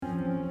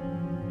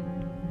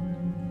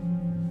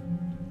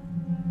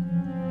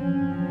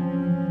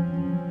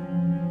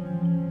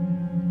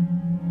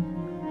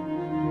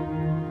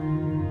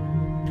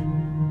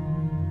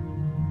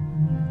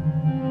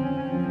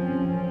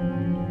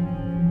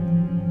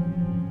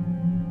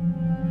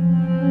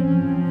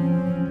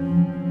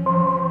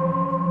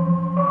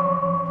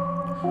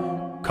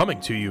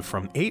Coming to you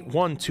from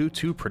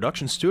 8122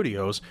 Production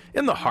Studios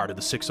in the heart of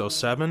the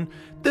 607,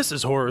 this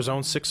is Horror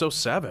Zone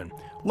 607.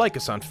 Like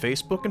us on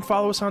Facebook and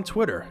follow us on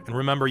Twitter. And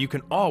remember, you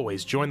can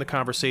always join the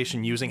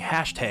conversation using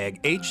hashtag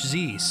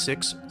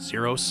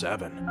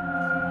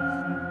HZ607.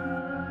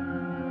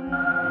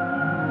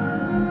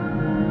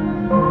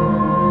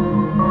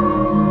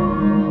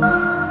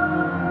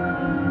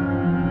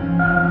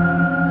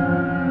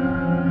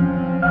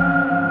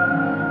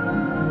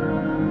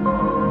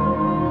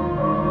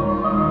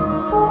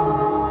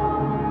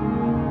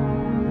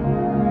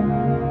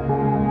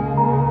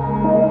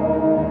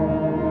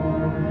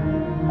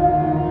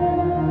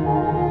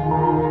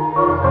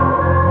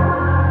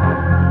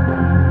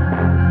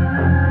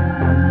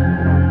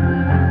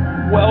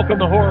 Welcome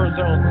to Horror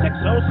Zone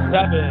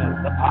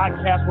 607, the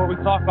podcast where we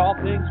talk all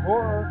things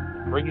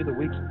horror, bring you the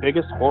week's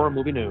biggest horror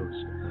movie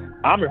news.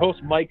 I'm your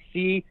host, Mike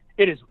C.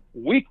 It is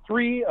week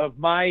 3 of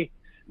my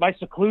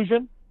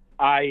seclusion.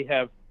 I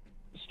have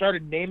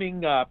started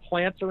naming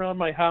plants around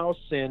my house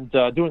and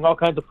doing all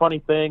kinds of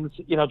funny things,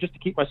 just to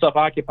keep myself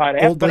occupied.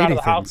 I haven't been out of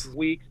the house in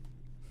weeks.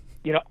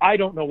 I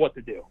don't know what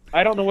to do.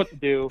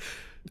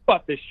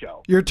 But this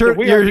show. You're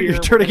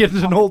turning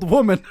into an old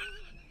woman.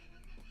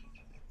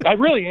 I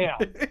really am.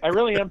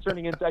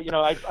 Turning into,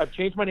 I've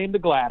changed my name to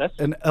Gladys.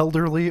 An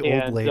elderly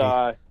old lady.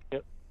 By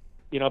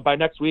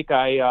next week,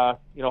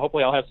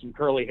 hopefully I'll have some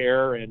curly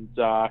hair and,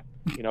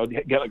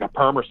 get like a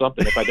perm or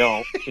something if I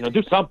don't,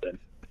 do something.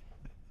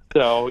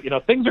 So,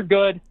 things are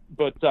good,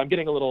 but I'm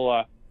getting a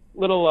little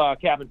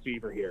cabin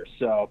fever here.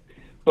 So,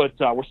 but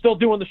we're still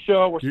doing the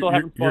show. We're still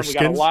having fun. We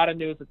got a lot of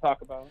news to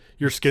talk about.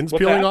 Your skin's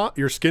peeling off?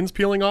 Your skin's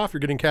peeling off? You're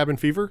getting cabin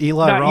fever?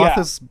 Eli Roth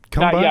has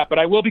come by? Not yet, but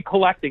I will be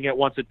collecting it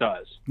once it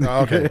does.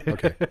 Oh, okay.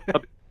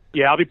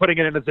 I'll be putting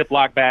it in a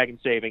Ziploc bag and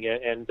saving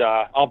it, and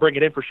I'll bring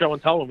it in for show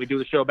and tell when we do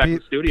the show back in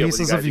the studio.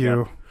 Pieces of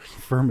you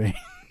for me.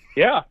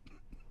 Yeah.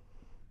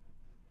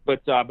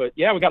 But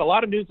yeah, we got a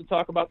lot of news to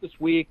talk about this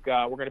week.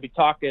 We're going to be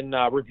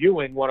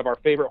reviewing one of our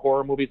favorite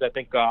horror movies. I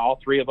think all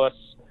three of us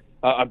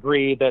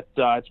agree that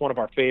it's one of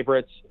our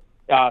favorites.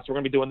 So we're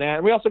going to be doing that.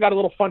 And we also got a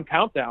little fun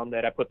countdown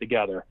that I put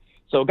together.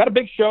 So got a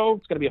big show.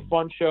 It's going to be a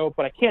fun show,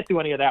 but I can't do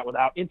any of that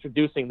without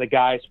introducing the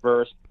guys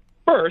first.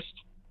 First,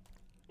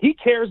 he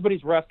cares, but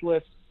he's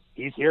restless.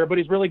 He's here, but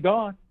he's really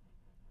gone.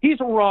 He's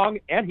wrong,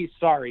 and he's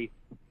sorry.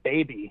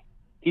 Baby,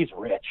 he's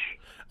rich.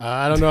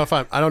 I don't know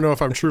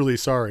if I'm truly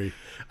sorry.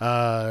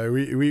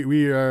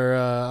 We are.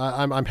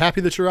 I'm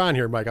happy that you're on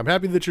here, Mike. I'm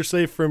happy that you're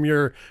safe from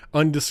your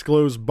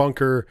undisclosed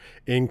bunker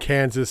in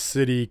Kansas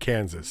City,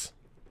 Kansas.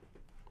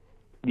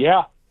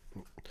 Yeah.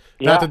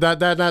 I'm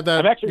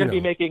actually going to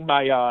be making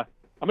my.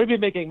 I'm going to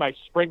be making my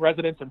spring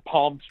residence in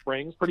Palm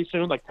Springs pretty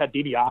soon, like Ted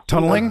DiBiase.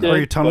 Tunneling? Are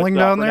you tunneling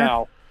down there?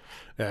 Now,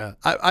 yeah.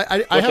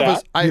 I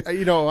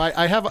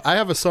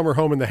have a summer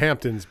home in the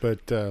Hamptons,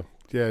 but.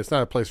 Yeah, it's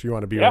not a place you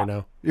want to be right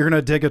now. You're going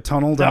to dig a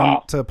tunnel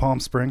down to Palm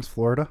Springs,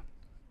 Florida?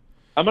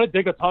 I'm going to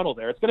dig a tunnel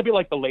there. It's going to be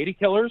like The Lady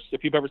Killers,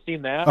 if you've ever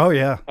seen that. Oh,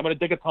 yeah. I'm going to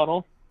dig a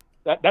tunnel.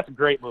 That's a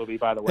great movie,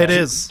 by the way. It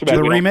is.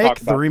 The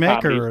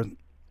remake? Or...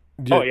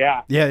 Oh,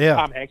 yeah. Yeah.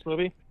 Tom Hanks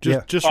movie?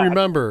 Just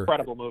remember.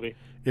 Incredible movie.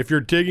 If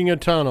you're digging a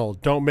tunnel,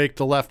 don't make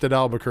the left at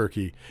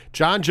Albuquerque.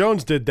 John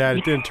Jones did that.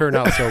 It didn't turn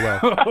out so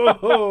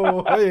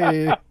well.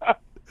 Hey.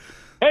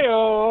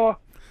 Hey-oh.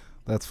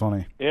 That's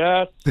funny.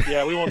 Yes.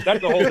 Yeah, we won't.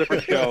 That's a whole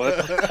different show.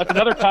 That's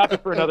another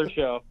topic for another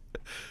show.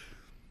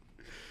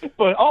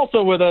 But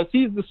also with us,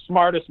 he's the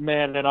smartest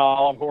man in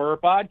all of horror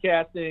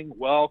podcasting.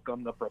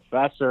 Welcome, the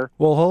professor.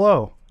 Well,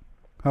 hello.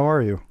 How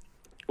are you?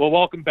 Well,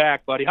 welcome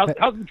back, buddy.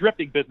 How's the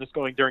drifting business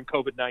going during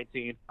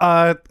COVID-19?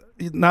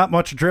 Not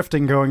much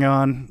drifting going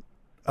on.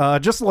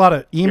 Just a lot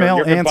of email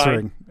you're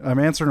answering. I'm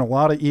answering a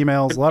lot of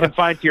emails.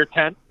 Confined to your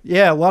tent?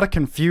 Yeah, a lot of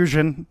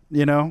confusion,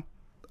 Yeah.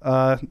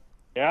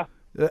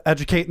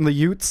 Educating the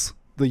Utes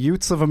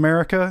of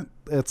America.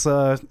 It's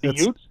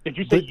Utes? Did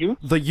you say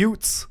Utes? The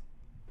Utes.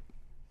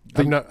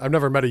 I've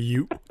never met a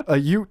Ute. A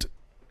Ute.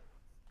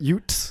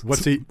 Utes.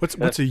 What's a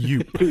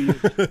Ute?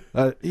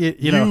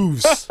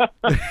 Utes.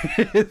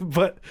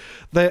 But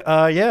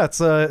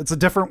it's a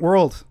different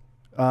world.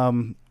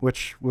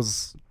 Which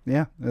was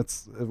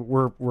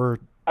we're.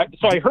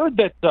 So I heard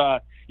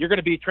that you're going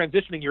to be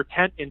transitioning your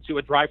tent into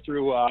a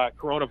drive-through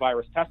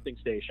coronavirus testing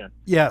station.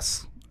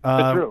 Yes.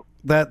 That's true.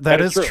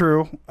 That is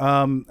true.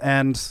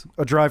 And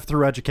a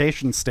drive-through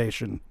education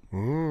station.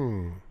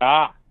 Mm.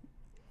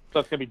 So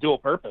it's going to be dual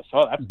purpose.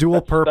 Oh, that's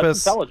dual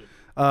purpose. That's intelligent.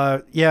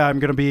 I'm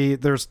going to be,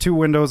 there's 2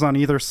 windows on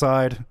either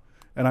side,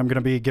 and I'm going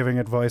to be giving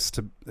advice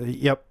to,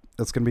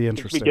 that's going to be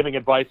interesting. Be giving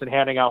advice and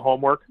handing out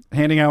homework?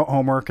 Handing out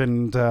homework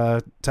and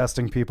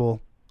testing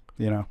people,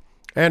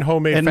 And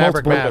homemade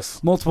fabric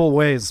masks. Multiple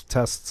ways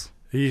tests.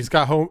 He's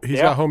got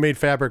homemade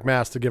fabric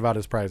masks to give out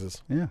as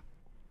prizes. Yeah.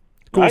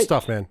 Cool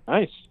stuff, man.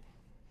 Nice.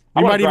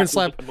 We might even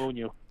slap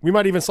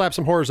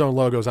some Horror Zone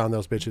logos on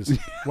those bitches.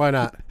 Why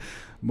not?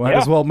 Might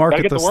as well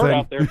market this thing.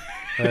 Out there.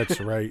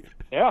 That's right.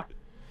 Yeah.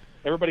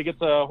 Everybody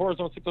gets a Horror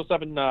Zone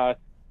 607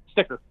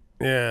 sticker.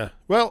 Yeah.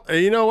 Well,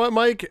 you know what,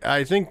 Mike?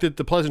 I think that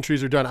the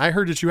pleasantries are done. I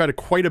heard that you had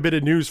quite a bit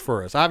of news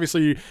for us.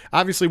 Obviously,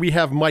 we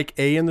have Mike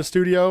A in the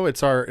studio.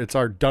 It's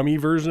our dummy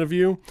version of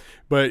you,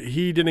 but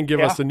he didn't give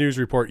us the news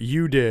report.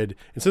 You did.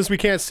 And since we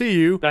can't see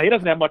you, No, he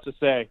doesn't have much to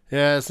say.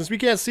 yeah, since we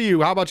can't see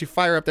you, how about you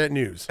fire up that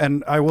news?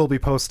 And I will be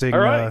posting All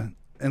right.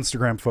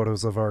 Instagram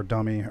photos of our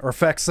dummy or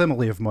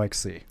facsimile of Mike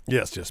C.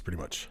 Yes, pretty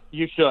much.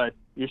 You should.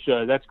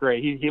 That's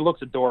great. He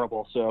looks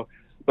adorable. So,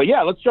 but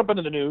yeah, let's jump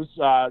into the news.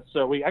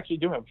 So we actually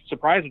do have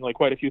surprisingly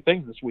quite a few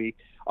things this week.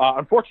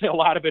 Unfortunately, a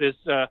lot of it is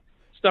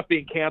stuff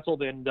being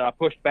canceled and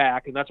pushed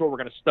back, and that's where we're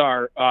going to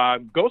start.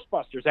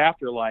 Ghostbusters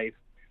Afterlife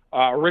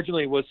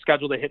originally was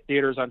scheduled to hit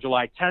theaters on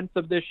July 10th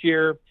of this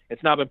year.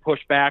 It's now been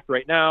pushed back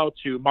right now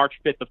to March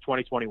 5th of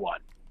 2021.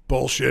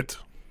 Bullshit.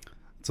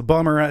 It's a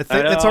bummer. I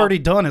think it's already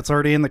done. It's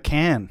already in the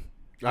can.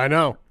 I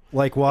know.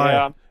 Like, why?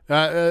 Yeah.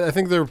 I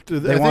think they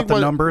want the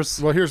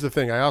numbers. Well, here's the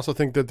thing. I also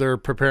think that they're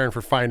preparing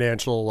for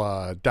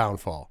financial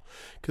downfall.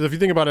 Because if you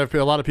think about it, if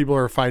a lot of people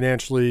are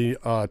financially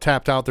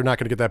tapped out, they're not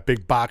going to get that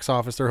big box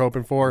office they're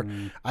hoping for.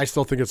 I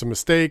still think it's a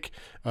mistake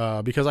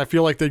because I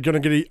feel like they're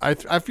going to get.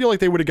 I feel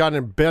like they would have gotten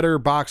a better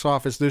box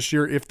office this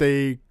year if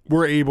they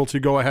were able to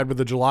go ahead with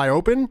the July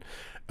open.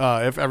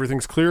 If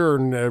everything's clear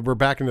and we're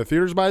back in the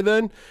theaters by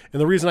then.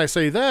 And the reason I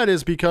say that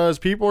is because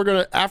people are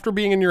going to, after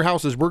being in your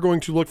houses, we're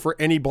going to look for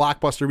any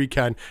blockbuster we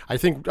can. I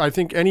think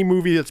any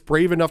movie that's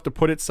brave enough to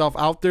put itself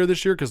out there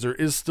this year, because there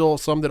is still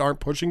some that aren't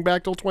pushing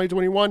back till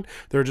 2021.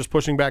 They're just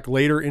pushing back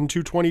later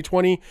into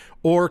 2020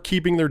 or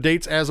keeping their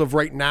dates as of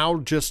right now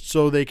just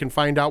so they can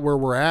find out where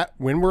we're at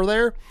when we're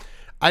there.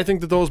 I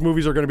think that those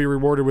movies are going to be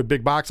rewarded with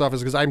big box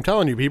office because I'm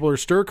telling you, people are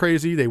stir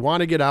crazy. They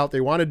want to get out.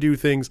 They want to do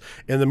things.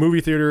 And the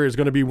movie theater is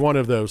going to be one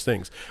of those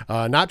things.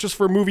 Not just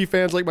for movie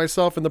fans like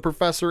myself and the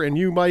professor and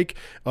you, Mike,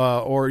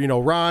 or,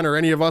 Ron or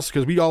any of us,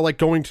 because we all like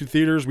going to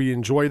theaters. We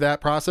enjoy that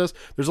process.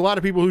 There's a lot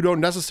of people who don't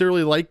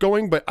necessarily like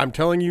going, but I'm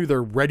telling you,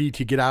 they're ready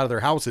to get out of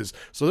their houses.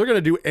 So they're going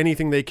to do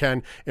anything they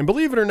can. And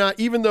believe it or not,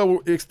 even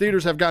though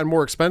theaters have gotten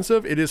more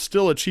expensive, it is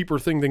still a cheaper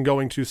thing than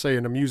going to, say,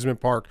 an amusement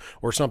park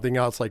or something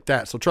else like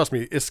that. So trust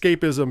me,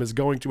 escapism is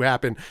going to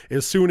happen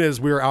as soon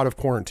as we're out of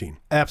quarantine.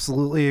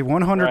 Absolutely,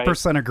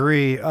 100%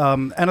 agree.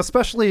 And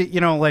especially,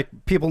 like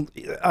people,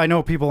 I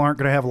know people aren't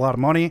going to have a lot of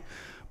money,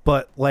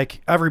 but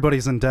like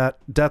everybody's in debt.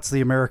 Debt's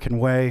the American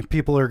way.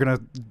 People are going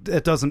to,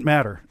 it doesn't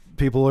matter.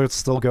 People will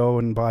still go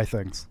and buy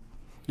things.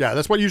 Yeah,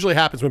 that's what usually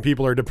happens when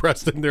people are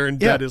depressed and they're in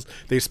debt is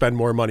they spend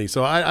more money.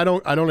 So I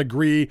don't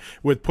agree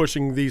with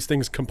pushing these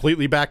things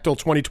completely back till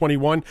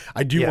 2021.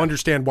 I do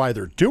understand why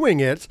they're doing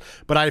it,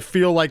 but I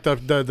feel like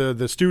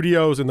the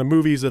studios and the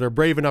movies that are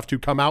brave enough to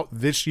come out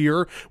this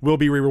year will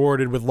be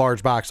rewarded with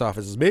large box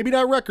offices. Maybe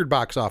not record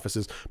box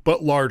offices,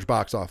 but large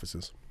box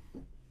offices.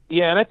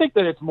 Yeah, and I think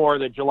that it's more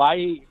that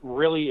July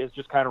really is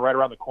just kind of right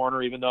around the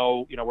corner, even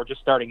though, we're just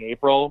starting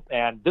April,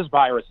 and this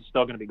virus is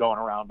still going to be going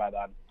around by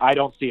then. I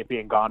don't see it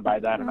being gone by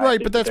then.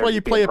 Right, but that's why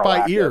you play it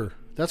by ear.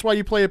 That's why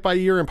you play it by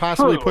ear and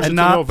possibly push it to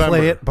not November.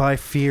 Play it by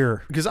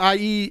fear. Because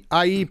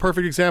i.e.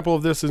 perfect example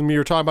of this is we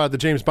were talking about the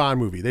James Bond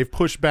movie. They've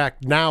pushed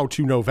back now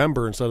to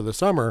November instead of the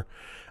summer.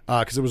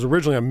 Because it was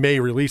originally a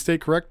May release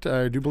date, correct?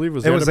 I do believe it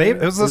was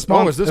this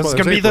month. It's going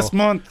to be this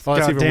month. Oh,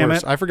 that's God even damn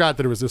worse. it. I forgot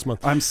that it was this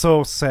month. I'm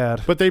so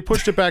sad. But they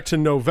pushed it back to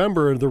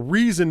November, and the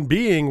reason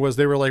being was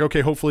they were like,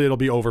 okay, hopefully it'll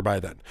be over by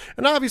then.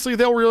 And obviously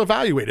they'll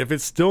reevaluate. If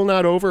it's still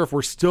not over, if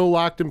we're still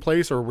locked in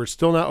place, or we're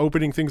still not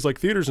opening things like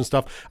theaters and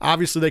stuff,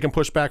 obviously they can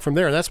push back from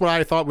there. And that's what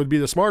I thought would be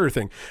the smarter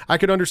thing. I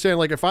could understand,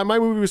 like, if my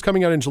movie was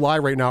coming out in July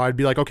right now, I'd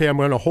be like, okay, I'm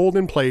going to hold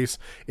in place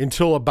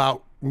until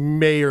about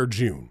May or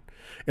June.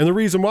 And the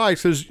reason why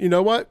is because, you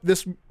know what?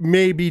 This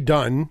may be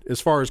done as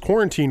far as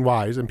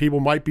quarantine-wise, and people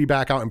might be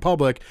back out in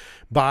public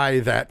by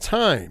that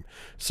time.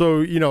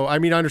 So, I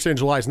understand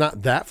July is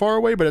not that far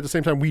away, but at the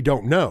same time, we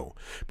don't know.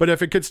 But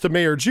if it gets to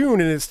May or June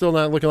and it's still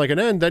not looking like an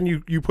end, then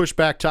you push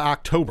back to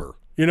October.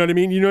 You know what I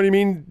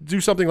mean? Do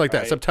something like that,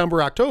 right.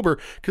 September, October,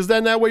 because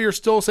then that way you're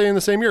still saying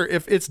the same year.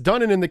 If it's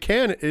done and in the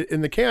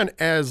can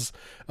as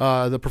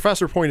the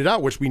professor pointed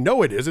out, which we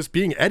know it is, it's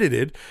being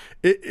edited.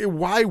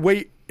 Why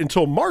wait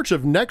until March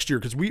of next year?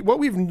 Because what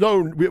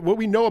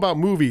we know about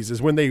movies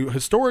is when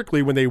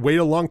they wait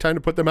a long time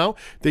to put them out,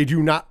 they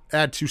do not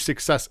add to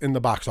success in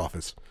the box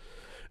office.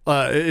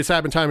 It's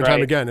happened time and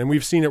time again, and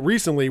we've seen it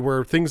recently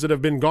where things that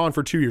have been gone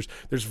for 2 years.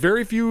 There's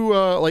very few,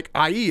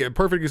 i.e. a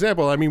perfect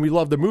example. I mean, we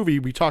love the movie.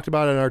 We talked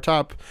about it in our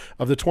top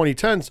of the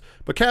 2010s,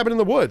 but Cabin in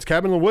the Woods.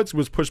 Cabin in the Woods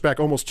was pushed back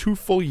almost 2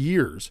 full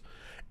years,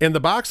 and the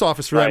box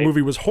office for that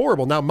movie was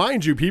horrible. Now,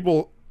 mind you,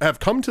 people have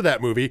come to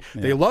that movie.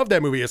 Yeah. They love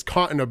that movie. It's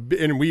caught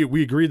and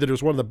we agreed that it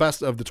was one of the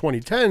best of the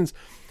 2010s.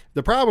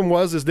 The problem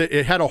is that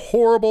it had a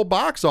horrible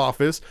box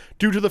office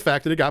due to the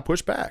fact that it got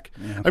pushed back.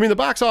 Yeah. I mean, the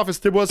box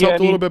office was helped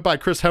a little bit by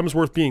Chris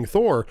Hemsworth being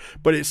Thor,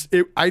 but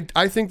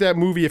I think that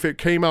movie, if it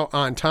came out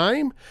on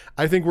time,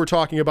 I think we're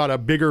talking about a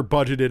bigger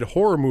budgeted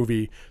horror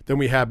movie than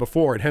we had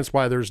before, and hence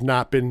why there's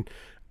not been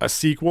a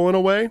sequel in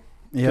a way.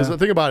 Because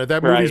think about it,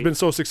 that movie's been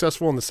so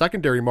successful in the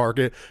secondary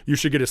market, you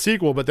should get a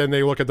sequel, but then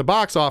they look at the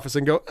box office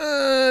and go,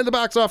 the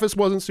box office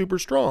wasn't super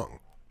strong.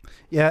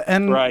 Yeah,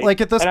 and Right.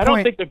 like at this and point,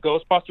 I don't think the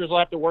Ghostbusters will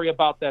have to worry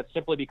about that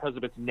simply because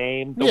of its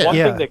name. The Yeah. one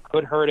Yeah. thing that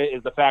could hurt it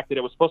is the fact that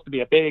it was supposed to be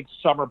a big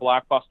summer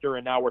blockbuster,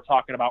 and now we're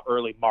talking about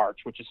early March,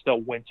 which is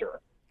still winter.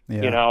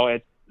 yeah. You know,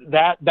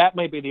 that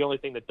may be the only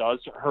thing that does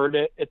hurt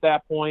it at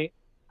that point.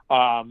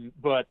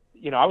 But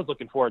you know, I was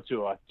looking forward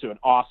to an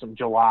awesome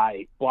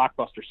July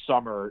blockbuster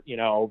summer. You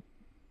know,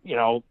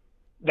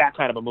 that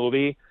kind of a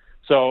movie.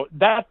 So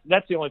that's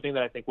the only thing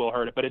that I think will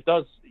hurt it. But it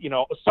does, you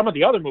know, some of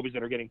the other movies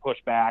that are getting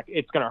pushed back,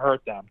 it's going to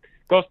hurt them.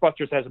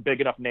 Ghostbusters has a big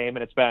enough name,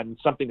 and it's been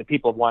something that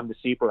people have wanted to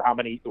see for how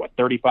many,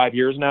 35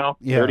 years now?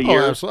 Yeah. 30 Oh,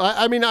 years? absolutely.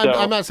 I mean,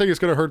 I'm not saying it's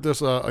going to hurt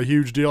this a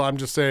huge deal. I'm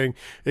just saying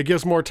it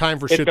gives more time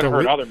for It's shit gonna to hurt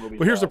leak. other movies,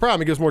 But here's though. the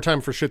problem: it gives more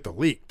time for shit to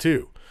leak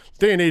too.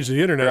 Day and age of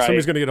the internet, Right.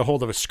 somebody's going to get a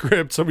hold of a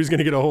script. Somebody's going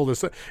to get a hold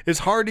of. It's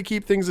hard to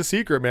keep things a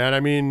secret, man. I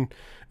mean,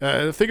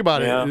 think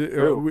about Yeah, it.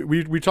 true.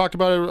 We talked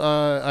about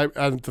it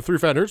on the Three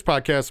Fat Nerds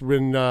podcast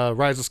when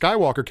Rise of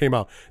Skywalker came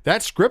out.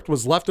 That script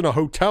was left in a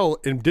hotel,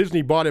 and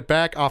Disney bought it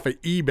back off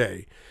of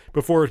eBay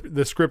before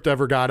the script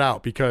ever got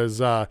out because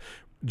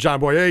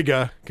John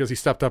Boyega, because he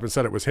stepped up and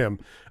said it was him,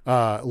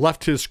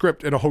 left his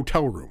script in a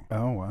hotel room.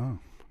 Oh wow.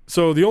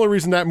 So the only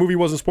reason that movie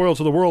wasn't spoiled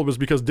to the world was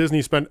because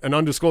Disney spent an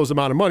undisclosed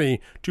amount of money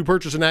to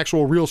purchase an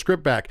actual real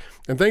script back.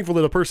 And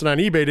thankfully, the person on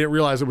eBay didn't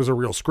realize it was a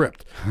real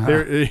script.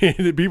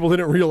 People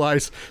didn't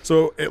realize,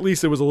 so at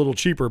least it was a little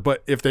cheaper.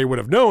 But if they would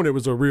have known it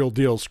was a real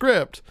deal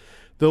script,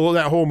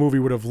 that whole movie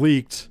would have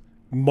leaked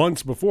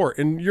months before.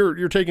 And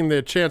you're taking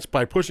the chance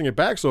by pushing it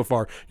back so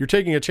far. You're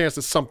taking a chance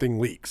that something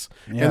leaks,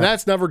 Yeah. and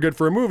that's never good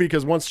for a movie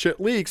because once shit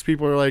leaks,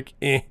 people are like,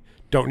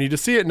 don't need to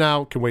see it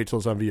now. Can wait till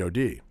it's on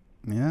VOD.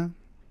 Yeah.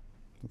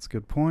 That's a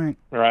good point.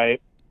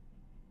 Right.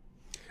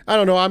 I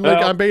don't know. I'm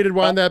Well, baited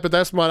on that, but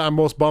that's what I'm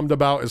most bummed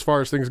about as far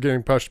as things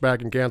getting pushed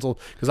back and canceled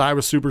because I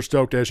was super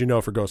stoked, as you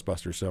know, for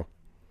Ghostbusters. So,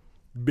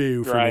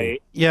 boo for me.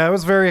 Right. Yeah, I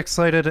was very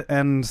excited,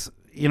 and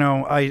you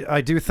know,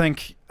 I do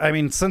think, I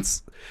mean,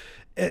 since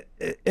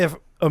if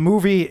a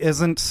movie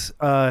isn't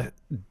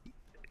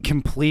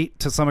complete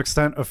to some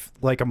extent of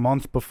like a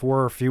month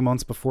before or a few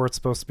months before it's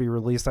supposed to be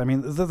released, I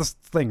mean, this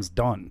thing's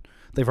done.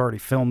 They've already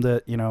filmed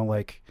it, you know,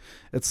 like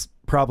it's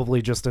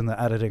probably just in the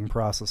editing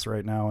process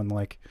right now and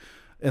like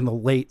in the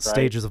late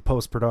stages of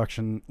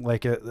post-production.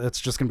 Like it's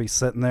just gonna be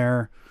sitting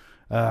there.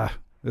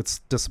 It's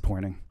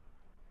disappointing.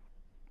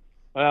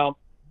 Well,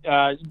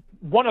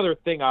 one other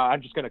thing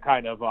I'm just going to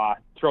kind of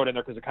throw it in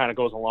there because it kind of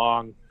goes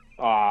along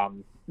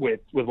with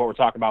what we're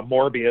talking about.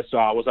 Morbius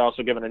was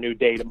also given a new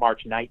date of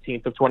March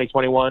 19th of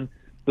 2021.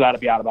 So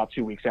that'll be out about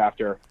 2 weeks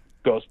after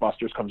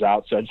Ghostbusters comes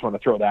out. So I just want to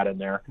throw that in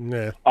there.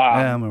 Yeah.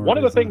 One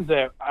of the things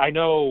that I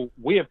know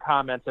we have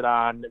commented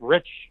on,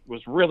 Rich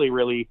was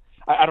really,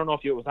 I don't know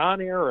if it was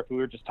on air or if we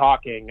were just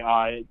talking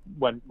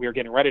when we were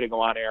getting ready to go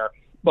on air,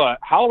 but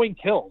Halloween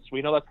Kills,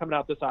 we know that's coming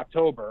out this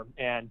October,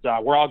 and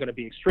we're all going to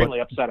be extremely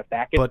upset if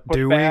that gets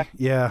pushed back.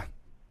 Yeah.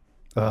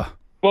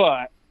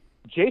 But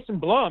Jason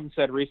Blum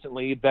said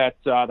recently that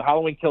the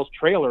Halloween Kills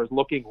trailer is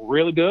looking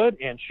really good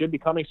and should be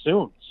coming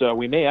soon. So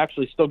we may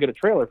actually still get a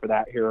trailer for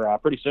that here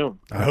pretty soon.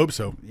 I hope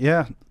so.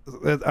 Yeah.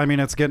 I mean,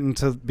 it's getting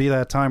to be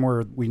that time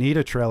where we need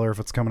a trailer if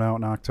it's coming out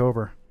in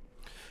October.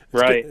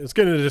 Right. It's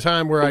getting to the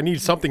time where I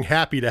need something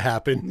happy to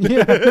happen.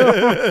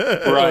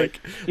 Right.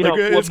 You know,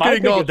 it's what my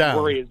getting all biggest down.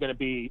 worry is going to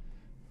be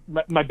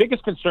my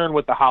biggest concern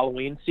with the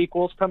Halloween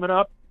sequels coming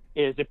up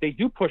is if they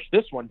do push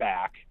this one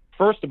back.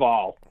 First of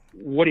all,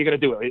 what are you going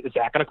to do? Is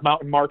that going to come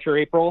out in March or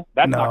April?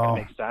 That's not No. going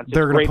to make sense.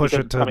 They're It's gonna great push because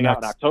it it's to coming out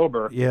in next-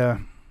 October. Yeah.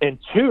 And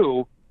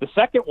two, the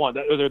second one,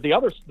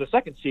 the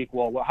second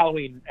sequel,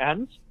 Halloween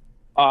Ends,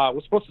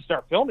 was supposed to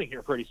start filming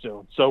here pretty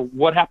soon. So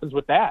what happens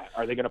with that?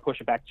 Are they going to push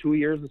it back 2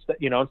 years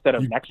instead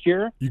of next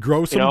year? You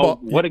grow some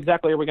what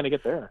exactly are we going to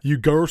get there? You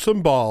grow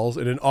some balls,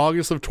 and in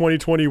August of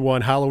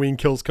 2021, Halloween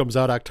Kills comes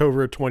out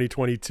October of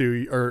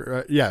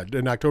 2022,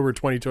 in October of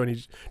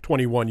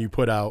 2021, you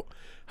put out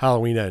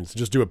Halloween Ends.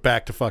 Just do it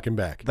back to fucking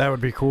back. That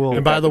would be cool.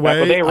 And by the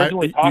way, they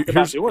originally talked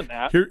about doing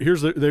that.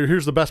 Here's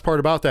the best part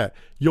about that.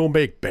 You'll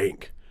make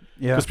bank.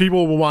 Yeah. Because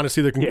people will want to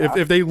see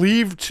if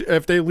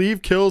they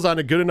leave Kills on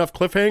a good enough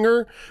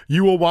cliffhanger,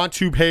 you will want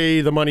to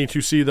pay the money to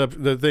see the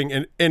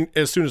thing and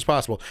as soon as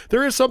possible.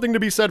 There is something to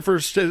be said for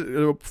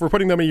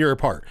putting them a year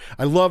apart.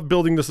 I love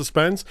building the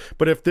suspense,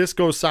 but if this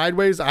goes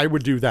sideways, I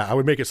would do that. I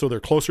would make it so they're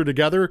closer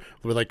together,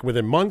 like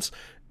within months,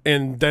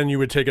 and then you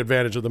would take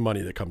advantage of the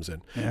money that comes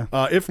in. Yeah.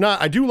 If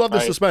not, I do love the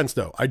suspense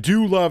though. I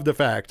do love the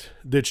fact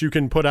that you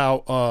can put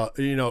out,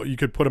 you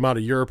could put them out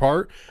a year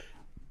apart.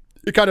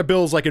 It kind of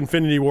builds like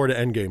Infinity War to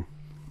Endgame.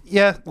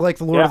 Yeah, like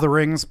the Lord of the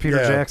Rings, Peter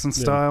Yeah, Jackson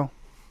yeah. style,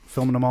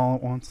 filming them all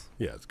at once.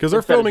 Yeah, because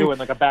they're Instead of filming. doing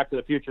like a Back to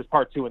the Futures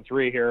Part 2 and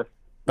 3 here.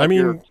 I mean,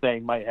 you're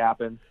saying might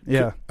happen.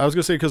 Yeah. I was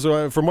gonna say because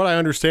from what I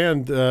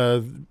understand,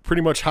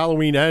 pretty much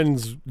Halloween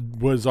Ends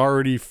was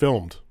already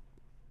filmed.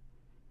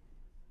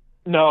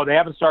 No, they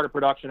haven't started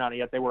production on it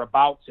yet. They were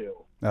about to,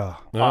 Oh.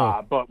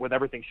 Oh. but with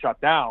everything shut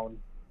down,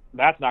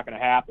 that's not going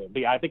to happen.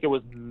 But yeah, I think it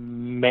was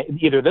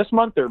either this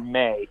month or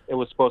May. It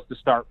was supposed to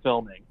start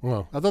filming.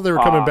 Well, I thought they were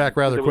coming back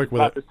rather quick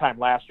with about it. This time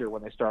last year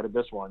when they started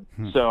this one.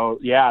 So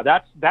yeah,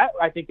 that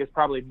I think is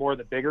probably more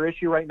the bigger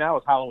issue right now.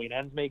 Is Halloween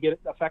Ends may get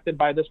affected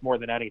by this more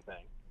than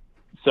anything.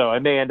 So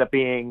it may end up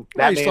being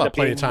you still have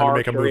plenty of time to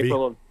make a movie.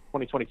 April of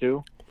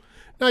 2022.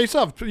 No, you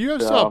still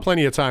have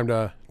plenty of time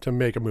to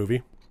make a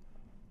movie.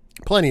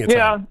 Plenty of time.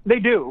 Yeah, they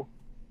do.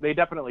 They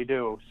definitely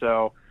do.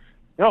 So,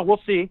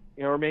 we'll see.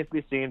 Remains to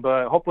be seen,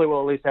 but hopefully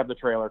we'll at least have the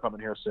trailer coming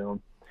here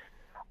soon.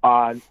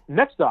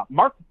 Next up,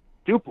 Mark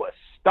Duplass.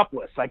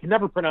 I can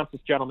never pronounce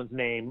this gentleman's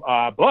name,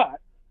 but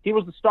he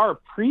was the star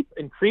of Creep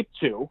and Creep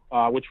 2,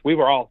 which we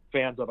were all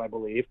fans of, I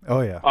believe.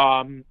 Oh, yeah.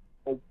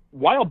 A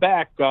while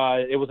back,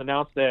 it was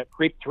announced that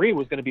Creep 3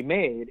 was going to be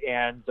made,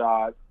 and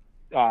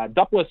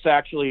Duplass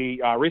actually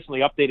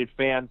recently updated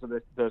fans of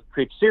the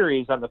Creep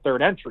series on the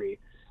third entry.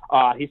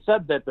 He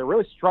said that they're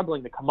really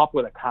struggling to come up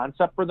with a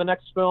concept for the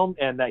next film,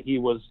 and that he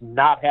was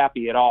not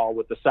happy at all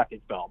with the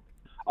second film.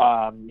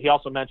 He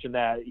also mentioned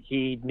that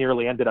he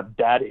nearly ended up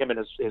dead. Him and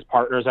his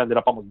partners ended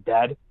up almost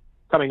dead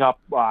coming up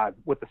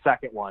with the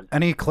second one.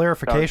 Any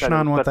clarification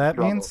on what that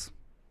means?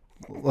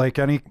 Like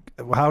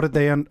how did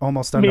they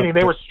almost end up? Meaning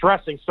they were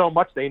stressing so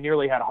much they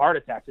nearly had heart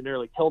attacks and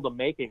nearly killed them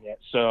making it.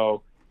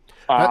 So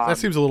that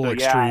seems a little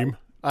extreme.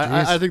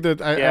 Yeah. I think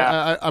that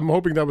I'm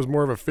hoping that was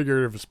more of a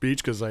figurative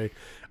speech because I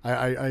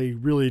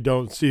really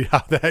don't see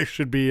how that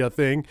should be a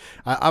thing.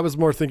 I was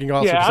more thinking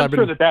also. Yeah, I'm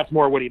sure that's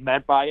more what he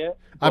meant by it.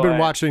 I've been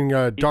watching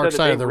Dark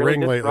Side of the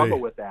Ring lately.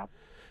 With that.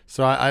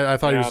 So I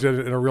thought he was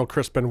in a real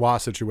Chris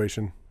Benoit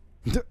situation.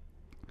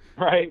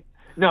 Right?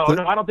 No,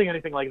 I don't think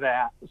anything like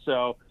that.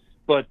 So,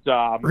 but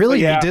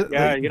really, but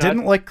he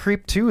didn't like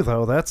Creep 2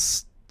 though.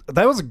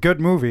 That was a good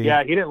movie.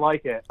 Yeah, he didn't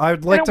like it.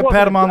 I'd like to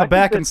pat him on the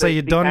back and say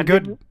you done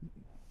good.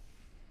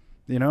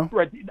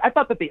 Right. I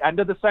thought that the end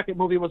of the second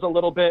movie was a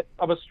little bit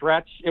of a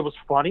stretch. It was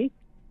funny.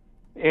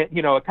 It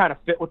kind of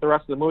fit with the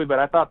rest of the movie, but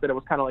I thought that it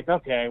was kind of like,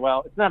 okay,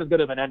 well, it's not as good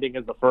of an ending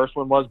as the first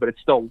one was, but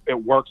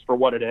it works for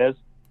what it is.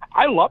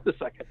 I love the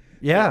second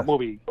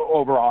movie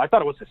overall. I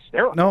thought it was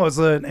hysterical. No, it was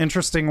an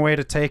interesting way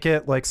to take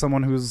it, like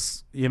someone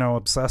who's,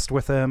 obsessed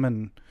with him,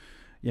 and,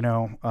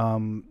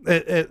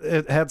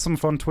 it had some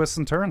fun twists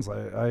and turns.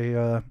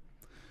 I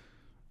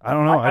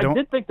don't know. I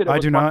did think that it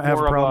was do not have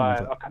a more problem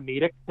of with a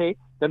comedic take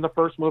than the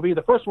first movie.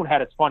 The first one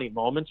had its funny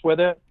moments with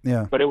it,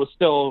 but it was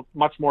still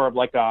much more of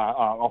like a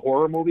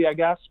horror movie, I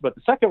guess. But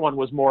the second one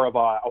was more of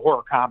a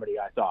horror comedy,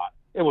 I thought.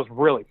 It was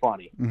really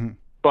funny. Mm-hmm.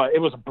 But it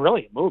was a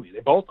brilliant movie.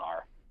 They both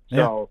are.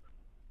 So,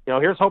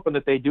 here's hoping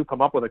that they do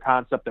come up with a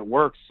concept that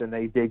works and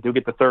they do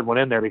get the third one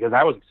in there, because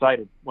I was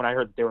excited when I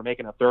heard that they were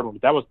making a third one.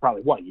 But that was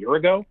probably, a year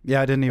ago?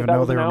 Yeah, I didn't even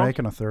know they were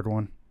making a third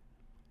one.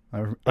 I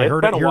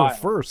heard it here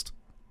first.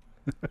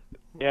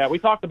 Yeah, we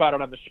talked about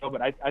it on the show,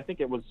 but I think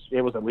it was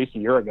at least a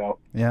year ago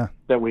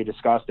that we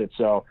discussed it.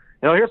 So,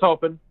 here's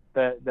hoping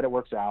that it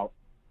works out.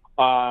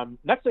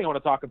 Next thing I want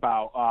to talk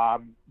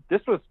about,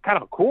 this was kind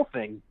of a cool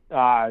thing.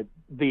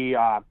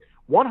 The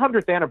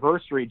 100th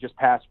anniversary just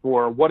passed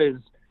for what is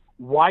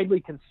widely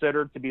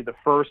considered to be the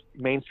first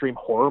mainstream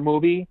horror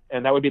movie,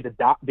 and that would be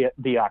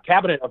the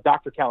Cabinet of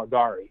Dr.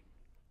 Caligari.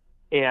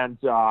 And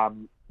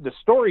the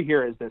story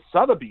here is that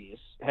Sotheby's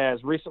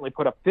has recently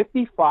put up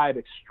 55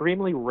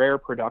 extremely rare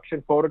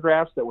production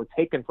photographs that were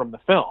taken from the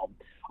film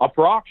up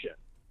for auction.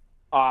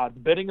 The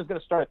bidding is going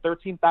to start at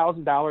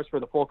 $13,000 for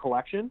the full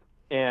collection,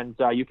 and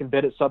you can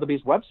bid at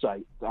Sotheby's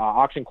website.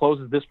 Auction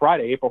closes this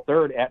Friday, April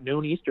 3rd at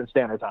noon Eastern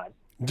Standard Time.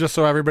 Just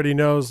so everybody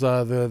knows,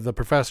 the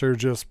professor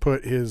just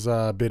put his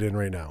bid in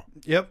right now.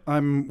 Yep,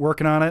 I'm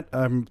working on it.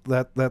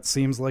 That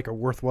seems like a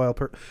worthwhile.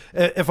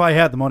 If I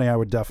had the money, I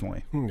would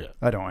definitely. Yeah.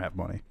 I don't have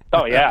money.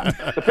 Oh yeah,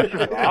 the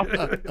pictures are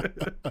awesome.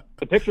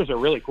 The pictures are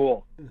really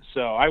cool.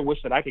 So I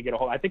wish that I could get a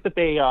hold. I think that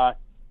they,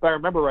 if I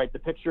remember right, the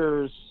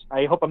pictures.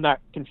 I hope I'm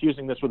not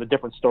confusing this with a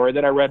different story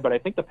that I read, but I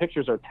think the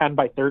pictures are 10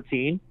 by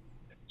 13,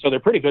 so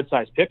they're pretty good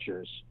sized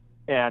pictures,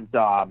 and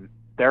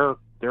they're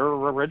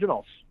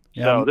originals.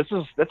 Yeah,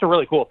 so that's a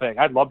really cool thing.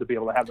 I'd love to be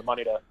able to have the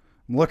money to.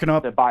 I'm looking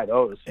up. To buy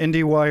those.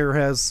 IndieWire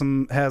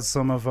has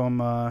some of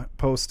them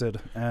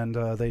posted, and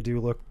they do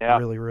look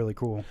really, really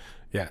cool.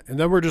 Yeah, and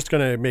then we're just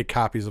gonna make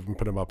copies of them,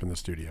 put them up in the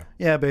studio.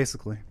 Yeah,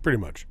 basically. Pretty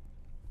much.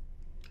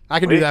 I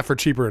can do that for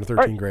cheaper than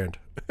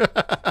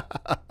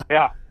 $13,000.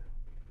 Yeah.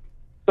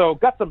 So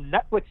got some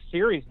Netflix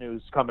series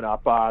news coming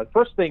up.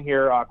 First thing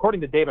here,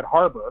 according to David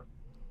Harbour,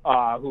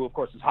 who of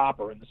course is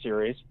Hopper in the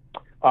series,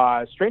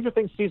 Stranger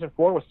Things season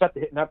 4 was set to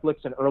hit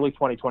Netflix in early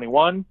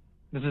 2021.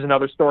 This is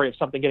another story of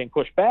something getting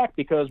pushed back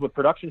because with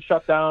production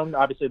shut down,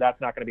 obviously that's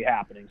not going to be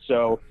happening.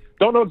 So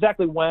don't know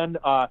exactly when.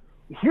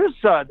 Here's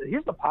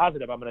the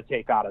positive I'm going to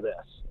take out of this.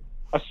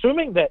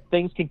 Assuming that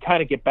things can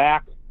kind of get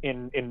back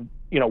in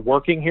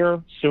working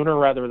here sooner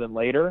rather than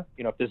later,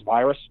 if this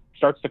virus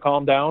starts to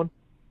calm down,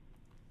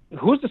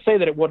 who's to say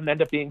that it wouldn't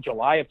end up being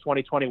July of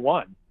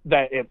 2021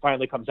 that it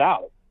finally comes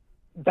out?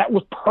 That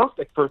was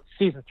perfect for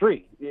season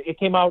 3. It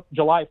came out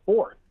July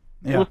 4th.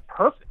 Yeah. It was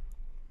perfect.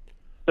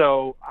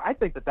 So I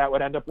think that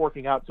would end up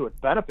working out to its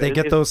benefit. They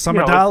get those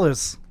summer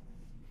dollars.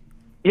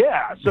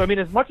 Yeah. So, I mean,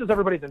 as much as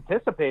everybody's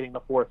anticipating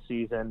the 4th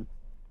season,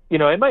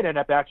 it might end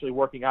up actually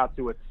working out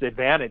to its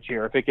advantage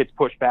here if it gets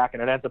pushed back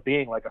and it ends up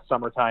being like a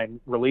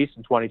summertime release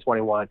in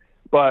 2021.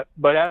 But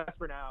as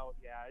for now,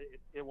 yeah,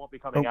 it won't be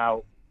coming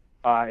out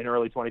in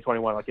early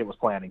 2021 like it was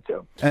planning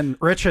to. And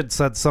Rich had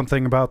said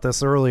something about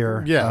this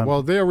earlier. Yeah,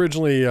 well, they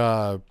originally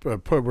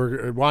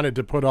wanted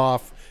to put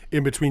off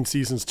in between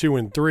seasons 2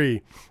 and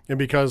 3, and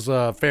because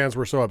fans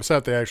were so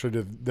upset, they actually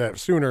did that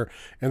sooner,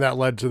 and that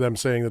led to them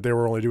saying that they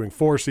were only doing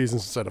 4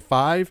 seasons instead of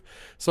 5.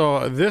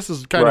 So this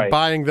is kind of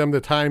buying them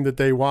the time that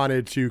they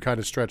wanted to kind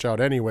of stretch out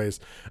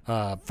anyways,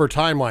 for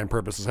timeline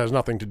purposes. It has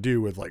nothing to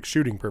do with like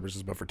shooting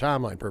purposes, but for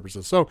timeline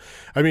purposes. So,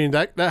 I mean,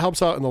 that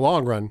helps out in the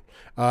long run.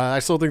 I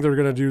still think they're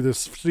going to do this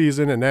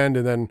season and end,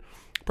 and then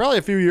probably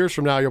a few years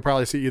from now, you'll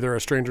probably see either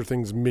a Stranger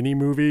Things mini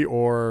movie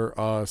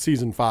or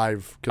season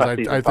 5.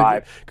 Because I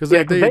think because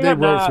they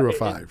rode through a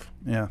 5.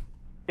 Yeah.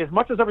 As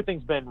much as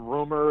everything's been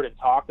rumored and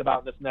talked about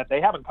and this and that,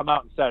 they haven't come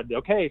out and said,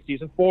 okay,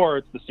 season 4,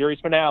 it's the series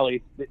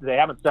finale. They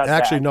haven't said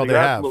Actually, that. no, so they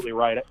you're have. absolutely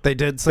right. They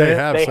did say They it?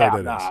 have They said have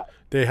it not. is.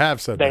 They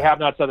have said They that. have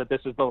not said that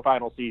this is the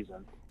final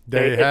season.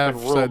 They have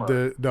it's been said rumored.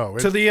 that. No,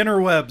 To the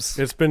interwebs.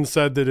 it's been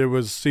said that it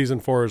was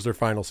season 4 is their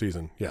final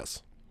season.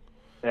 Yes.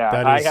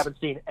 Yeah, I haven't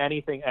seen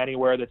anything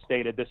anywhere that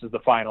stated this is the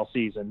final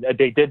season.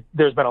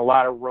 There's been a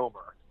lot of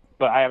rumor,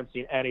 but I haven't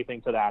seen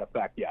anything to that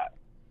effect yet.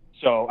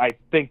 So I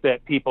think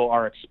that people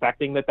are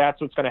expecting that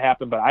that's what's going to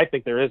happen, but I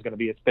think there is going to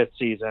be a 5th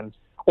season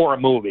or a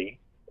movie,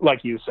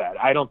 like you said.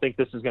 I don't think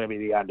this is going to be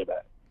the end of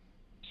it.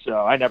 So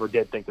I never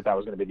did think that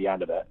was going to be the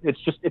end of it.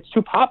 It's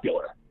too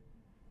popular.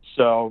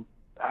 So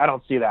I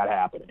don't see that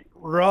happening.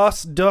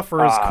 Ross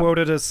Duffer is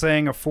quoted as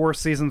saying a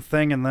 4-season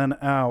thing and then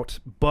out,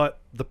 but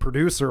the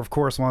producer, of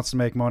course, wants to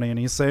make money, and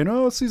he's saying,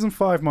 "Oh, season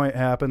 5 might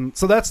happen."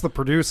 So that's the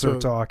producer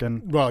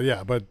talking. Well,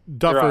 yeah, but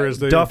Duffer is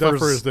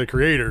the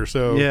creator.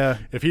 So yeah.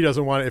 if he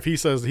doesn't want, if he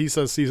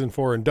says season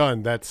 4 and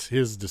done, that's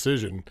his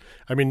decision.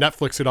 I mean,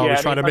 Netflix could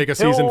always try to make a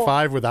season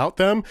 5 without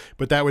them,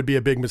 but that would be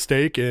a big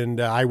mistake, and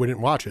I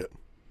wouldn't watch it.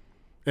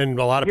 And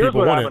a lot of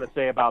people wouldn't. Here's what I'm going to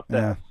say about this.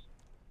 Yeah.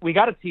 We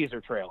got a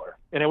teaser trailer,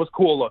 and it was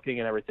cool looking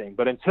and everything.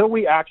 But until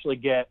we actually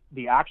get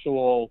the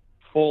actual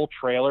full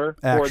trailer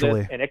for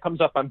this, and it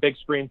comes up on big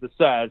screens that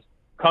says,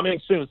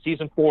 coming soon,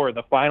 season 4,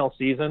 the final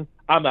season,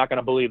 I'm not going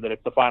to believe that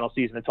it's the final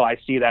season until I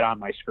see that on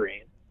my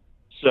screen.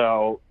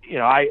 So,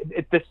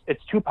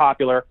 it's too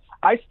popular.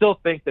 I still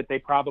think that they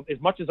probably,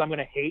 as much as I'm going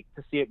to hate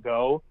to see it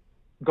go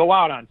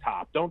out on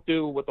top. Don't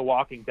do what The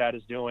Walking Dead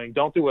is doing.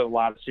 Don't do what a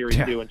lot of series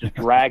do and just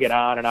drag it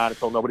on and on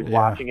until nobody's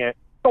watching it.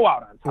 Go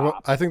out on top.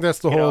 Well, I think that's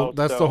the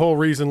whole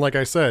reason, like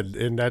I said,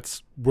 and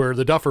that's where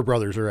the Duffer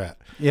brothers are at.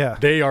 Yeah.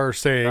 They are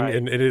saying,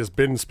 and it has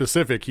been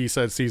specific, he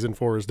said season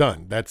 4 is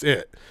done. That's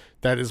it.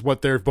 That is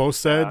what they've both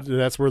said. And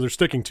that's where they're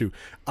sticking to.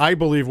 I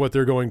believe what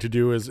they're going to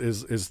do is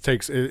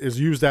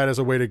use that as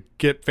a way to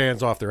get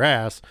fans off their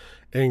ass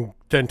and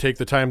then take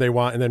the time they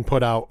want and then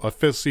put out a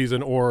 5th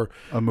season or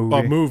a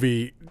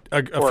movie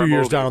a few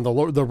years down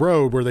the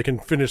road where they can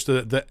finish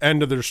the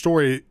end of their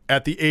story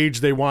at the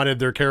age they wanted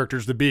their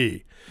characters to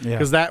be.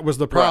 Because that was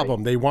the problem.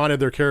 Right. They wanted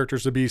their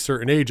characters to be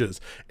certain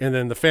ages, and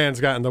then the fans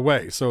got in the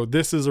way. So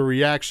this is a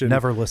reaction.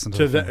 Never listen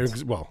to the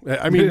fans. Well,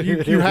 I mean,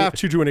 you have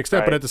to an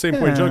extent, but at the same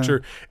point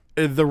juncture,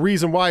 the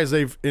reason why is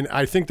and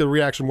I think the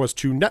reaction was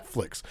to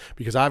Netflix,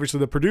 because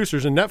obviously the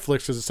producers in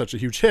Netflix, because it's such a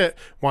huge hit,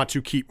 want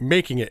to keep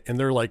making it, and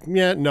they're like,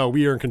 yeah, no,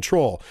 we are in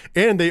control,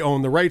 and they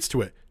own the rights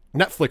to it.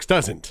 Netflix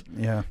doesn't.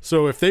 Yeah.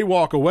 So if they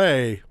walk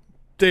away,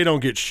 they don't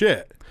get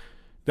shit.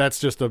 That's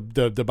just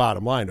the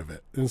bottom line of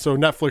it. And so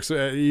Netflix,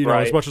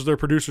 as much as their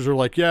producers are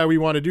like, yeah, we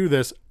want to do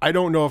this, I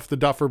don't know if the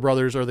Duffer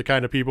brothers are the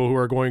kind of people who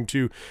are going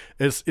to.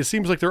 It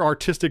seems like their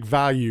artistic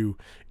value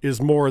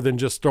is more than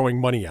just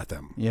throwing money at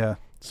them. Yeah.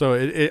 So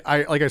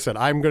like I said,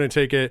 I'm going to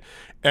take it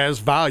as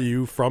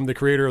value from the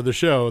creator of the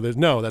show.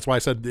 That's why I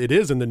said it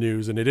is in the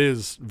news, and it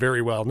is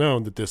very well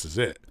known that this is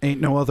it.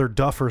 Ain't no other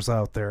Duffers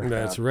out there.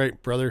 That's right,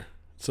 brother.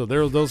 So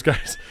there are those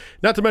guys.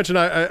 Not to mention,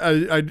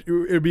 it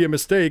would be a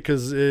mistake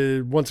because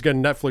once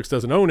again, Netflix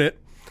doesn't own it.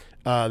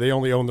 They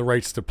only own the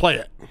rights to play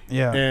it.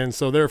 Yeah. And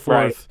so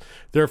therefore,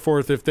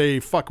 if they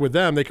fuck with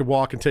them, they could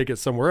walk and take it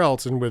somewhere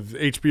else. And with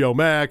HBO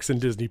Max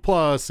and Disney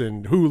Plus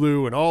and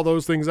Hulu and all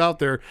those things out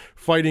there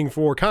fighting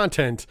for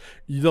content,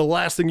 the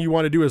last thing you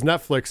want to do as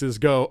Netflix is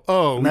go,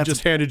 we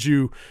just handed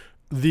you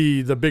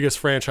the biggest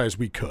franchise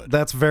we could.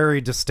 That's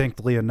very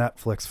distinctly a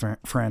Netflix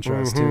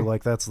franchise too.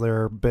 Like that's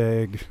their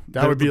big.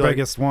 That would be the like,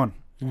 biggest one.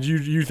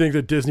 You think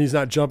that Disney's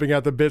not jumping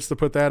at the bits to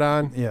put that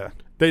on? Yeah.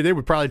 They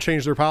would probably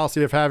change their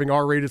policy of having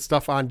R-rated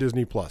stuff on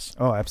Disney Plus.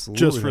 Oh, absolutely.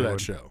 Just for that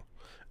show.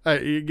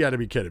 You got to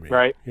be kidding me,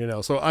 right?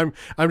 So I'm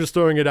just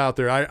throwing it out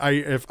there.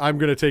 If I'm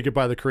going to take it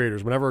by the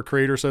creators, whenever a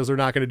creator says they're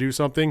not going to do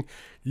something,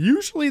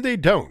 usually they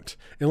don't,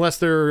 unless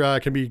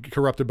they're can be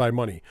corrupted by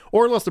money,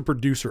 or unless the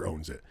producer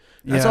owns it.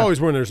 That's always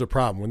when there's a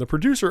problem. When the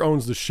producer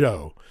owns the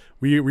show,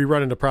 we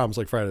run into problems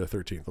like Friday the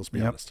 13th. Let's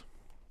be honest.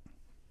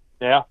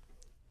 Yeah,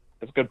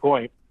 that's a good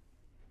point.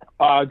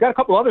 Got a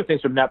couple other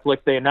things from Netflix.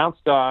 They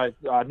announced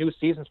new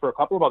seasons for a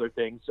couple of other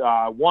things.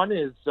 One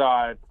is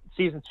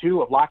season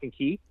 2 of Lock and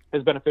Key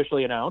has been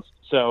officially announced.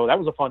 So that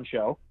was a fun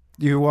show.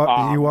 You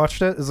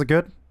watched it? Is it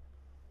good?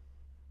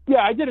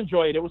 Yeah, I did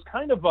enjoy it. It was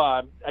kind of,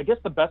 I guess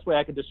the best way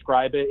I could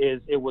describe it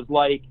is it was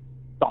like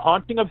The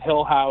Haunting of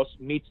Hill House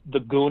meets The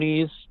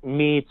Goonies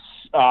meets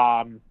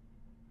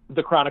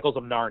The Chronicles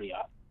of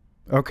Narnia.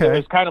 Okay. It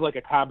was kind of like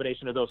a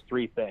combination of those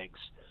three things.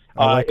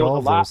 I like it was all a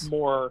of lot those.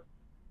 more,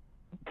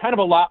 kind of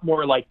a lot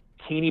more like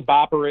teeny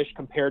bopperish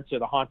compared to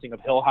The Haunting of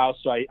Hill House.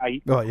 So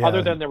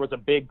other than there was a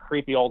big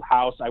creepy old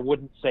house, I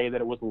wouldn't say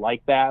that it was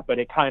like that, but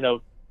it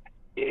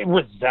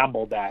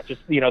resembled that.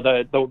 Just,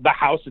 the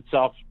house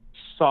itself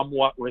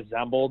somewhat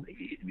resembled.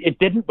 It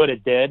didn't, but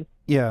it did.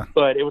 Yeah.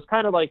 But it was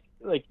kind of like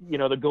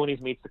The Goonies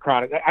meets the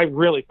Chronicles. I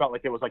really felt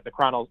like it was like the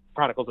Chronicles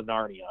of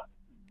Narnia,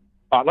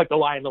 like The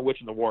Lion, the Witch,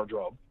 and the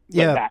Wardrobe.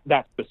 Yeah,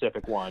 that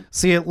specific one.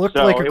 See, it looked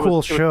like a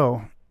cool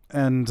show,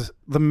 and it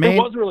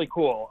was really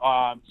cool.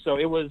 So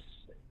it was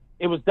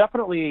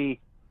definitely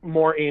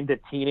more aimed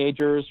at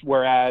teenagers,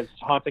 whereas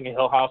Haunting a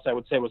Hill House, I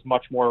would say, was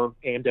much more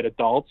aimed at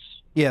adults.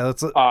 Yeah,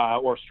 that's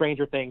or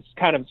Stranger Things.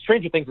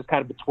 Stranger Things is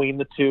kind of between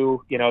the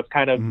two. It's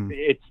kind of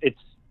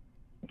it's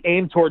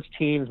aimed towards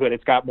teens, but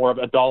it's got more of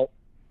adult,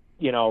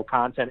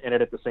 content in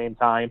it at the same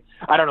time.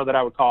 I don't know that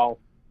I would call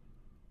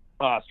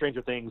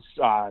Stranger Things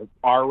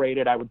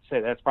R-rated. I would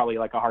say that's probably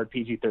like a hard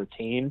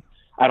PG-13.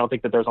 I don't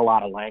think that there's a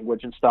lot of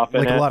language and stuff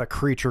in it. Like a lot of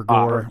creature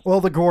gore. Well,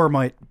 the gore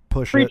might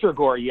push creature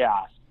gore,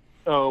 yeah.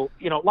 So,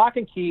 Lock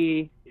and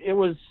Key, it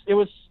was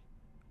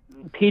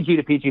PG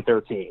to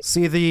PG-13.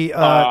 See,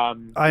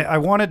 I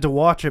wanted to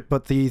watch it,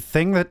 but the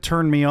thing that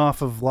turned me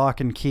off of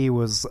Lock and Key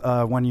was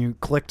when you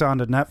clicked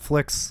onto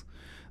Netflix,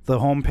 the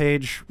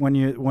homepage when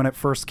it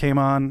first came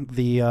on,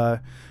 the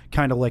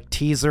kind of like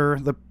teaser.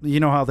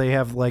 How they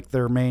have like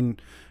their main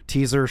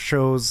teaser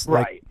shows,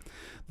 right? Like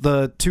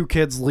the two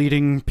kids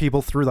leading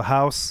people through the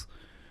house.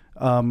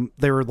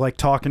 They were like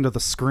talking to the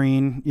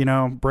screen,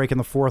 breaking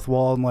the fourth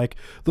wall and like,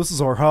 this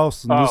is our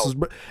house and this is,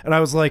 and I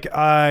was like,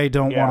 I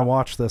don't want to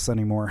watch this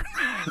anymore.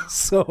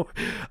 So,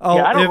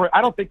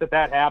 I don't think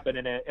that happened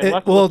in it.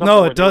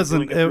 No, it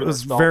doesn't. It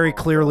was very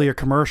clearly a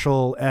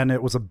commercial, and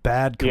it was a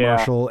bad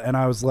commercial, and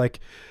I was like,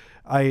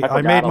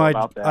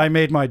 I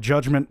made my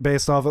judgment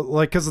based off it,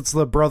 like, because it's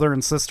the brother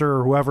and sister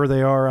or whoever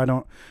they are. I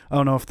don't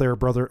know if they're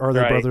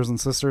brothers and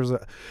sisters.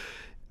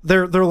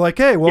 They're like,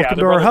 hey, welcome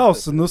to our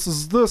house, and this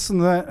is this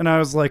and that, and I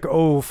was like,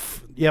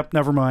 yep,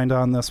 never mind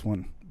on this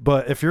one.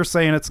 But if you're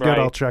saying it's good,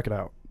 I'll check it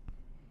out.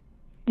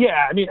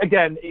 Yeah,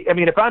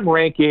 if I'm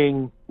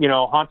ranking,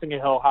 Haunting a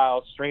Hill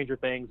House, Stranger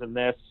Things, and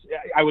this,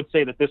 I would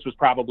say that this was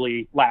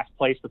probably last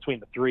place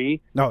between the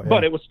three. Oh, yeah.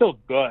 But it was still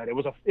good. It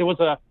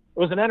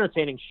was an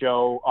entertaining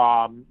show.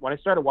 When I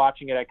started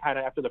watching it, I kind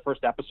of, after the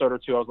first episode or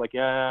two, I was like,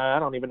 I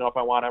don't even know if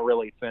I want to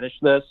really finish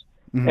this.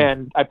 Mm-hmm.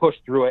 And I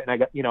pushed through it, and I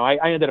got,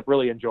 I ended up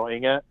really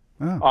enjoying it.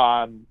 Oh.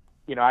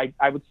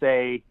 I would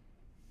say,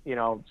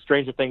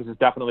 Stranger Things is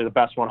definitely the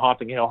best one.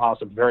 Haunting Hill House,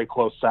 a very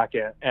close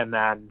second, and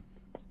then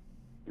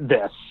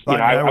this.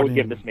 I would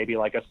give this maybe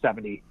like a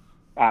 70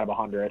 out of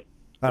 100,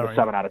 a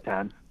 7 out of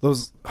 10.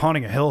 Those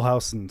Haunting a Hill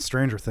House and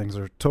Stranger Things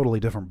are totally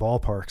different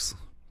ballparks,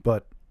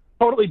 but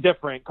totally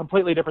different,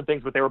 completely different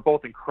things, but they were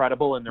both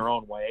incredible in their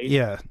own way.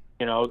 Yeah.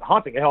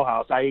 Haunting a Hill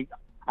House, I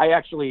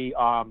actually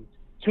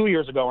 2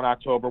 years ago in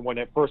October when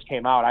it first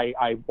came out,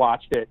 I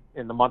watched it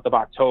in the month of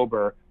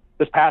October.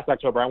 This past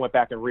October, I went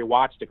back and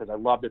rewatched it because I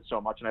loved it so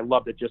much, and I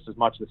loved it just as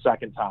much the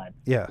second time.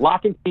 Yeah.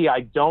 Lock and Key,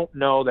 I don't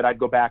know that I'd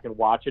go back and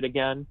watch it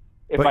again.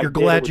 But you're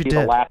glad you did.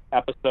 The last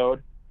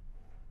episode.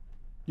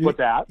 What's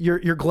that?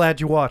 You're glad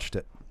you watched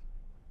it.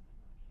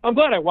 I'm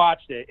glad I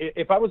watched it.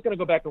 If I was going to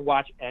go back and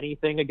watch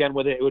anything again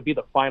with it, it would be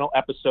the final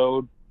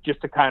episode,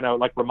 just to kind of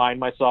like remind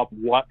myself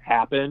what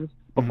happened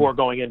before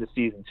going into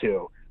season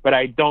 2. But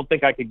I don't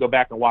think I could go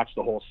back and watch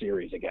the whole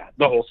series again,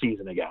 the whole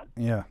season again.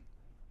 Yeah.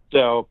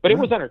 So, but it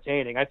was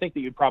entertaining. I think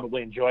that you'd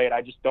probably enjoy it.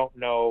 I just don't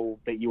know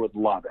that you would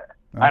love it.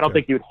 Okay. I don't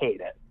think you'd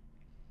hate it.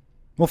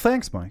 Well,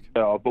 thanks, Mike.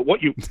 So, but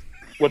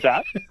what's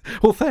that?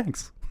 Well,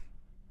 thanks.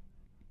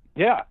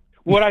 Yeah.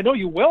 What I know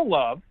you will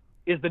love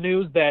is the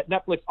news that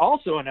Netflix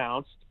also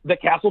announced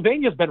that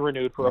Castlevania's been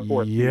renewed for a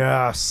 4th season.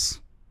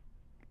 Yes.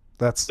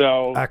 That's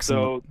excellent.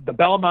 So the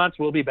Belmonts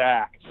will be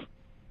back.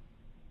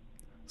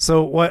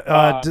 So what?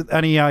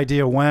 Any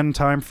idea when,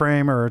 time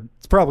frame, or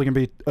it's probably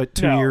gonna be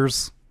 2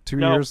 years? 2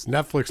 years?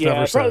 Netflix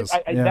never says.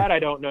 That I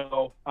don't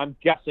know. I'm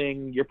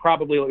guessing you're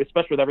probably,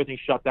 especially with everything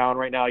shut down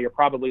right now, you're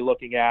probably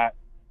looking at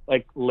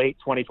like late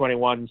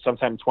 2021,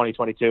 sometime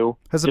 2022.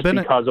 Has it been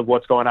because of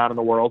what's going on in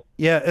the world?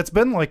 Yeah, it's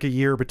been like a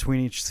year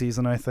between each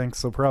season, I think.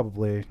 So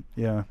probably,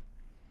 yeah.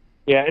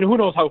 Yeah, and who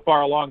knows how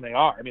far along they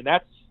are?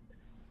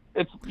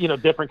 It's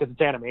different because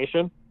it's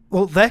animation.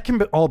 Well, that can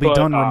all be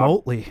done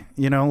remotely.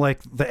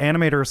 Like the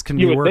animators can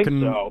be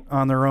working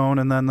on their own,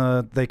 and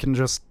then they can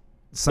just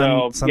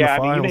send the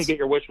files. You may get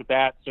your wish with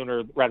that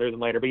sooner rather than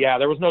later. But yeah,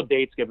 there was no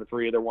dates given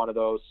for either one of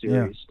those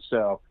series.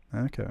 Yeah.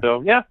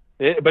 So yeah,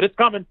 but it's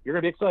coming. You're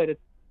gonna be excited.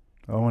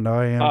 Oh, and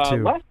I am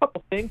too. Last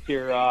couple things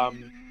here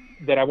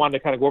that I wanted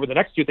to kind of go over. The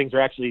next two things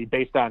are actually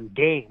based on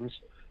games.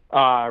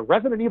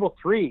 Resident Evil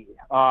 3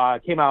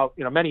 came out,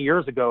 many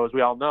years ago, as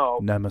we all know.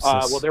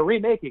 Nemesis. Well, they're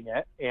remaking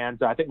it,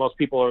 and I think most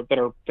people that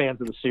are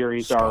fans of the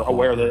series are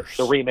aware that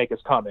the remake is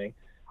coming.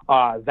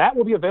 That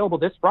will be available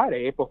this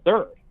Friday, April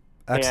 3rd.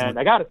 Excellent. And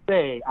I got to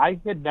say, I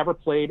had never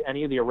played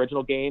any of the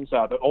original games.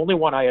 The only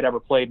one I had ever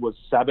played was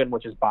 7,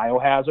 which is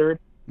Biohazard.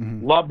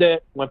 Mm-hmm. Loved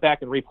it. Went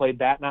back and replayed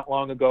that not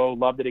long ago.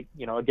 Loved it,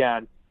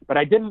 again. But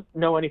I didn't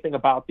know anything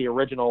about the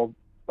original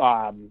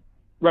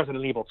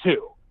Resident Evil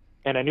 2.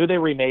 And I knew they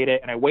remade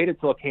it, and I waited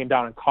till it came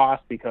down in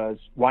cost because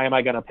why am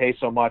I going to pay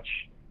so much,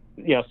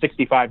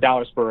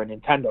 $65 for a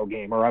Nintendo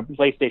game or a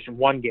PlayStation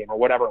 1 game or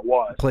whatever it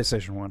was?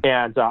 PlayStation 1.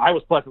 And I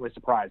was pleasantly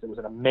surprised. It was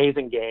an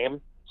amazing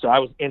game. So I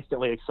was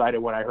instantly excited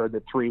when I heard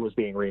that 3 was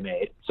being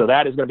remade. So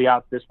that is going to be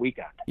out this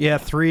weekend. Yeah,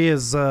 3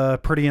 is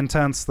pretty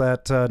intense.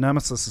 That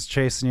Nemesis is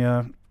chasing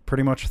you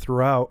pretty much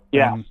throughout.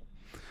 Yeah.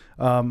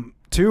 And,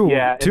 2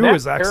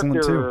 is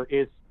excellent too.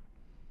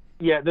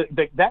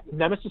 That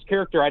Nemesis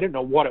character, I didn't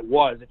know what it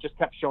was. It just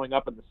kept showing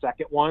up in the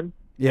second one.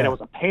 Yeah. And it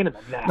was a pain in the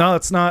neck. No,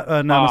 it's not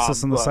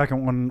Nemesis in the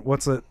second one.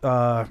 What's it?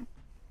 There's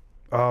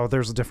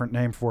a different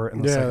name for it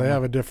in the second one. Yeah, they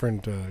have a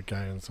different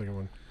guy in the second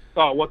one.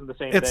 Oh, it wasn't the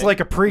same thing. It's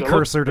like a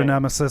precursor to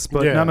Nemesis,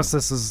 but Yeah.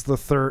 Nemesis is the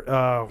third.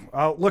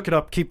 I'll look it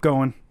up. Keep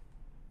going.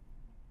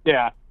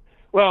 Yeah.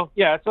 Well,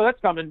 yeah, so that's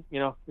coming,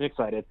 I'm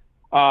excited.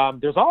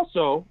 There's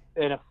also,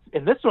 in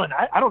this one,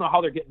 I don't know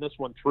how they're getting this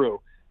one through,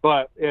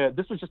 but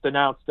this was just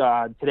announced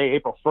today,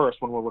 April 1st,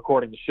 when we're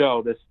recording the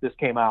show. This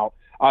came out.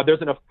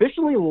 There's an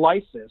officially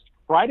licensed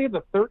Friday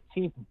the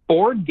 13th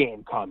board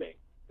game coming.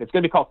 It's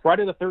going to be called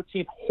Friday the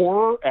 13th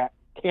Horror at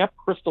Camp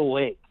Crystal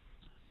Lake.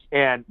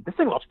 And this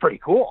thing looks pretty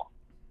cool.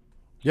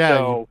 Yeah,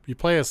 So- you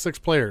play as 6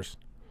 players,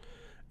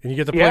 and you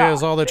get to play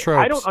as all the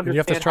tropes. I don't and you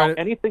have to understand try how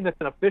anything that's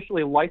an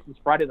officially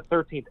licensed Friday the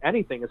 13th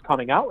anything is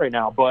coming out right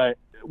now, but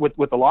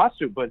with the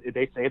lawsuit, but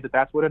they say that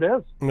that's what it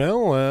is.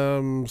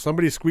 Well,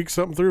 somebody squeaked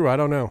something through. I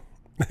don't know.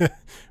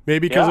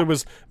 Maybe because Yeah. it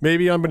was,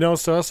 maybe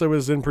unbeknownst to us, it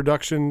was in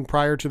production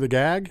prior to the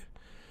gag,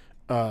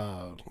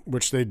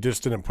 which they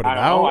just didn't put it I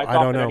don't out. know. I thought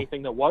don't that know.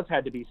 anything that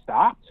had to be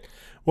stopped.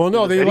 Well,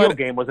 no, the they video let.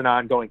 game was an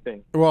ongoing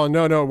thing. Well,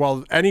 no.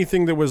 Well,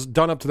 anything that was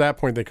done up to that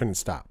point, they couldn't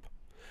stop.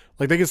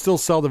 Like they could still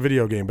sell the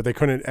video game, but they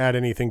couldn't add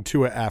anything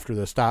to it after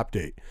the stop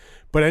date.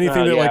 But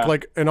anything that yeah.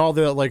 like and all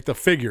the the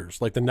figures,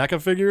 like the NECA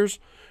figures,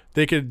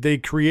 they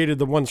created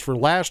the ones for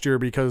last year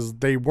because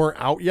they weren't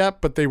out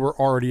yet, but they were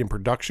already in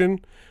production.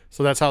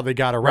 So that's how they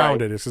got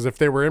around Right. it. Is because if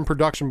they were in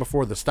production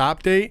before the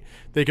stop date,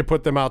 they could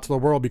put them out to the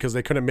world because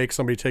they couldn't make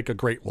somebody take a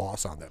great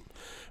loss on them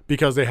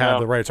because they had Oh,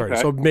 the rights already.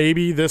 okay. So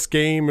maybe this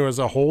game was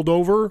a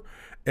holdover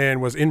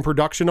and was in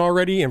production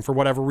already, and for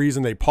whatever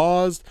reason they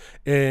paused,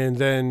 and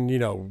then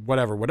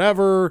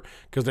whatever,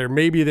 because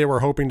maybe they were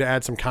hoping to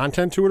add some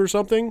content to it or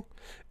something,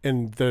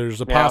 and there's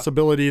a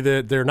possibility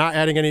that they're not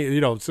adding any.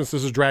 Since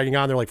this is dragging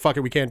on, they're like, "Fuck it,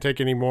 we can't take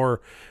any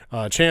more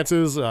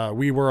chances.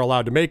 We were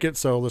allowed to make it,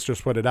 so let's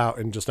just put it out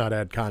and just not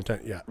add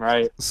content yet."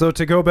 Right. So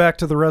to go back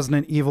to the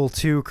Resident Evil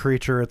 2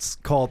 creature, it's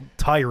called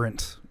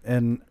Tyrant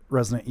in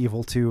Resident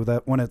Evil 2.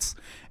 That when it's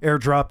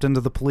airdropped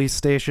into the police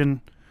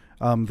station,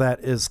 that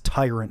is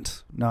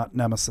Tyrant, not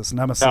Nemesis.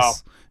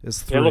 Nemesis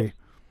is 3.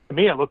 To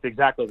me, it looked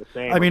exactly the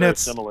same. I mean, very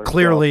it's similar,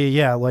 clearly,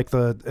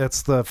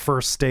 it's the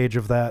first stage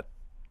of that.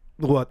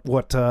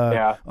 What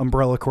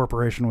Umbrella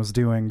Corporation was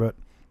doing, but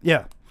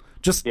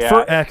just for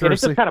and it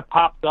accuracy. just kind of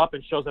pops up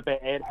and shows up.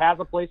 It has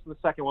a place in the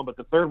second one, but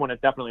the third one,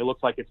 it definitely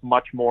looks like it's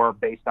much more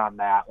based on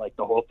that. Like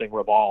the whole thing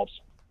revolves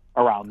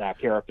around that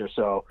character.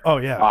 So,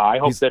 I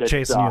hope he's that it's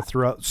chasing you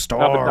throughout I hope it's not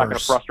going to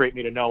stars. frustrate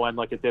me to no end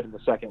like it did in the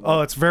second one.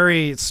 Oh, it's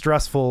very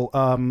stressful.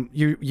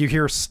 You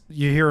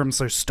hear him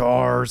say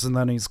stars, and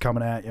then he's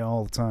coming at you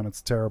all the time.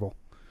 It's terrible.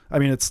 I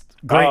mean, it's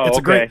great. Oh,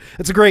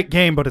 It's a great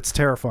game, but it's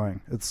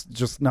terrifying. It's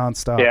just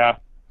nonstop. Yeah.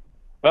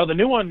 Well, the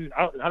new one,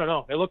 I don't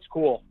know. It looks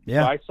cool.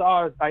 Yeah. So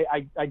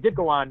I did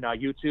go on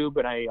YouTube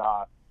and I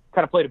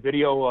kind of played a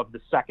video of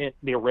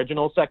the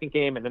original second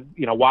game, and then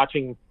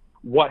watching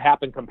what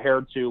happened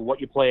compared to what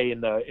you play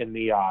in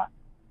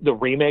the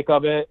remake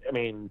of it. I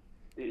mean,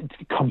 it's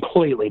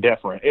completely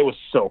different. It was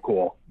so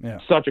cool. Yeah.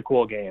 Such a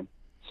cool game.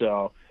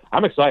 So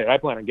I'm excited. I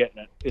plan on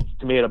getting it.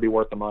 To me, it'll be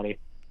worth the money.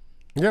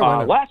 Yeah. Why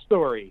not? Last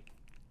story.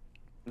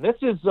 This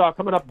is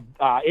coming up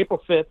April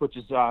 5th, which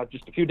is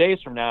just a few days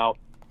from now.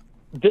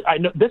 I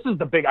know this is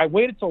the big. I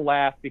waited till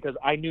last because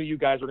I knew you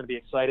guys were going to be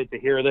excited to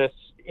hear this,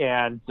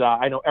 and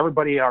I know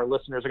everybody, our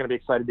listeners, are going to be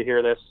excited to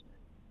hear this.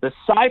 The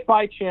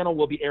Sci-Fi Channel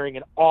will be airing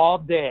an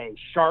all-day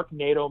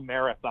Sharknado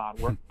marathon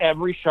where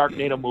every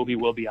Sharknado movie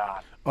will be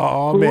on.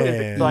 Oh, Who is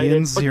man. excited?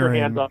 Ian's Put your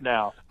hearing. hands up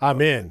now.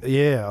 I'm in.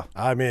 Yeah.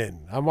 I'm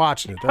in. I'm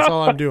watching it. That's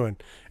all I'm doing.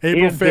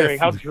 April Ian's hearing,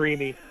 5th. how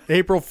dreamy.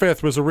 April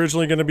 5th was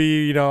originally going to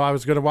be, I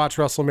was going to watch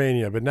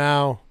WrestleMania, but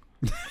now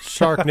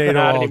Sharknado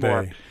Not all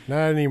anymore. day.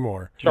 Not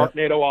anymore.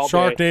 Sharknado all day.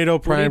 Sharknado Who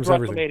primes needs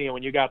everything. WrestleMania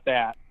when you got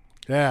that?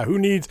 Yeah, who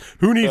needs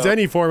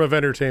any form of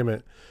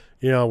entertainment?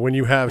 When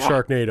you have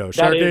Sharknado.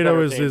 That is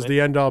Sharknado is entertainment. the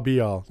end all be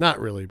all.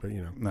 Not really, but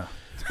No.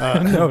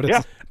 No, it's,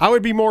 Yeah. I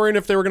would be more in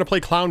if they were going to play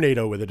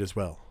Clownado with it as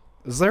well.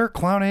 Is there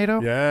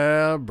Clownado?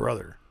 Yeah,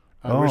 brother.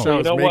 I wish I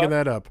was you know making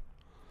that up,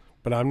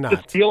 but I'm not.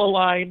 To steal a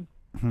line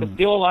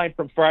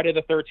from Friday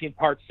the 13th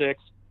Part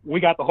 6, we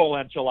got the whole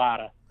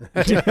enchilada.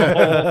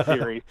 The whole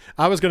series.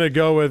 I was going to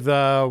go with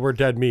We're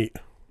Dead Meat.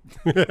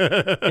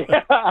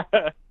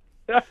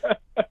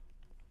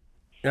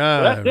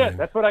 That's it.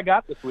 That's what I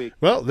got this week.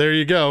 Well, there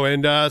you go.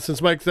 And since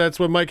that's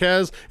what Mike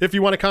has, if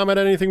you want to comment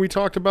on anything we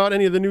talked about,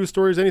 any of the news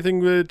stories, anything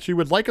that you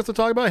would like us to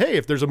talk about, hey,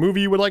 if there's a movie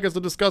you would like us to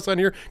discuss on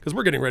here, because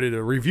we're getting ready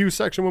to review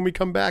section when we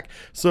come back.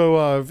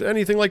 So if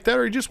anything like that,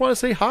 or you just want to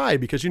say hi,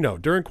 because,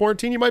 during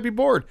quarantine, you might be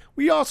bored.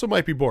 We also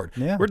might be bored.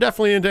 Yeah. We're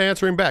definitely into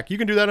answering back. You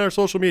can do that on our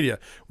social media.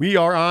 We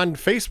are on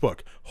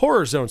Facebook,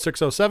 Horror Zone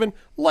 607.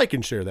 Like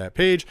and share that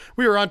page.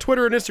 We are on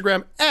Twitter and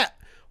Instagram at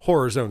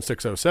Horror Zone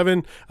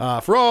 607.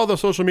 For all the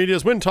social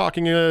medias, when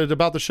talking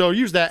about the show,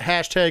 use that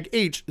hashtag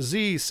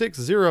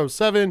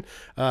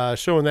HZ607,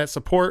 showing that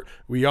support.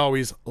 We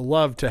always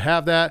love to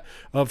have that.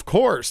 Of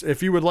course,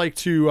 if you would like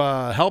to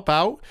help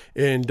out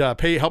and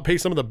help pay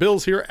some of the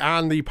bills here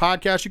on the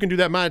podcast, you can do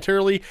that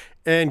monetarily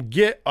and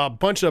get a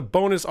bunch of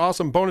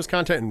awesome bonus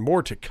content and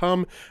more to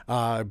come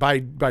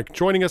by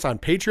joining us on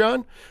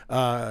Patreon.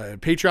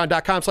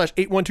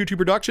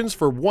 Patreon.com/8122productions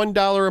for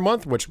 $1 a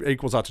month, which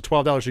equals out to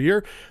 $12 a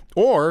year.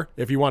 Or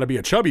if you want to be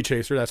a chubby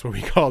chaser, that's what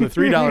we call the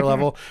 $3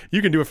 level.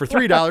 You can do it for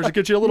 $3 to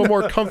get you a little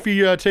more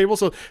comfy table.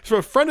 So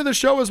a friend of the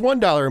show is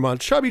 $1 a month.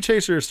 Chubby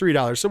chaser is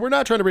 $3. So we're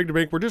not trying to break the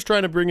bank. We're just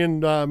trying to bring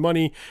in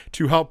money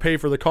to help pay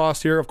for the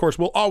cost here. Of course,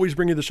 we'll always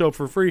bring you the show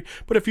for free.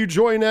 But if you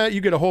join that,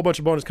 you get a whole bunch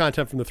of bonus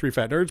content from the Three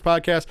Fat Nerds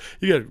podcast.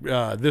 You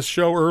get this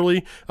show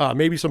early,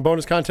 maybe some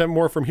bonus content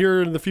more from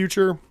here in the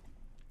future.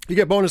 You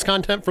get bonus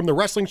content from the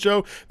wrestling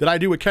show that I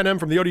do with Ken M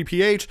from the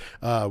ODPH,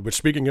 which,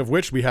 speaking of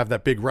which, we have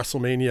that big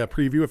WrestleMania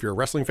preview. If you're a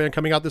wrestling fan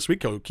coming out this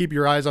week, keep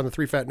your eyes on the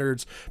Three Fat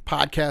Nerds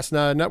podcast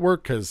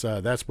network, because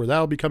that's where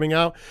that'll be coming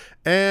out.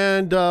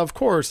 And, of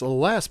course,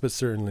 last but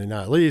certainly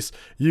not least,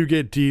 you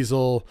get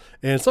Diesel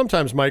and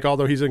sometimes Mike,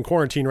 although he's in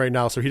quarantine right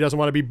now, so he doesn't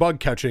want to be bug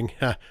catching.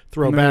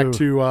 Back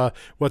to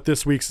what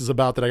this week's is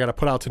about that I got to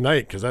put out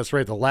tonight, because that's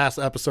right, the last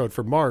episode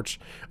for March.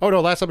 Oh,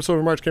 no, last episode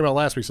of March came out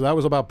last week, so that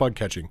was about bug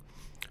catching.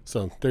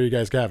 So there you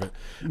guys have it.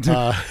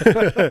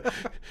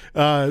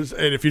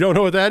 And if you don't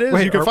know what that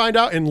is, you can find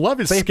out in Love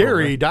is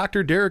Scary. Right?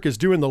 Dr. Derek is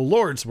doing the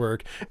Lord's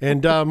work.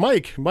 And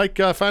Mike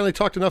finally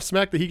talked enough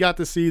smack that he got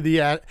to see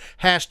the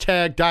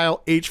hashtag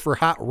dial H for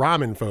hot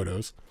ramen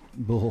photos.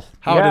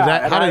 How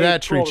did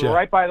that treat you?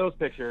 Right by those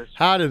pictures.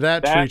 How did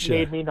that treat you? That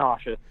made me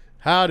nauseous.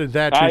 How did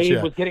that treat you?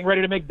 I was getting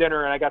ready to make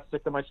dinner, and I got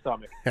sick to my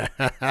stomach.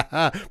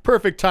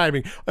 Perfect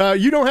timing.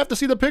 You don't have to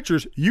see the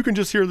pictures. You can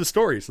just hear the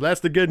story. So that's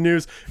the good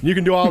news. You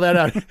can do all that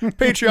on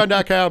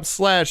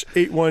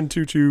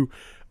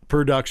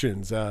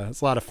patreon.com/8122productions.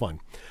 It's a lot of fun.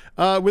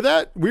 With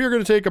that, we are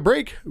going to take a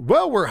break.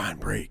 Well, we're on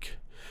break.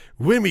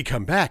 When we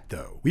come back,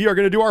 though, we are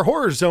going to do our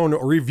Horror Zone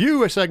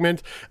review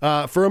segment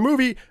for a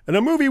movie, and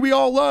a movie we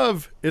all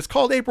love. It's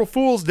called April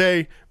Fool's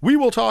Day. We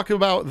will talk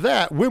about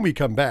that when we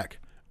come back.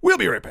 We'll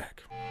be right back.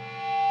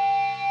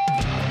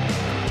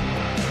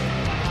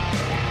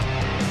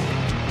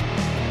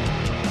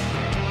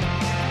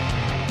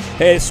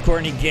 Hey, it's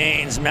Courtney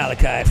Gaines,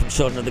 Malachi from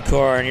Children of the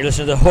Corn, and you're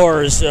listening to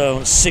Horror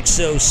Zone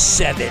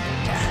 607.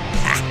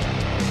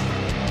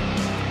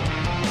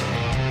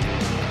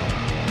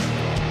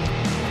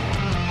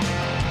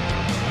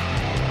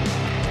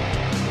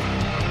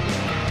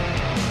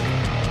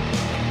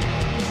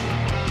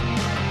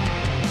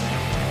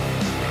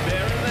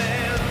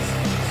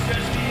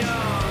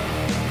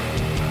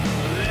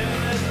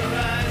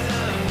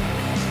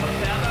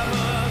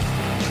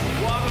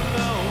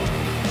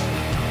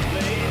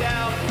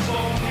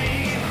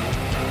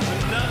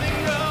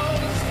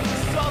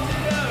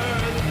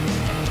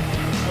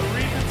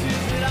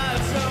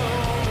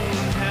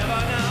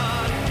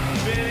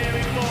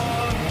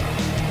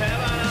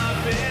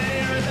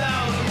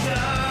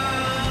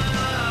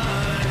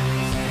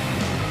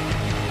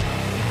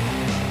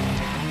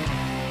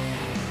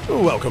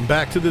 Welcome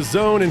back to the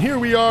Zone, and here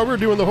we are. We're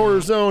doing the Horror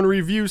Zone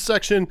review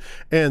section,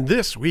 and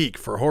this week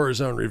for Horror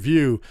Zone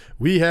review,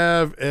 we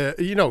have,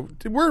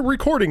 we're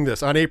recording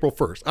this on April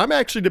 1st. I'm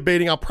actually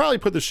debating, I'll probably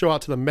put the show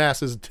out to the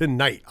masses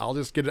tonight. I'll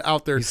just get it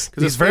out there.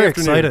 He's very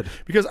excited.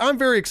 Because I'm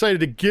very excited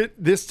to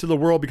get this to the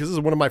world, because this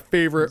is one of my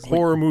favorite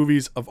horror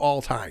movies of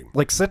all time.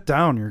 Like, sit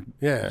down. You're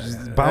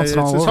bouncing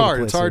all over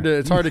the place.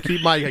 It's hard to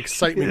keep my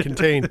excitement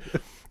contained.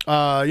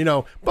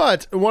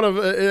 But one of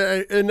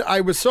and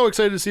I was so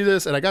excited to see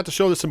this, and I got to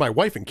show this to my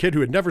wife and kid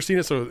who had never seen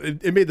it, so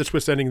it made the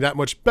twist ending that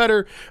much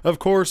better. Of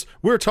course,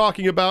 we're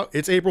talking about,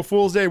 it's April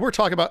Fool's Day. We're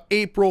talking about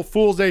April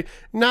Fool's Day,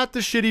 not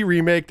the shitty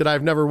remake that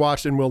I've never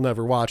watched and will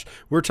never watch.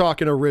 We're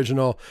talking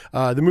original.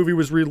 The movie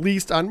was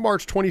released on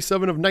March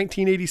 27 of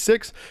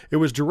 1986. It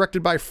was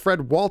directed by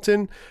Fred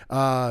Walton.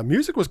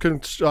 Music was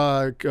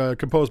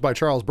composed by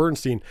Charles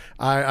Bernstein.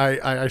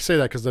 I say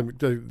that because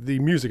the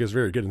music is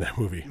very good in that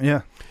movie.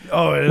 Yeah.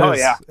 Oh, it Oh, is.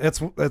 yeah.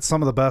 It's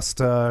some of the best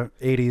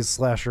 80s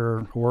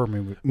slasher horror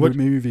movie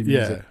music.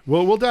 Yeah.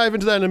 Well, we'll dive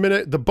into that in a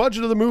minute. The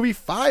budget of the movie,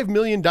 $5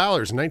 million in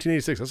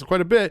 1986. That's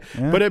quite a bit,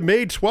 but it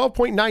made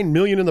 $12.9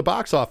 million in the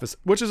box office,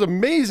 which is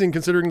amazing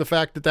considering the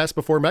fact that that's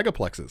before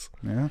megaplexes.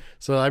 Yeah.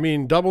 So, I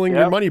mean, doubling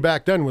your money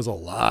back then was a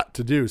lot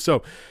to do.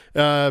 So,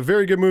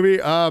 very good movie.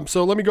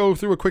 So let me go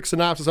through a quick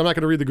synopsis. I'm not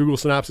going to read the Google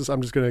synopsis.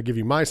 I'm just going to give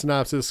you my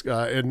synopsis,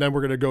 and then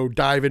we're going to go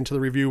dive into the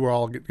review. We're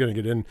all going to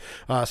get in.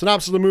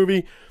 Synopsis of the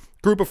movie.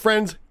 Group of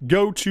friends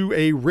go to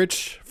a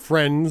rich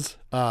friend's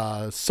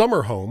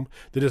summer home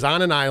that is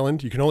on an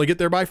island. You can only get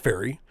there by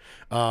ferry.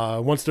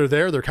 Once they're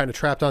there, they're kind of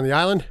trapped on the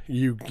island.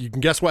 You can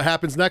guess what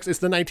happens next. It's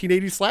the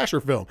 1980s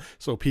slasher film.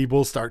 So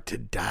people start to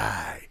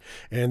die.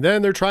 And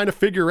then they're trying to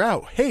figure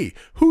out, hey,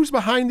 who's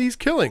behind these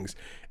killings?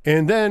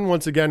 And then,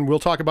 once again, we'll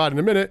talk about it in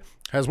a minute,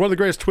 has one of the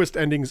greatest twist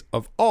endings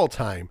of all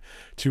time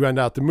to end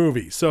out the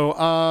movie.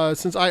 So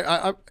since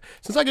I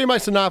gave my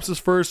synopsis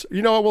first,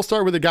 you know what? We'll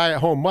start with the guy at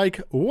home.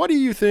 Mike, what do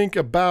you think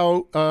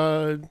about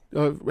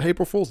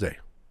April Fool's Day?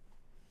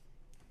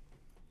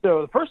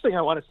 So the first thing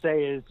I want to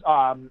say is,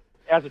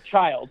 as a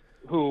child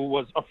who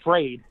was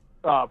afraid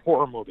of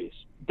horror movies,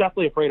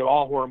 definitely afraid of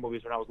all horror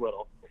movies when I was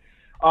little,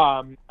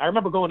 I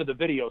remember going to the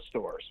video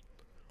stores.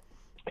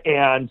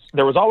 And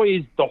there was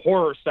always, the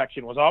horror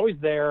section was always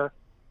there,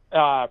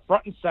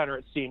 front and center,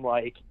 it seemed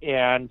like.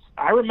 And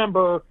I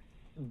remember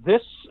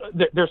there's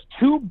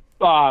two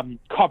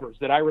covers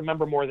that I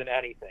remember more than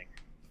anything.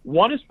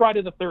 One is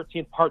Friday the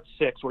 13th, Part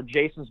 6, where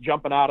Jason's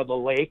jumping out of the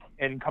lake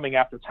and coming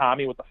after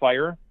Tommy with the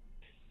fire.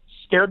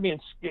 Scared me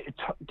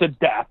to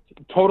death,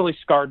 totally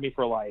scarred me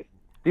for life.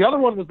 The other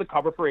one was the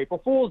cover for April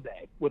Fool's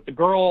Day, with the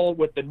girl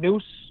with the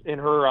noose in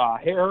her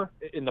hair,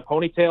 in the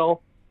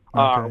ponytail.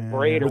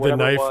 Braid or with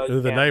whatever it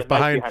was, the knife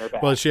behind her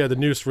back. Well, she had the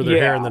noose for their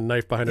hair and the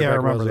knife behind her back. I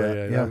remember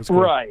that. That was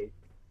cool. Right.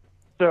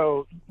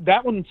 So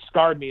that one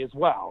scarred me as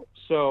well.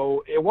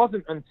 So it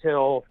wasn't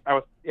until I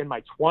was in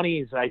my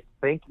 20s, I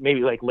think,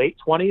 maybe like late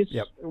 20s,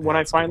 when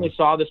I finally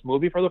saw this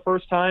movie for the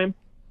first time.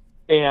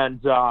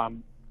 And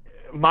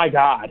my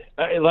God,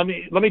 let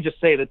me just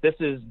say that this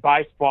is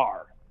by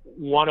far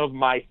one of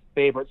my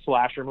favorite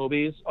slasher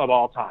movies of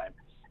all time.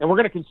 And we're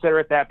going to consider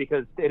it that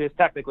because it is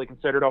technically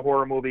considered a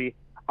horror movie.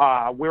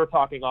 We were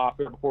talking off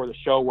before the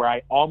show where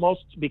I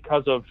almost,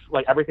 because of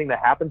like everything that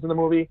happens in the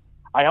movie,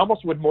 I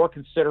almost would more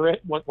consider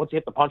it once you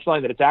hit the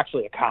punchline that it's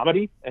actually a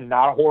comedy and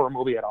not a horror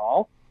movie at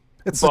all.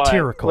 It's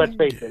satirical. Let's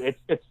face it,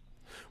 it's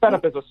set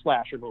up as a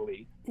slasher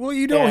movie. Well,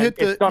 you don't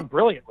it's done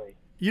brilliantly.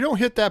 You don't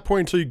hit that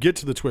point until you get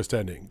to the twist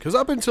ending, because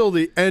up until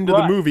the end of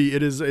the movie,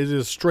 it is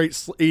straight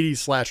 80s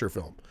slasher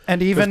film.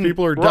 And even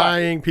people are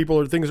dying,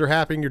 things are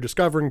happening. You're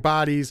discovering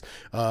bodies.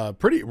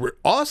 Pretty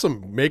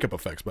awesome makeup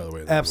effects, by the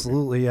way.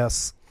 Absolutely,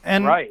 yes.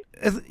 And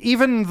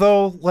even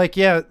though, like,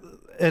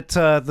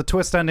 the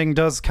twist ending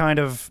does kind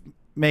of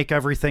make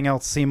everything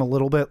else seem a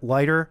little bit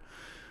lighter.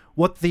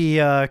 What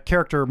the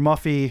character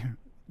Muffy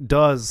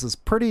does is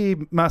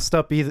pretty messed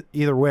up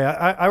either way.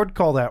 I would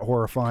call that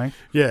horrifying.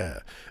 Yeah.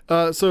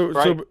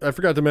 So I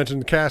forgot to mention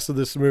the cast of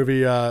this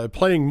movie,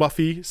 playing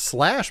Muffy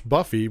 /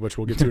 Buffy, which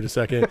we'll get to in a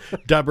second.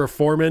 Deborah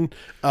Foreman,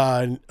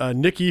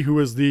 Nikki, who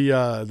was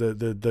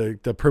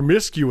the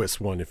promiscuous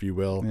one, if you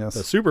will, the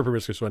super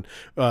promiscuous one,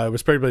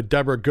 was played by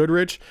Deborah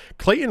Goodrich.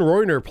 Clayton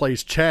Royner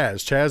plays Chaz.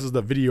 Chaz is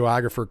the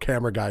videographer,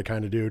 camera guy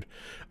kind of dude.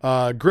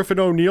 Griffin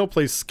O'Neill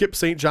plays Skip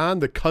St. John,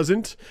 the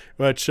cousin,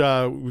 which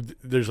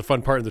there's a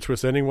fun part in the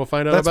twist ending we'll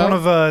find out about. That's one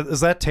of, is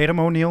that Tatum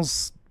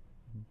O'Neill's?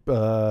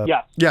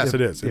 Yes,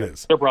 it is. It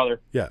is their brother.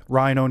 Yeah,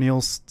 Ryan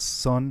O'Neill's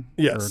son.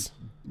 Yes.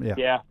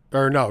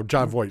 Or no,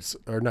 John Voight,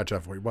 or not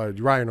John Voight.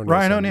 Ryan O'Neill.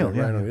 Ryan O'Neill.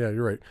 Yeah,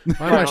 you're right.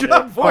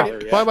 John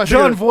Voight.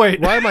 John Voight.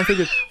 Why am I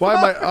thinking? Why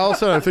am I? All of a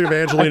sudden, I'm thinking of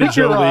Angelina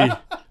Jolie.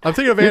 I'm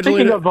thinking of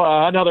Angelina. You're thinking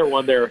of another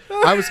one there.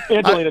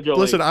 Angelina Jolie.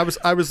 Listen,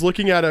 I was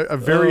looking at a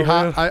very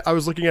hot. I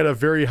was looking at a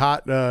very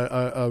hot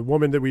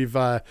woman that we've.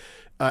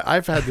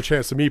 I've had the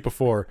chance to meet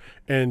before,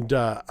 and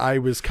I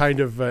was kind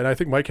of, and I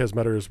think Mike has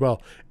met her as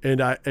well, and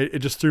it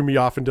just threw me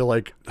off into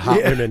like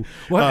hot women.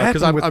 What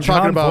happened with I'm John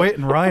talking about Voight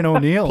and Ryan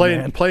O'Neill?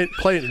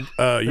 Playing.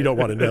 You don't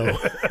want to know.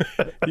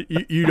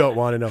 you don't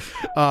want to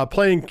know.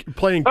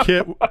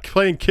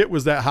 Playing Kit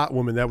was that hot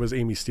woman. That was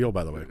Amy Steele,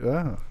 by the way.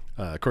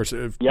 Of course,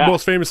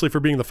 most famously for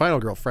being the final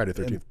girl, Friday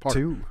 13th part.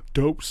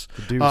 Dopes.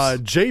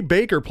 Jay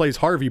Baker plays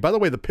Harvey. By the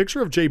way, the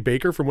picture of Jay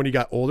Baker from when he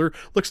got older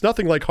looks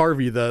nothing like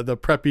Harvey, the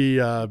preppy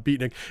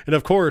beatnik. And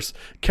of course,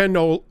 Ken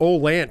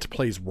Olant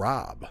plays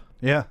Rob.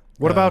 Yeah.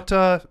 What about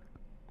our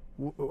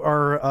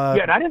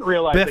and I didn't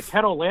realize that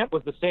Ken Olant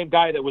was the same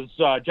guy that was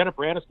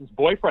Jennifer Aniston's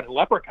boyfriend in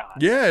Leprechaun.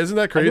 Yeah, isn't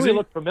that crazy? I knew he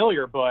looked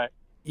familiar, but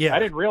I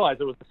didn't realize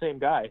it was the same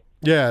guy.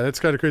 Yeah, that's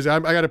kind of crazy. I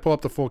got to pull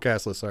up the full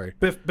cast list. Sorry.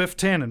 Biff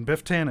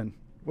Tannen.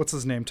 What's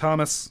his name?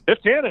 Thomas.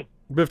 Biff Tannen.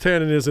 Biff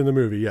Tannen is in the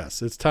movie.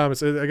 Yes, it's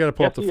Thomas. I got to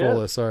pull up the full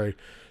list. Sorry,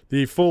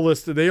 the full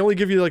list. They only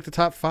give you like the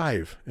top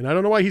 5, and I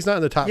don't know why he's not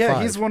in the top 5.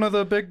 Yeah, he's one of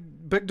the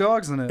big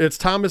dogs in it. It's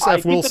Thomas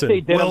F. Wilson.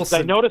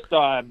 I noticed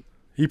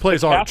He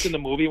plays cast Arch. in the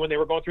movie, when they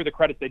were going through the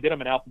credits, they did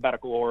them in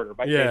alphabetical order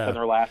based on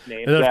their last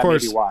names. And then, of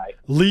course, maybe why.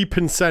 Lee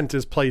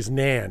Pincent plays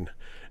Nan.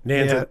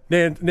 Nan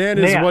is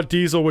Nan. what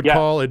Diesel would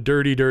call a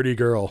dirty, dirty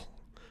girl.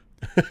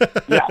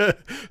 Yeah.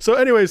 So,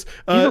 anyways,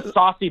 he's a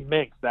saucy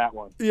minx, that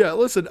one. Yeah.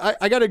 Listen,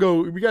 I gotta go.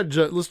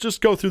 Let's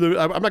just go through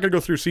I'm not gonna go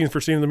through scene for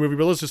scene in the movie,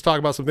 but let's just talk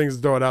about some things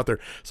and throw it out there.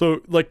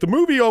 So, like, the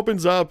movie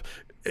opens up.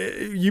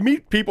 You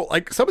meet people,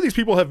 like, some of these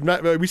people have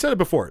not, we said it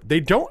before, they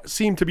don't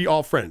seem to be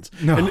all friends.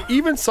 No. And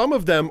even some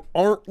of them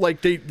aren't,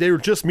 like, they're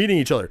just meeting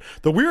each other.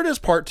 The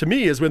weirdest part to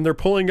me is when they're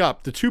pulling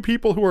up, the two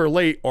people who are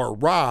late are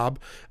Rob,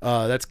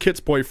 that's Kit's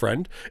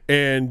boyfriend,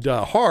 and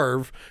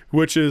Harv,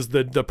 which is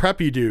the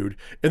preppy dude.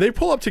 And they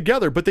pull up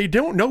together, but they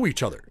don't know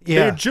each other.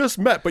 Yeah. They had just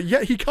met, but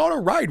yet he caught a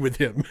ride with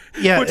him,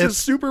 Yeah, which is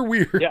super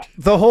weird. Yeah.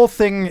 The whole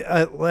thing,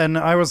 and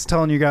I was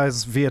telling you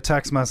guys via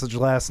text message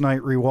last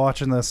night,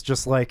 rewatching this,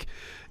 just like,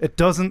 it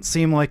doesn't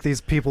seem like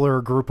these people are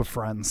a group of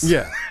friends.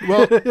 Yeah.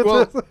 Well,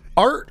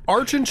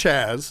 Arch and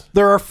Chaz.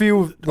 There are a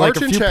few, like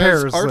Arch a and few Chaz,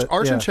 pairs.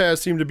 Arch and Chaz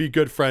seem to be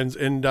good friends,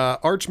 and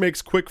Arch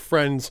makes quick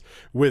friends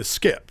with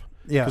Skip.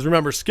 Yeah. Because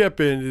remember, Skip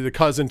and the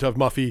cousin of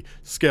Muffy,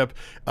 Skip,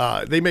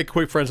 they make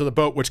quick friends on the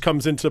boat, which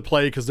comes into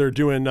play because they're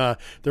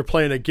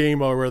playing a game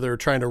where they're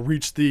trying to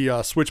reach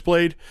the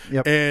switchblade,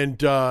 Yep. and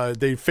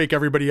they fake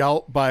everybody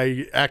out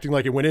by acting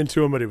like it went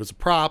into them, but it was a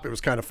prop. It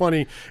was kind of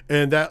funny,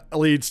 and that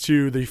leads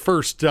to the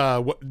first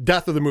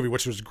death of the movie,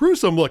 which was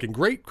gruesome looking.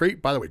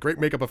 Great, by the way, great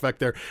makeup effect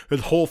there.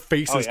 His whole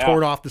face is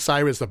torn off the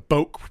side as the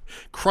boat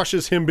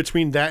crushes him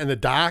between that and the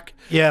dock.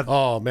 Yeah.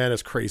 Oh man,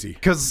 it's crazy.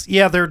 Because,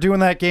 they're doing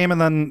that game, and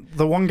then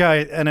the one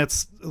guy, and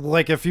it's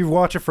like, if you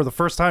watch it for the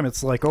first time,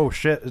 it's like, oh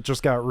shit, it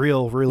just got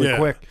real really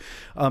quick.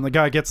 The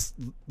guy gets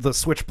the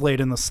switchblade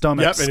in the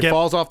stomach. Yep, and he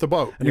falls off the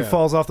boat. And he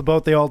falls off the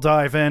boat. They all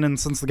dive in, and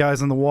since the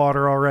guy's in the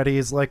water already,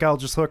 he's like, I'll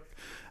just hook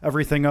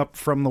everything up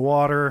from the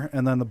water,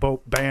 and then the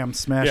boat, bam,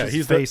 smashes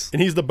his face.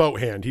 He's the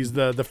boat hand. He's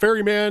the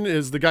ferryman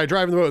is the guy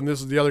driving the boat, and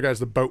this is the other guy's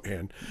the boat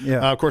hand.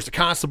 Yeah. Of course, the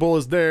constable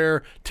is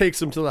there,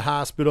 takes him to the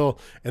hospital,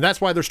 and that's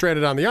why they're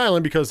stranded on the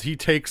island, because he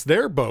takes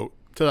their boat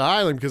to the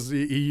island, because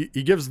he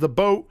gives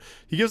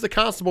the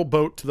constable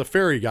boat to the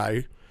ferry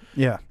guy.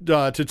 Yeah.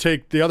 To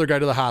take the other guy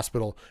to the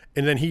hospital,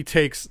 and then he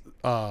takes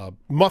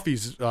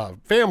Muffy's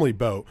family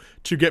boat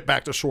to get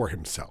back to shore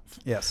himself.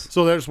 Yes.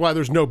 So that's why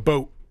there's no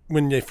boat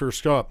when they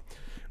first go up.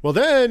 Well,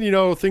 then,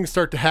 things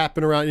start to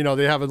happen around,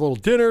 they have a little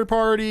dinner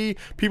party.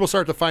 People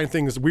start to find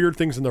weird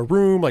things in the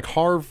room, like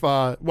Harv.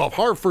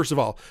 Harv, first of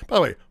all, by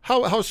the way,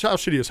 how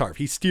shitty is Harv?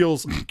 He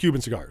steals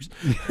Cuban cigars.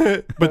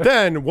 But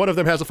then one of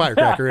them has a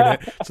firecracker in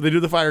it. So they do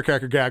the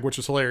firecracker gag, which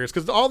is hilarious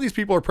because all these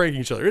people are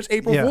pranking each other. It's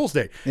April Fool's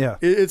Day. Yeah.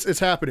 It's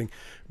happening.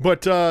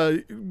 But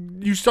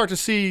you start to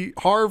see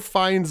Harv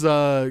finds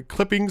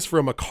clippings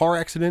from a car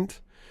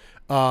accident.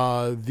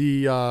 What's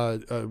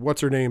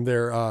her name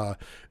there?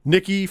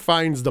 Nikki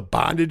finds the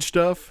bondage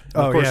stuff.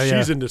 Of course,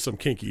 she's into some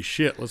kinky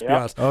shit. Let's be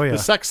honest. Oh, yeah. The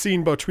sex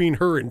scene between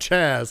her and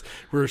Chaz,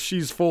 where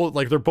she's folded,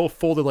 like they're both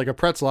folded like a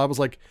pretzel. I was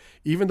like,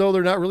 even though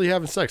they're not really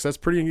having sex, that's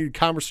pretty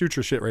Kama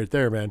Sutra shit right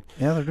there, man.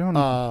 Yeah, they're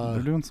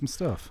doing some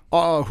stuff.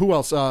 Who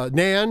else?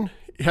 Nan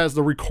has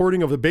the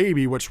recording of the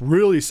baby, which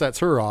really sets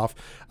her off.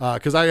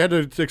 Because I had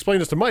to explain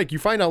this to Mike. You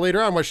find out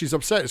later on why she's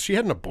upset. She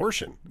had an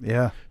abortion.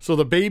 Yeah. So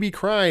the baby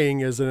crying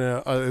was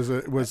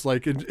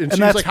like, and she's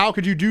like, "How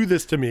could you do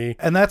this to me?"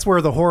 And that's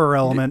where the horror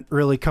element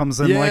really comes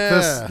in.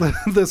 Yeah. Like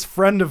this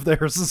friend of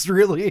theirs is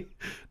really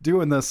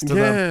doing this to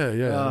them.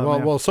 Yeah. Oh,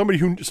 man. Well,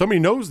 somebody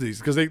knows these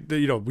because they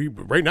we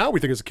right now we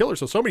think it's a killer,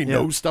 so somebody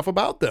knows stuff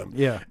about them.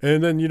 Yeah.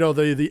 And then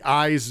the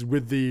eyes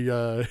with the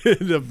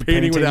the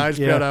painting with the eyes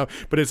cut out,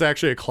 but it's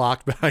actually a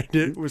clock behind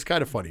it. It was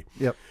kind of funny.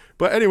 Yep.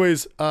 But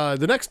anyways,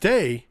 the next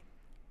day,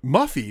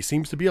 Muffy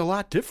seems to be a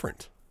lot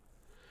different.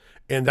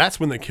 And that's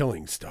when the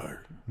killings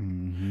start.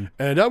 Mm-hmm.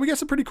 And we get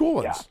some pretty cool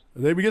ones.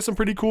 Yeah. We get some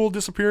pretty cool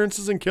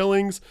disappearances and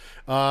killings.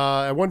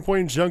 At one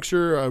point in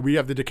juncture, we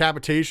have the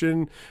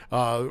decapitation.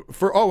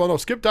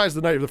 Skip dies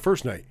the night of the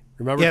first night.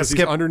 Remember? Yeah, Skip.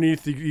 He's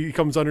underneath. He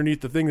comes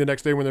underneath the thing the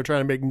next day when they're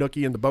trying to make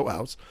Nookie in the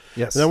boathouse.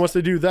 Yes. And then once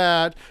they do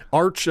that,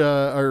 Arch,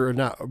 or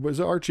not, was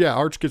it Arch? Yeah,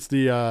 Arch gets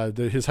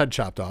his head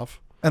chopped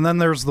off. And then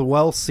there's the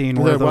well scene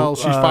where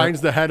she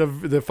finds the head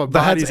of the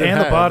bodies and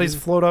the bodies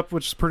float up,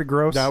 which is pretty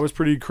gross. That was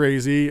pretty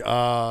crazy.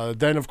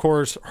 Then of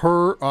course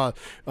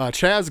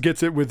Chaz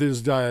gets it with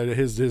his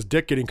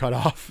dick getting cut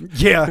off.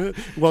 Yeah.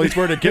 Well, he's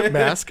wearing a gimp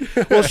mask.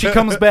 Well, she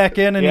comes back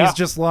in and he's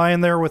just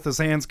lying there with his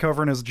hands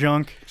covering his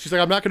junk. She's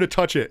like, "I'm not going to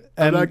touch it.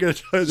 I'm not going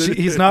to touch it."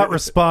 He's not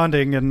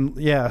responding, and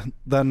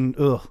then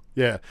ugh.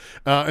 Yeah,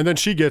 and then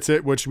she gets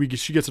it,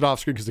 she gets it off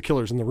screen because the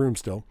killer's in the room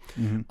still.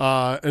 Mm-hmm.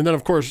 And then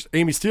of course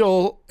Amy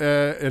Steele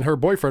and her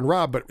boyfriend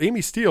Rob, but Amy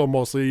Steele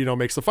mostly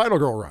makes the final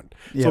girl run.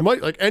 Yep. So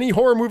like any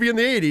horror movie in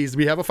the 80s,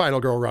 we have a final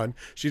girl run.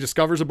 She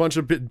discovers a bunch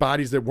of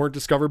bodies that weren't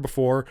discovered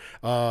before.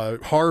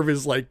 Harv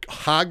is like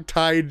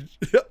hogtied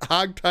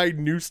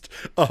noosed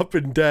up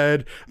and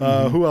dead.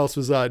 Who else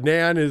was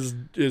Nan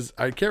is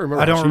I can't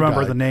remember. I don't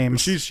remember the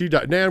names. She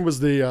died. Nan was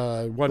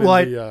the one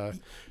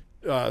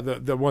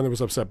the one that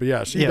was upset. But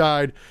yeah, she Yeah.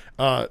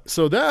 died.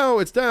 So now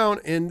it's down,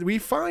 and we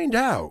find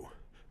out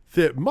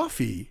that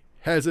Muffy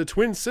has a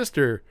twin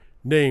sister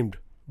named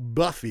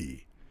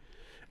Buffy,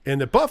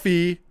 and that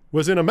Buffy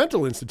was in a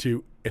mental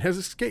institute and has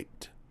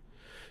escaped.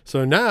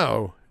 So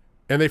now,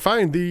 and they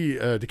find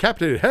the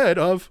decapitated head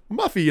of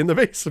Muffy in the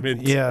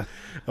basement. Yeah.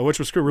 Which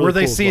was really Where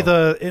they cool as see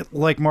well.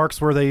 like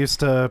marks where they used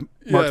to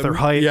mark Yeah, their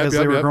height yep, as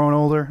yep, they were yep. growing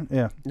older.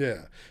 Yeah.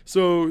 Yeah.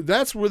 So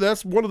that's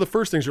one of the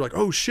first things you're like,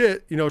 oh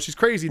shit, she's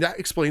crazy. That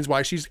explains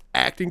why she's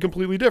acting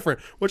completely different,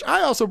 which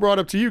I also brought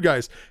up to you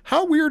guys.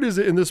 How weird is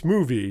it in this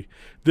movie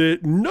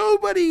that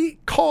nobody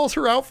calls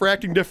her out for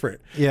acting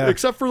different? Yeah.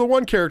 Except for the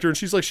one character, and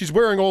she's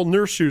wearing old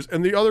nurse shoes,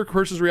 and the other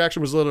person's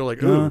reaction was literally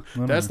like, ooh,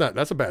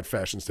 that's a bad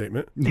fashion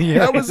statement. Yeah.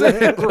 That was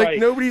it. Like Right.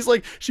 nobody's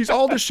like, she's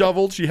all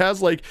disheveled. She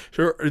has like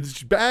her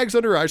bags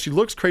under her eyes. She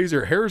looks crazy.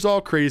 Her hair's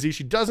all crazy.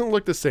 She doesn't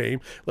look the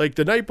same. Like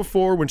the night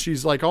before when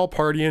she's like all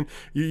partying,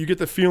 you get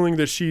the feeling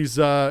that she's,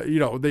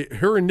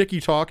 her and Nikki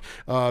talk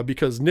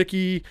because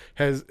Nikki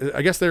has,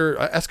 I guess they're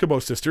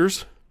Eskimo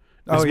sisters.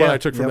 Is what I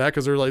took from that,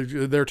 because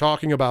they're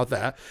talking about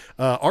that.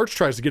 Arch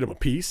tries to get him a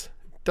piece.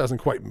 Doesn't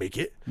quite make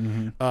it.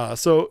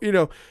 So,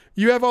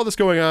 you have all this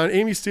going on.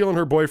 Amy Steele and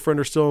her boyfriend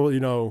are still,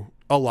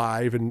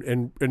 alive.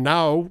 And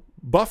now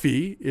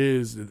Buffy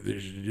is,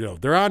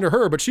 they're onto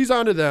her, but she's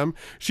onto them.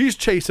 She's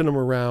chasing them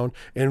around.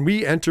 And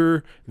we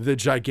enter the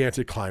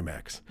gigantic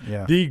climax.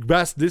 Yeah.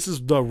 This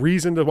is the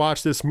reason to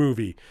watch this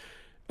movie.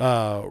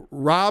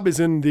 Rob is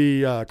in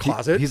the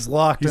closet. He's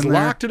locked He's in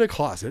there. locked in a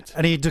closet.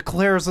 And he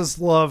declares his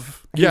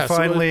love. Yes,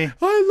 Finally.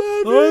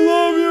 I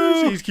love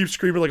you. He keeps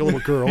screaming like a little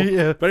girl.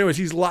 Yeah. But anyways,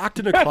 he's locked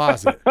in a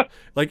closet.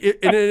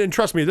 And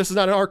trust me, this is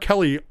not an R.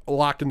 Kelly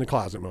locked in the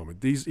closet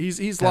moment.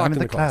 He's locked I'm in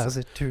the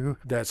closet. too.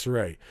 That's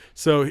right.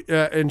 So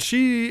and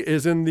she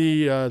is in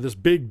the this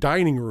big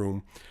dining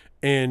room,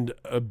 and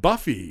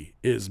Buffy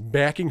is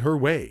backing her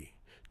way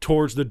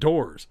towards the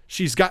doors.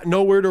 She's got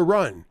nowhere to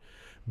run.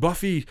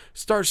 Buffy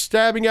starts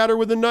stabbing at her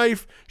with a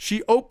knife.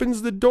 She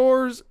opens the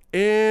doors,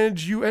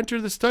 and you enter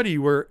the study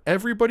where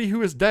everybody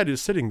who is dead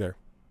is sitting there.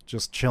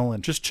 Just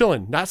chilling. Just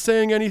chilling, not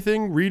saying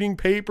anything, reading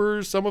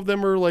papers. Some of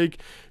them are like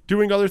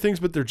doing other things,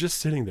 but they're just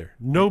sitting there.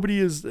 Nobody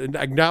is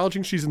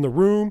acknowledging she's in the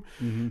room.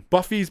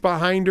 Buffy's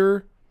behind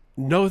her.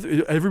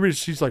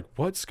 She's like,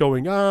 what's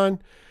going on?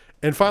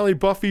 And finally,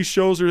 Buffy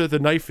shows her that the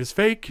knife is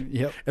fake.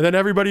 Yep. And then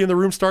everybody in the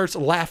room starts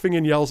laughing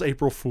and yells,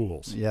 April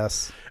Fools.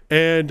 Yes.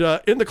 And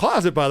in the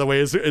closet, by the way,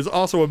 is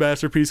also a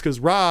masterpiece,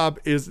 because Rob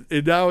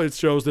now it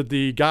shows that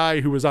the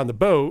guy who was on the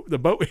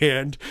boat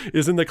hand,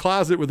 is in the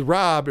closet with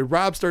Rob, and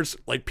Rob starts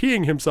like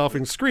peeing himself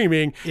and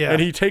screaming,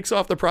 and he takes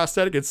off the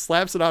prosthetic and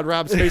slaps it on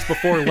Rob's face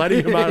before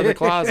letting him out of the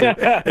closet,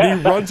 and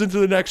he runs into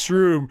the next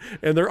room,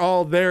 and they're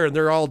all there and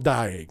they're all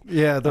dying.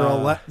 Yeah, they're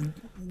all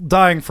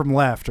dying from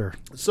laughter.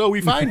 So we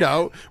find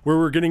out where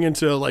we're getting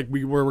into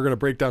where we're going to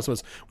break down some of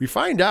this. We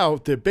find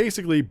out that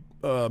basically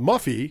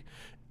Muffy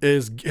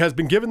has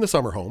been given the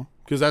summer home,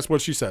 because that's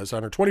what she says.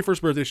 On her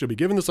 21st birthday, she'll be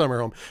given the summer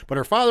home, but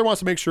her father wants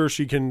to make sure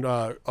she can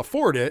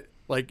afford it,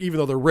 like even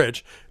though they're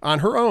rich, on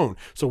her own.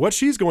 So what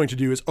she's going to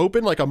do is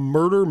open like a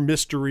murder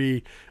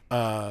mystery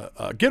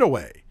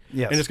getaway.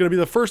 Yes. And it's going to be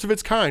the first of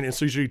its kind. And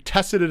so she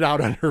tested it out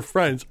on her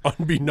friends,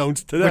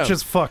 unbeknownst to them. Which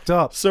is fucked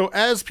up. So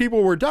as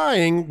people were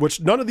dying,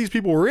 which none of these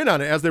people were in on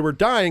it, as they were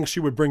dying,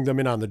 she would bring them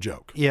in on the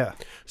joke. Yeah.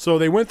 So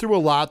they went through a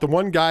lot. The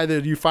one guy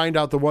that you find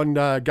out, the one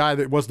guy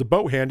that was the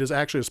boat hand, is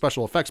actually a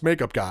special effects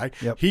makeup guy.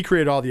 Yep. He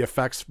created all the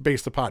effects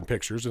based upon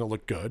pictures, and it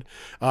looked good.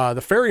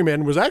 The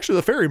ferryman was actually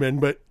the ferryman,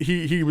 but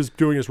he was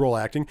doing his role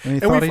acting. And he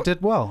thought he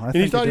did well.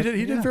 He thought he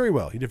did very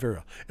well. He did very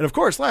well. And of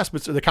course, last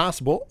but the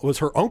constable was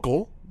her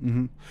uncle.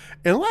 Mm-hmm.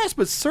 And last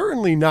but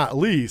certainly not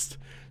least,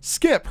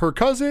 Skip, her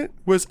cousin,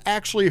 was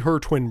actually her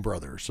twin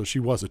brother. So she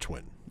was a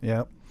twin.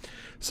 Yeah.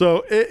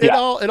 So it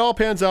all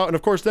pans out, and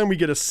of course, then we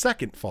get a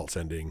second false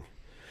ending.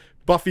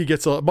 Buffy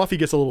gets a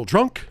little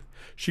drunk.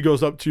 She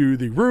goes up to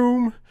the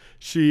room.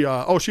 She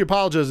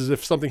apologizes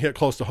if something hit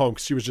close to home,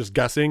 because she was just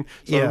guessing.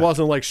 So it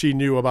wasn't like she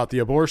knew about the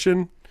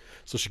abortion.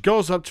 So she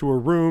goes up to her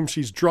room.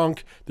 She's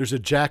drunk. There's a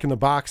Jack in the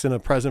Box and a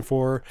present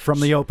for her. From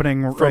the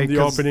opening, right?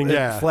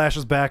 Yeah. It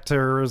flashes back to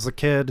her as a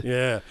kid.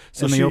 Yeah.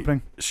 So in the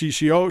opening.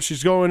 She's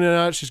going in and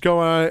out. She's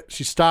going on it.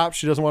 She stops.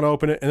 She doesn't want to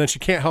open it. And then she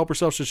can't help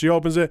herself, so she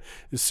opens it.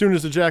 As soon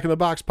as the Jack in the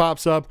Box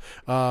pops up,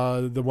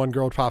 the one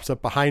girl pops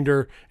up behind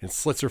her and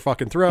slits her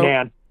fucking throat.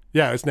 Nan.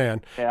 Yeah, it's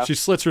Nan. Yeah. She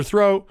slits her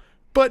throat,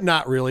 but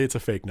not really. It's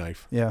a fake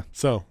knife. Yeah.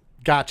 So,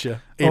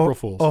 gotcha. April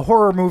Fools. A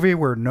horror movie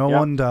where no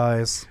one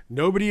dies.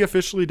 Nobody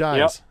officially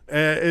dies.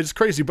 It's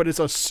crazy, but it's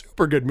a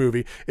super good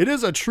movie. It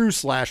is a true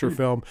slasher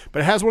film,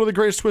 but it has one of the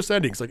greatest twist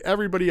endings. Like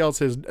everybody else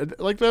has,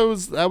 like that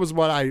was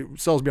what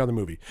sells me on the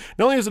movie.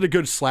 Not only is it a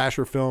good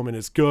slasher film and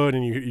it's good,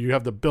 and you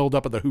have the build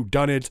up of the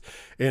whodunit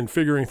and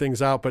figuring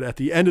things out, but at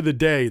the end of the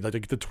day,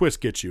 like the twist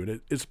gets you,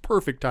 and it's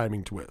perfect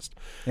timing twist.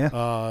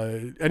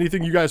 Yeah.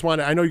 Anything you guys want?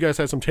 I know you guys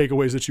had some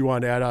takeaways that you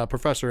want to add,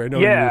 Professor. I know.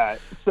 Yeah.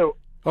 So.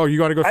 Oh,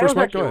 you want to go first,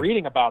 Mike? I was actually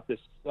reading about this.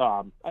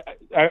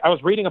 I was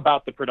reading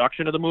about the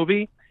production of the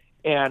movie,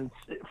 and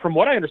from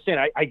what I understand,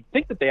 I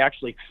think that they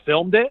actually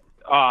filmed it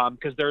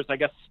because there's, I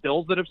guess,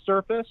 stills that have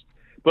surfaced.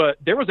 But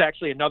there was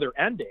actually another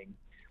ending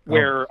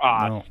where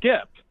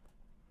Skip,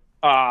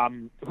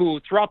 who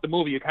throughout the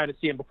movie you kind of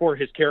see him before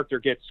his character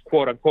gets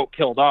quote unquote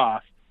killed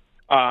off.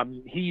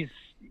 He's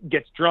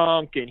gets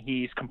drunk and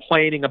he's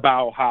complaining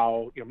about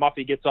how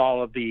Muffy gets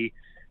all of the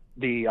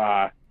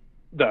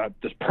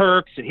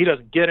perks and he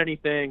doesn't get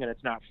anything and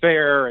it's not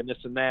fair and this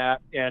and that.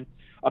 And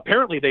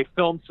apparently they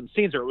filmed some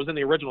scenes, or it was in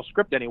the original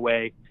script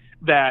anyway,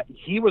 that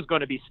he was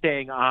going to be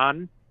staying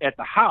on at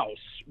the house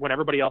when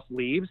everybody else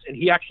leaves, and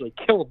he actually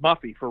killed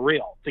Muffy for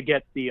real to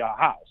get the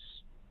house.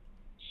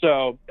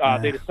 So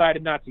they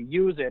decided not to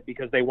use it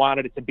because they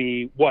wanted it to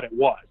be what it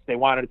was. They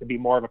wanted it to be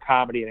more of a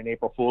comedy and an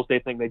April Fool's Day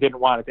thing. They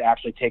didn't want it to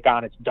actually take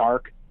on its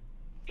dark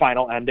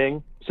final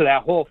ending. So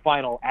that whole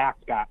final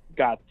act got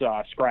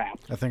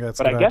scrapped. I think that's.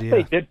 But a good I guess idea.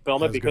 they did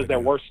film it because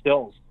there were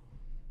stills.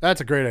 That's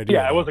a great idea.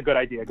 Yeah, it was a good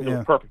idea because it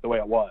was perfect the way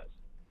it was.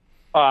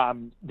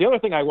 The other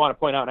thing I want to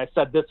point out, and I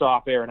said this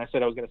off air, and I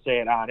said I was going to say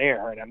it on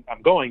air, and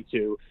I'm going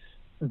to.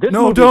 This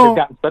movie has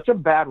gotten such a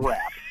bad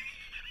rap.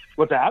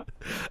 What's that?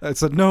 I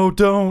said no,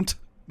 don't.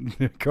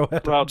 Go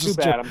ahead. Well, too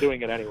bad. I'm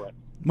doing it anyway.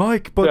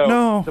 Mike, but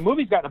no. The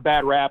movie's gotten a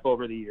bad rap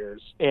over the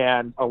years,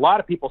 and a lot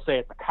of people say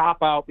it's a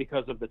cop-out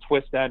because of the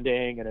twist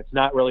ending, and it's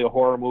not really a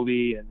horror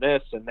movie, and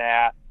this and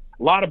that.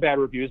 A lot of bad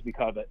reviews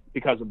because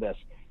of this.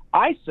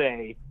 I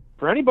say,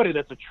 for anybody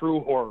that's a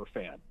true horror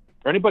fan,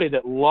 for anybody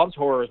that loves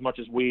horror as much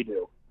as we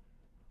do,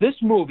 this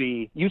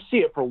movie, you see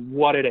it for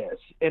what it is.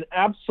 An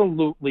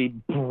absolutely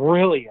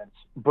brilliant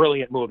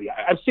movie.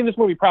 I've seen this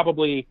movie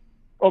probably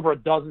over a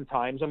dozen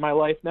times in my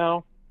life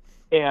now,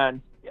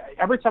 and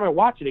every time I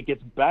watch it, it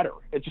gets better.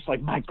 It's just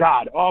like,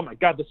 oh my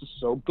God, this is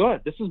so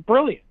good. This is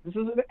brilliant. This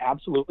is an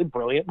absolutely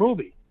brilliant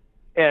movie.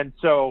 And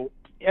so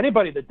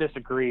anybody that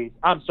disagrees,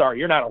 I'm sorry,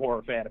 you're not a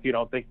horror fan if you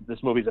don't think that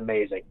this movie's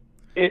amazing.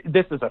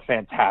 This is a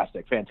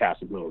fantastic,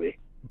 fantastic movie.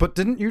 But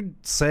didn't you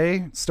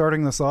say,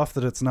 starting this off,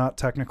 that it's not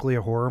technically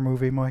a horror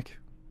movie, Mike?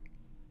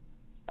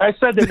 I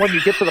said that when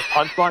you get to the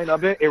punchline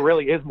of it, it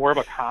really is more of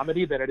a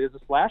comedy than it is a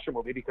slasher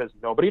movie because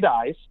nobody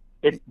dies.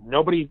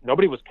 Nobody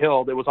was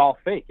killed. It was all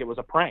fake. It was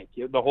a prank.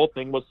 The whole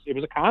thing was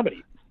a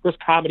comedy. There's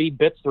comedy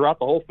bits throughout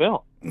the whole film.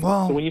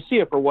 Well, so when you see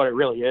it for what it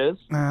really is,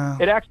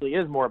 it actually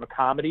is more of a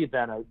comedy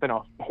than a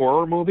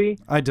horror movie.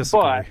 I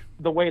disagree. But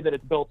the way that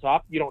it's built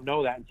up, you don't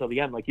know that until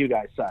the end, like you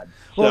guys said.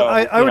 Well, so,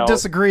 I would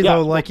disagree,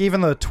 though. Like,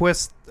 even the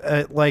twist,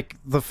 like,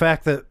 the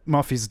fact that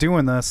Muffy's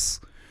doing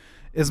this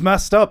is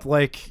messed up.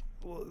 Like,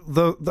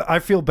 I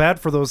feel bad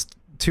for those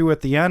two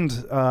at the end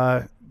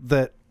that,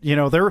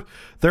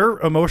 they're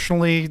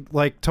emotionally,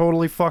 like,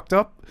 totally fucked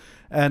up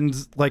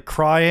and, like,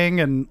 crying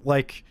and,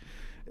 like...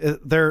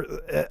 that's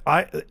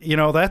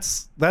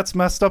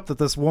messed up that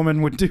this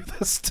woman would do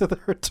this to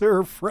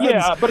her friends.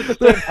 Yeah, but at the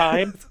same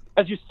time,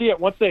 as you see it,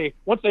 once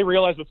they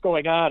realize what's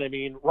going on, I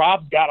mean,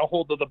 Rob's got a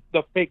hold of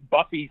the fake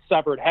Buffy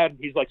severed head, and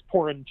he's like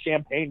pouring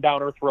champagne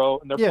down her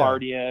throat, and they're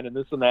partying and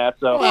this and that.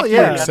 So well,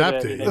 yeah,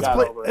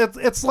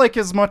 it's like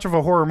as much of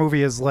a horror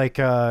movie as like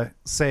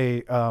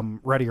say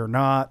Ready or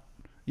Not,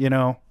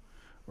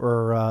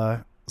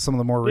 or some of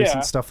the more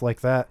recent stuff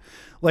like that.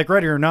 Like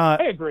Ready or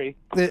Not, I agree.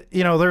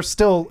 There's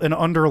still an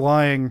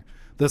underlying,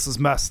 this is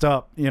messed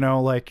up,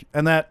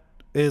 and that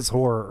is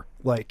horror.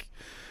 Like,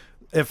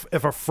 if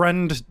a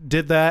friend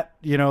did that,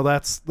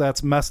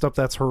 that's messed up,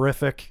 that's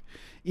horrific.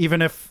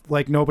 Even if,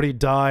 like, nobody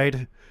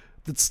died,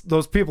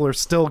 those people are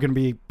still going to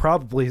be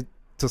probably,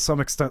 to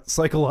some extent,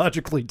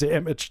 psychologically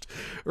damaged,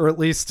 or at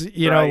least,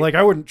 like,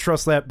 I wouldn't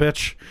trust that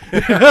bitch.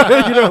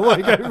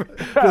 Like, I'd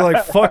be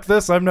like, fuck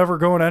this, I'm never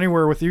going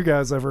anywhere with you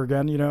guys ever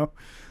again,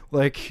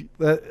 like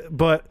that.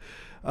 But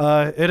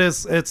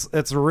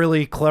it's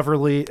really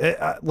cleverly,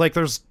 like,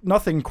 there's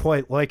nothing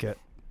quite like it,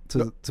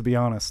 to be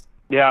honest.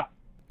 Yeah,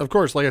 of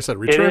course, like I said,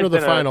 Return of the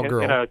Final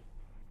Girl.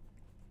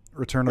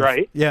 Return of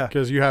right, yeah,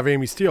 because you have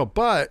Amy Steele,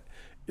 but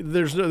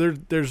there's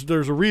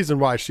a reason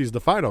why she's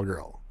the final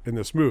girl in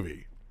this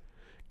movie.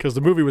 Because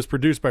the movie was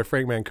produced by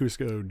Frank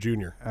Mancuso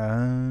Jr.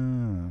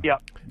 Yeah.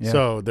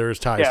 So there's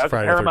ties to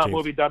Friday the 13th. Paramount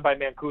movie done by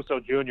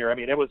Mancuso Jr. I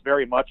mean, it was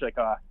very much like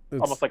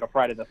almost like a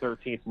Friday the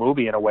 13th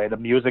movie in a way. The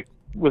music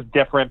was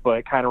different, but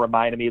it kind of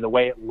reminded me. The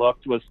way it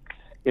looked was,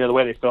 the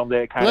way they filmed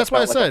it, kind of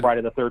felt like a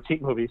Friday the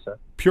 13th movie. So.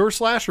 Pure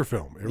slasher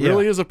film. It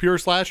really is a pure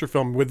slasher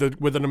film with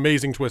an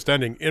amazing twist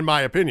ending, in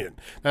my opinion.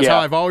 That's how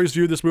I've always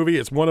viewed this movie.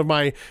 It's one of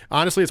my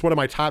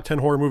top 10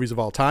 horror movies of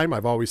all time.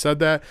 I've always said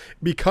that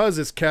because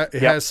it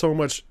has so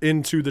much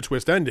into the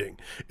twist ending,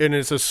 and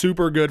it's a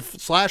super good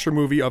slasher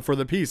movie up for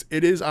the piece.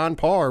 It is on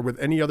par with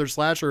any other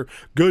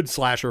good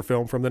slasher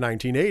film from the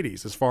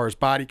 1980s as far as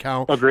body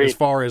count, as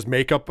far as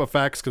makeup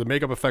effects, because the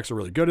makeup effects are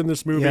really good in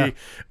this movie.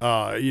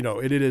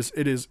 It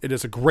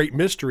is a great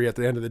mystery at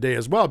the end of the day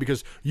as well,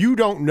 because you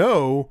don't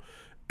know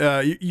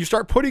you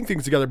start putting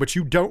things together, but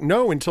you don't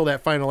know until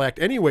that final act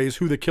anyways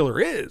who the killer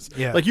is.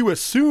 Yeah. Like, you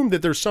assume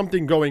that there's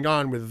something going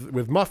on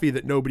with Muffy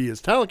that nobody is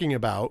talking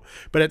about,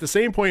 but at the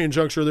same point in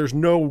juncture, there's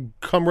no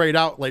come right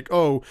out like,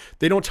 oh,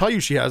 they don't tell you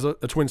she has a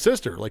twin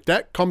sister. Like,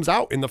 that comes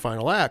out in the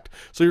final act.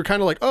 So you're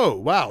kind of like, oh,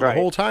 wow, the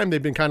whole time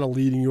they've been kind of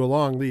leading you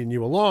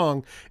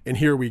along, and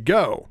here we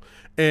go.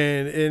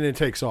 And it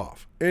takes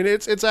off. And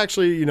it's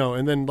actually, you know,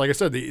 and then, like I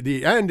said,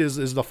 the end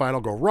is the final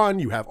go run.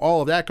 You have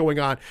all of that going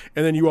on,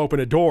 and then you open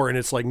a door and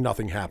it's like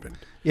nothing happened.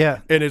 Yeah.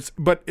 And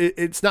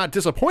it's not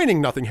disappointing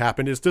nothing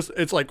happened.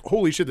 It's like,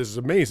 holy shit, this is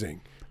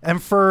amazing. And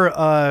for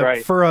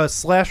a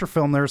slasher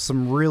film, there's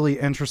some really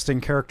interesting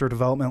character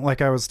development.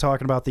 Like I was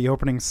talking about the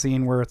opening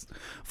scene where it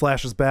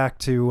flashes back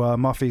to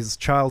Muffy's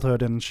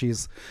childhood, and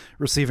she's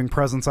receiving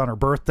presents on her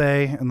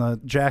birthday, and the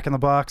Jack in the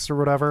Box or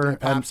whatever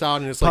Pops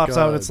out, and it's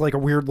It's like a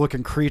weird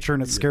looking creature,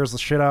 and it scares the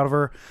shit out of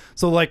her.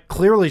 So like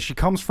clearly she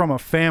comes from a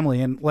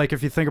family, and like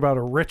if you think about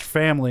a rich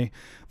family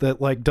that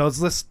like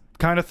does this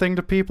kind of thing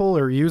to people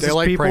or uses they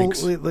like people,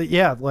 pranks.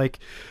 yeah, like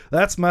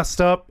that's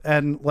messed up.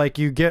 And like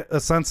you get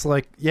a sense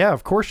like, yeah,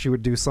 of course she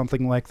would do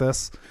something like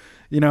this,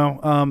 you know.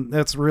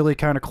 It's really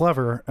kind of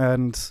clever.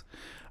 And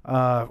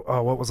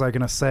what was I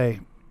gonna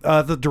say?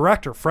 The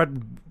director,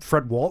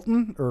 Fred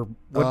Walton, or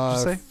what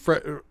did you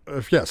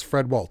say? Yes,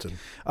 Fred Walton.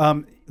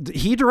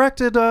 He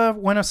directed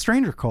When a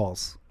Stranger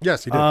Calls.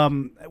 Yes, he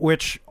did.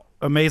 Which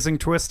amazing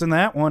twist in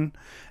that one,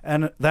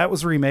 and that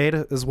was remade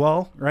as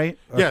well, right?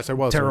 Yes, it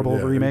was terrible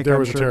remake. There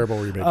was a terrible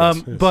remake.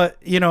 Yes. But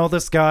you know,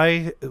 this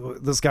guy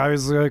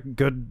was a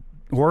good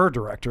horror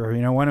director.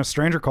 You know, When a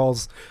Stranger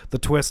Calls, the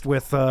twist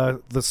with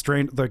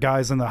the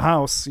guys in the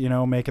house, you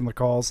know, making the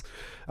calls.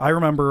 I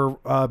remember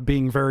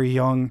being very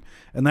young,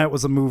 and that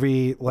was a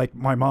movie like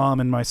my mom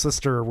and my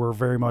sister were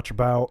very much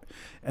about.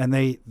 And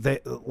they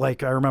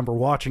like, I remember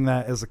watching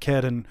that as a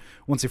kid, and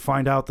once you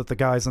find out that the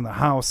guy's in the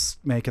house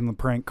making the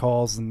prank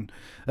calls, and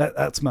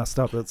that's messed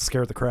up. That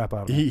scared the crap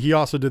out of me. He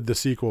also did the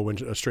sequel, When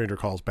a Stranger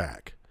Calls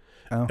Back.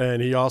 Oh.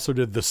 And he also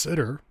did The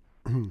Sitter.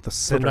 The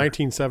Sitter. From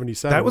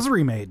 1977. That was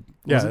remade.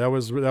 That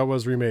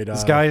was remade.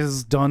 This guy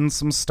has done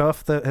some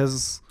stuff that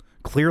has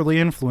clearly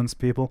influenced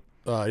people.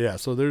 Yeah,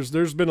 so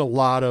there's been a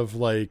lot of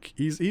like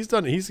he's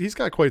got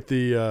quite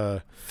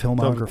the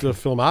filmography. The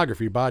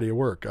filmography body of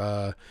work.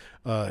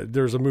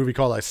 There's a movie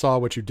called I Saw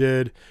What You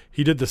Did.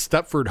 He did the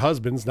Stepford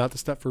Husbands, not the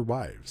Stepford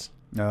Wives.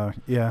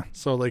 Yeah.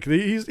 So like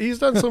he's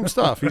done some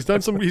stuff. He's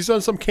done some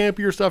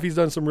campier stuff. He's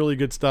done some really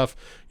good stuff.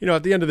 You know,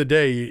 at the end of the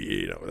day,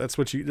 you know,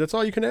 that's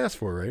all you can ask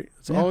for, right?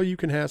 That's all you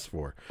can ask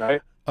for.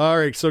 Right. All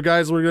right, so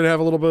guys, we're going to have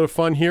a little bit of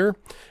fun here.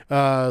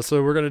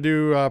 So we're going to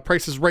do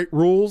Price is Right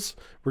rules.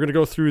 We're going to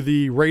go through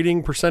the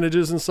rating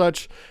percentages and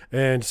such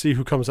and see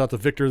who comes out the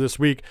victor this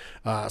week.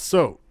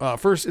 So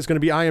first it's going to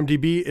be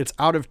IMDb. It's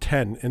out of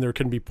 10, and there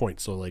can be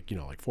points. So like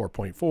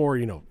 4.4,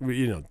 you know,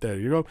 there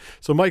you go.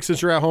 So Mike,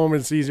 since you're at home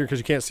and it's easier because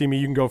you can't see me,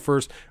 you can go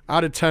first.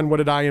 Out of 10, what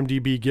did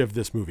IMDb give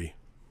this movie?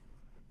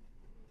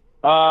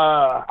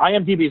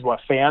 IMDb is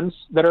what, fans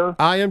that are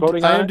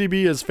voting on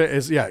IMDb is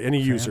any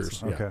fans?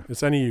 Users. Okay. Yeah,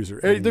 it's any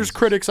user. There's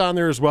critics on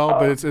there as well,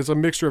 but it's a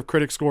mixture of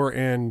critic score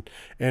and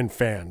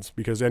fans,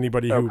 because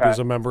anybody who is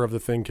a member of the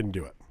thing can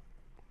do it.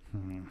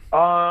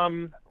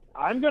 I'm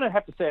gonna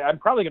have to say I'm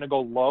probably gonna go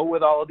low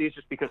with all of these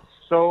just because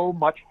so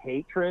much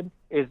hatred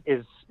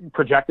is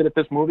projected at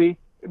this movie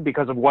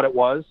because of what it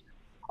was.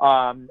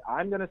 I'm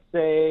gonna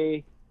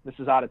say this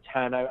is out of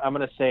 10. I'm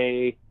gonna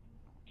say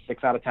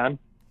 6 out of 10.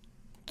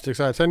 6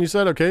 out of 10, you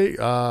said? Okay.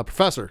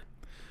 Professor.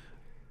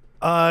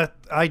 I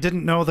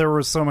didn't know there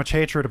was so much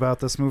hatred about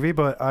this movie,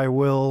 but I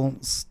will.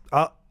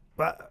 I'm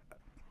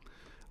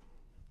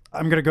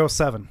going to go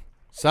 7.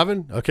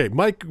 7? Okay.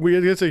 Mike, we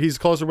gonna say he's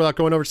closer without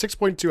going over.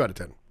 6.2 out of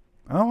 10.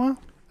 Oh,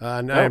 well.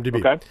 On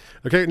IMDb.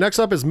 Okay, next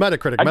up is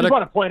Metacritic. I just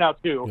want to point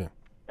out, too,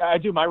 I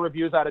do my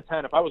reviews out of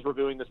 10. If I was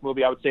reviewing this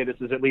movie, I would say this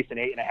is at least an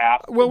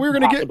 8.5. Well, we're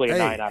going to get a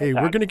 9 out of 10.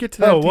 we're going to get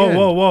to that.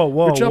 Whoa!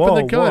 We're jumping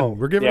the gun. Whoa.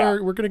 We're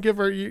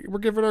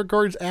giving our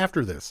cards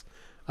after this.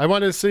 I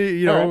want to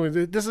see,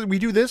 we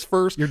do this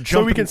first,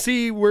 so we can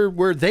see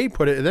where they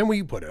put it, and then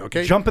we put it.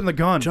 Okay, Jumping the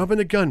gun. Jumping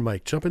the gun,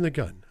 Mike. Jumping the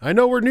gun. I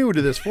know we're new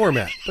to this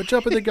format, but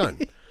jumping the gun.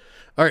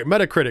 All right,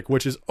 Metacritic,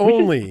 which is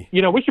only...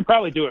 we should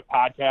probably do a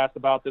podcast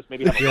about this.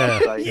 Maybe have a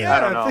website. I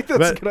don't know. I think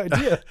that's a good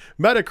idea.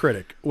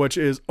 Metacritic, which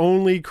is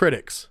only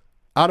critics.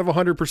 Out of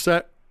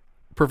 100%,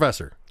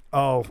 Professor.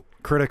 Oh,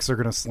 critics are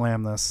going to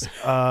slam this.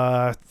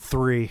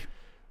 3.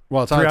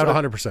 Well, it's out of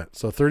 100%.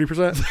 So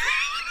 30%?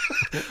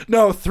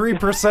 No,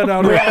 3%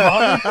 out of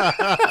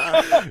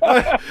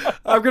 100.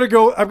 I'm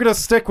going to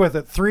stick with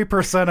it.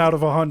 3% out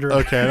of 100.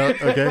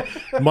 Okay.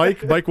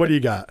 Mike, what do you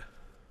got?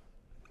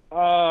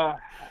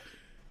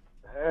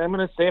 I'm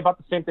going to say about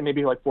the same thing,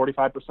 maybe like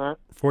 45%.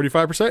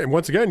 45%. And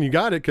once again, you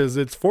got it because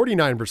it's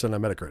 49%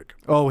 on Metacritic.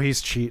 Oh,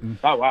 he's cheating.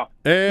 Oh, wow.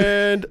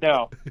 And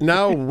no.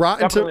 Now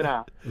Definitely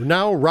not.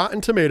 Now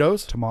Rotten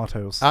Tomatoes.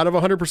 Out of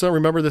 100%.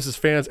 Remember, this is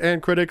fans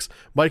and critics.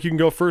 Mike, you can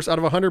go first. Out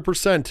of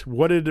 100%,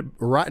 what did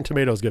Rotten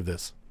Tomatoes give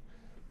this?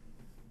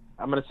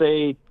 I'm going to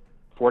say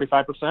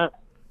 45%.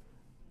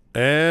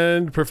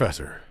 And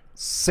Professor.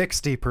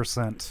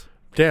 60%.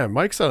 Damn,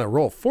 Mike's on a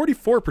roll.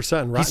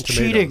 44% in Rotten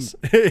Tomatoes.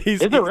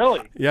 Is it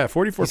really? Yeah,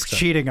 44%. He's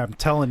cheating, I'm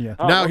telling you.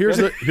 Now here's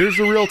the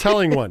real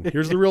telling one.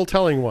 Here's the real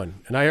telling one,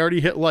 and I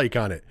already hit like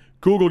on it.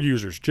 Google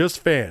users, just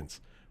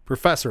fans.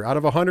 Professor, out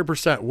of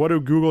 100%, what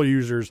do Google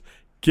users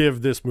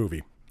give this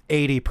movie?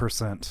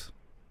 80%.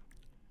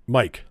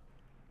 Mike.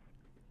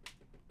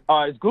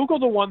 Is Google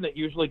the one that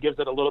usually gives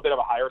it a little bit of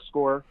a higher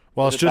score?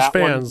 Well, it's just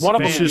fans. One of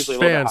them it's is just usually a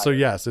little bit fans, so higher.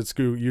 yes, it's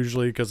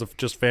usually because of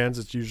just fans.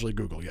 It's usually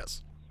Google.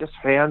 Yes. Just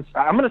fans.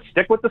 I'm going to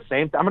stick with the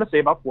same. I'm going to say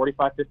about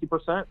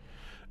 45-50%.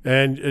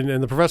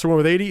 And the professor went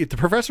with 80. The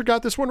professor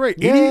got this one right.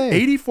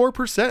 Yay.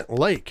 84%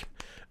 like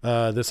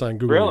this on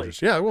Google Really?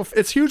 users. Yeah, well,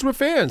 it's huge with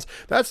fans.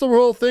 That's the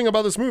whole thing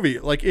about this movie.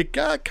 Like, it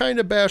got kind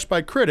of bashed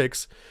by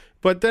critics,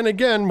 but then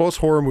again, most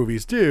horror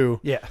movies do.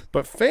 Yeah.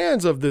 But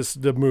fans of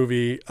the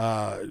movie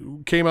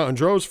came out in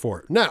droves for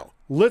it. Now,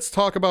 let's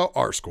talk about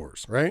our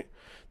scores, right?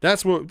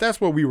 That's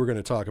what we were going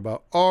to talk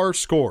about, our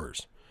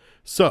scores.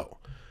 So,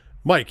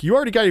 Mike, you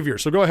already got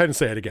yours, so go ahead and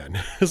say it again.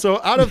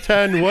 So, out of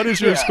 10, what is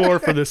your score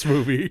for this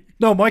movie?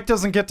 No, Mike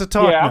doesn't get to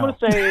talk Yeah, now. I'm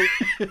going to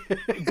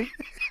say,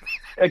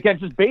 again,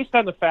 just based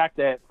on the fact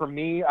that for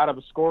me, out of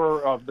a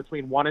score of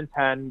between 1 and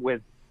 10,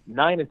 with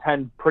 9 and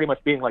 10 pretty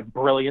much being like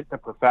brilliant to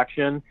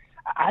perfection,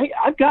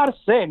 I've got to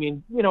say, I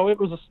mean, you know, it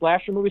was a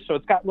slasher movie, so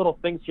it's got little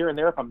things here and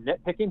there if I'm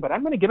nitpicking, but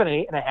I'm going to give it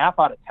an 8.5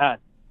 out of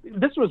 10.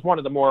 This was one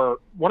of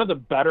the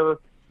better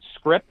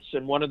scripts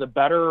and one of the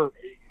better,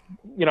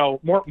 you know,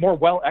 more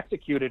well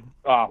executed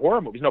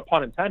horror movies, no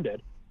pun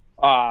intended,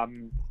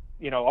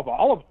 you know, of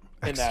all of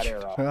them in that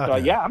era. So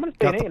yeah, I'm going to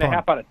say an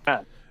 8.5 out of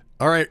 10.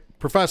 All right,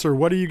 Professor,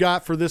 what do you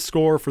got for this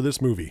score for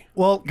this movie?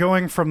 Well,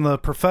 going from the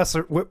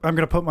professor, I'm going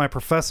to put my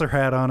professor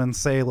hat on and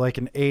say like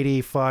an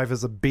 85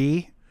 is a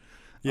B.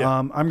 Yeah.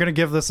 I'm going to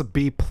give this a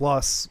B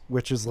plus,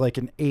 which is like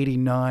an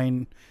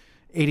 88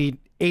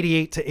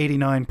 to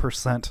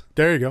 89%.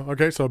 There you go.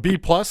 Okay, so B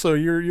plus. So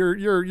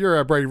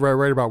you're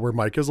right about where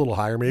Mike is, a little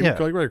higher, maybe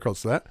right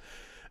close to that.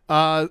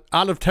 Out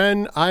of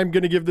 10, I'm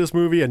going to give this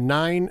movie a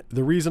 9.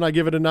 The reason I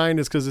give it a 9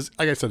 is because,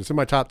 like I said, it's in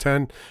my top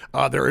 10.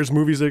 There is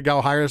movies that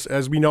go higher.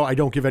 As we know, I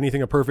don't give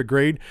anything a perfect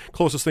grade.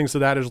 Closest things to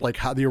that is like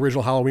the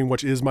original Halloween,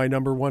 which is my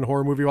number one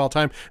horror movie of all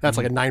time. That's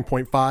like a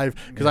 9.5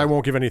 because I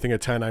won't give anything a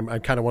 10 I'm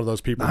kind of one of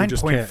those people who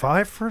just can't.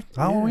 9.5 for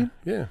Halloween?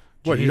 Yeah.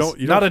 What, you don't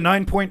not a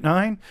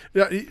 9.9?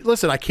 Yeah,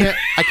 listen, I can't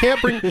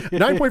bring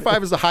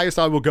 9.5 is the highest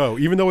I will go,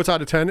 even though it's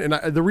out of 10.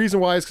 And the reason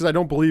why is because I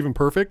don't believe in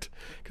perfect,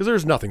 because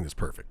there's nothing that's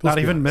perfect. Not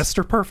even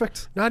Mr.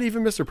 Perfect? Not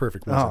even Mr.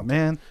 Perfect. Oh,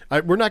 man.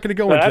 We're not going to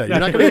go into that. You're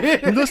not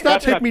gonna, let's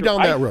not take me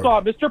down that road. I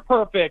saw Mr.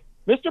 Perfect.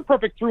 Mr.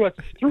 Perfect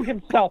threw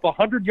himself a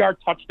 100-yard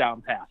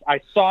touchdown pass. I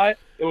saw it.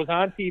 It was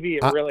on TV.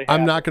 It really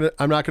happened.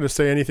 I'm not gonna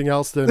say anything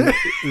else. Then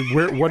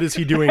what is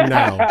he doing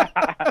now?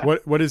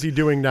 What is he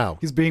doing now?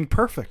 He's being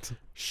perfect.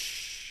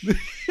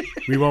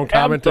 We won't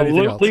comment on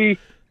anything else. Absolutely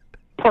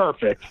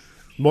perfect.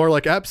 More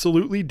like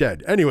absolutely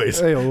dead. Anyways,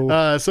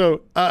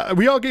 so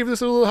we all gave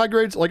this a little high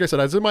grades. Like I said,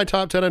 I was in my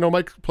top 10. I know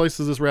Mike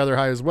places this rather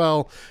high as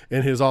well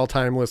in his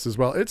all-time list as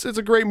well. It's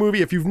a great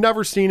movie. If you've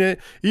never seen it,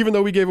 even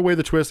though we gave away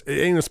the twist,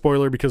 it ain't a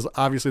spoiler because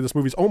obviously this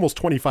movie's almost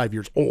 25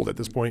 years old at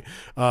this point.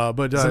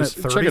 But Isn't it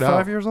 35 check it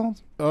out. years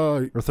old?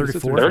 Or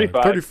 34?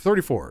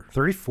 34.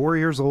 34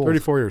 years old.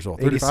 34 years old.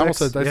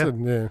 86, I said,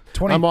 yeah.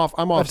 20, I'm off.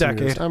 a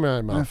Decade. decade.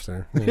 I'm off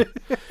there. Yeah.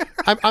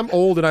 I'm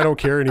old and I don't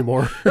care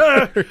anymore.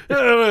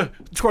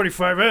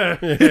 25,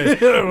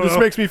 This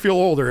makes me feel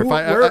older. If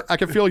I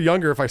can feel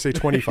younger if I say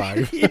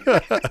 25.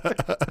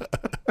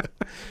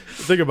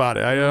 Think about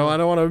it. I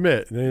don't want to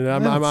admit.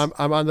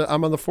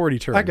 I'm on the 40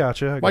 turn. I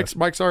got you.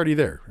 Mike's already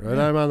there. Right?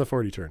 I'm on the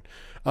 40 turn.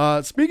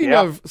 Speaking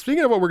of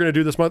what we're going to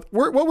do this month,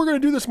 what we're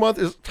going to do this month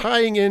is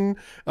tying in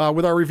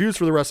with our reviews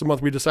for the rest of the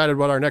month. We decided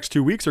what our next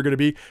 2 weeks are going to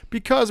be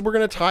because we're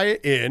going to tie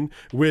it in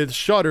with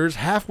Shudder's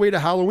halfway to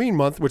Halloween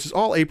month, which is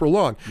all April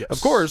long. Yes.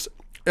 Of course,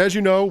 as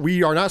you know,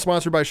 we are not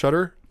sponsored by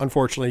Shudder,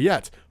 unfortunately,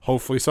 yet.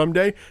 Hopefully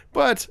someday.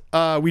 But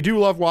we do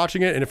love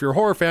watching it. And if you're a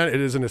horror fan, it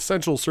is an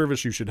essential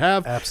service you should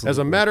have. Absolutely. As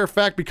a matter of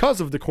fact,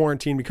 because of the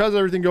quarantine, because of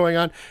everything going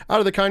on, out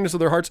of the kindness of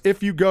their hearts,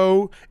 if you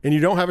go and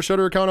you don't have a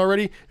Shudder account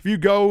already, if you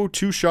go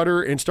to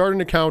Shudder and start an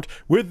account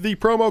with the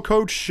promo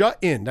code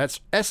SHUTIN, that's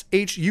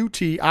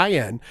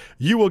SHUTIN,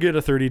 you will get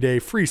a 30-day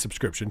free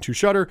subscription to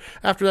Shudder.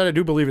 After that, I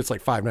do believe it's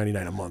like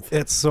 $5.99 a month.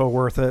 It's so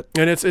worth it.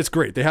 And it's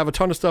great. They have a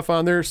ton of stuff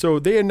on there. So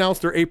they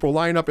announced their April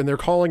lineup, and they're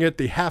calling it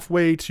the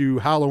halfway to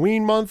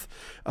Halloween month.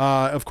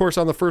 Of course,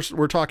 on the first,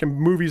 we're talking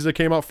movies that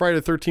came out. Friday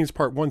the 13th,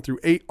 part 1 through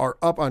 8 are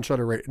up on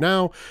Shudder right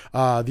now.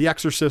 The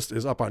Exorcist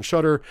is up on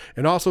Shudder,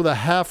 and also the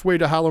halfway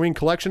to Halloween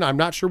collection. I'm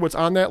not sure what's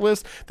on that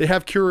list. They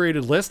have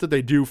curated lists that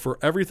they do for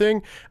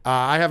everything.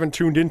 I haven't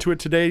tuned into it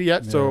today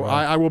yet, so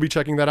I will be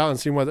checking that out and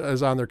seeing what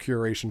is on their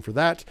curation for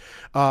that.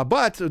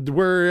 But throughout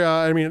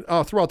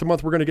the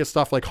month, we're going to get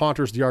stuff like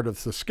Haunters, The Art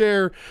of the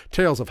Scare,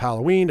 Tales of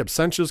Halloween,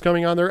 Absentia's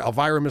coming on there,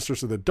 Elvira,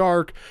 Mistress of the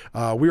Dark,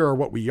 We Are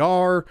What We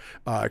Are,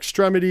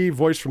 Extremity,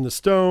 Voice Voice from the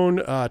Stone,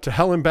 To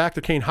Hell and Back,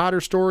 the Kane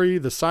Hodder story,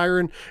 The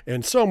Siren,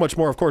 and so much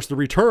more. Of course, the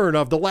return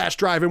of The Last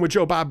Drive-In with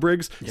Joe Bob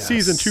Briggs,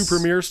 season 2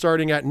 premiere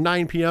starting at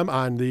 9 p.m.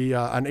 on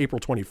April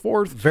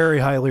 24th. Very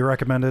highly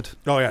recommended.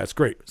 Oh yeah, it's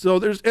great. So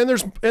there's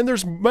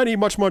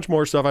much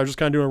more stuff. I was just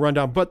kind of doing a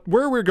rundown, but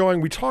where we're going,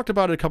 we talked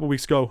about it a couple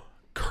weeks ago.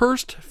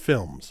 Cursed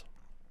Films.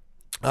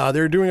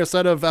 They're doing a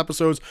set of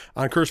episodes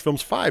on Cursed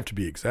Films 5 to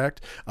be exact.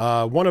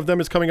 One of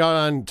them is coming out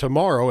on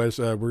tomorrow as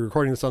we're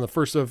recording this on the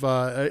 1st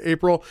of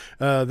April.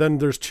 Then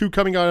there's 2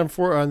 coming out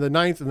on the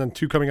 9th and then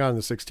 2 coming out on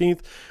the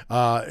 16th.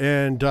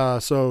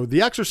 So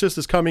The Exorcist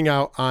is coming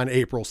out on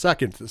April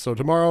 2nd. So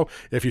tomorrow,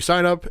 if you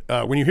sign up,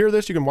 when you hear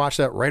this, you can watch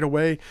that right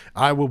away.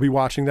 I will be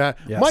watching that.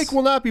 Yes. Mike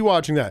will not be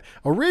watching that.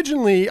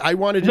 Originally, I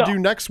wanted to do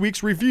next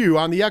week's review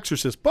on The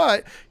Exorcist,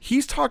 but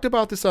he's talked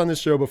about this on this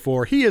show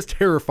before. He is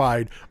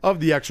terrified of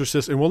The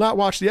Exorcist and will not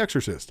watch The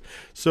Exorcist.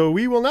 So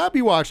we will not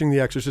be watching The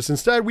Exorcist.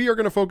 Instead, we are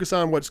going to focus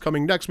on what's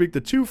coming next week. The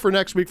 2 for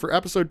next week for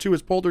episode 2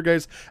 is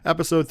Poltergeist.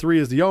 Episode 3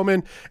 is The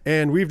Omen.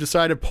 And we've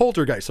decided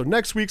Poltergeist. So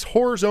next week's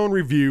Horror Zone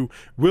review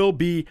will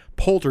be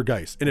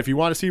Poltergeist. And if you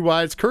want to see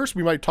why it's cursed,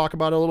 we might talk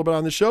about it a little bit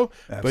on the show.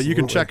 Absolutely. But you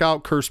can check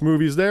out Cursed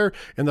Movies there.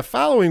 And the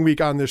following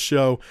week on this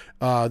show,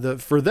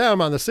 for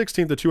them on the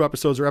 16th, the 2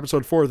 episodes are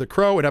episode 4 The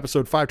Crow and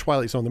episode 5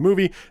 Twilight Zone the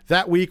movie.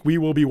 That week we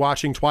will be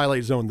watching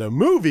Twilight Zone the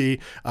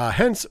movie.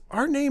 Hence,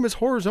 our name is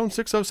Horror Zone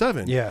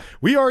 607. Yeah.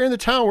 We are in the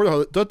town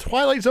where the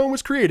Twilight Zone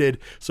was created.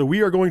 So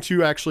we are going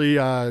to actually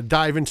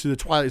dive into the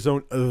Twilight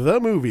Zone the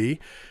movie.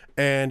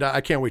 And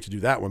I can't wait to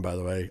do that one, by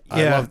the way. Yeah.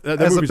 I love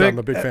that movie. I'm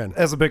a big fan.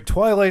 As a big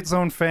Twilight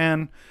Zone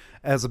fan,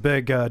 as a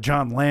big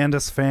John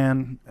Landis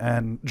fan,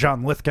 and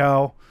John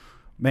Lithgow,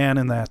 man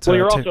in that. Well,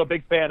 you're also a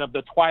big fan of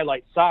the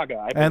Twilight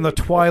Saga. And the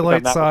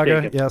Twilight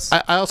Saga, yes.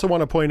 I also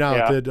want to point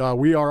out that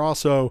we are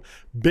also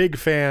big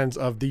fans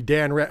of the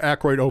Dan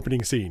Aykroyd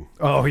opening scene.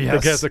 Oh, yes.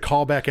 Because the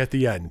callback at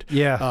the end.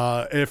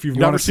 Yeah. If you've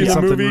never seen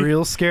the movie.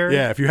 Real scary?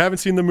 Yeah, if you haven't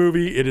seen the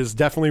movie, it is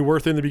definitely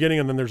worth it in the beginning,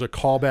 and then there's a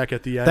callback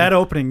at the end. That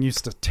opening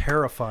used to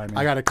terrify me.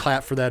 I got to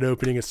clap for that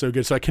opening. It's so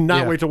good. So I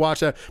cannot wait to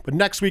watch that. But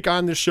next week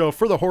on this show,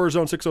 for the Horror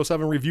Zone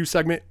 607 review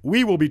segment,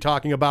 we will be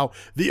talking about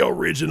the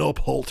original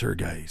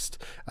Poltergeist.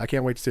 I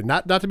can't wait to see it.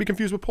 Not to be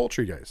confused with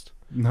Poultrygeist.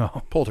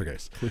 No.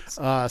 Poltergeist.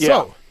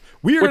 So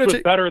we are going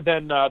to better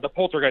than the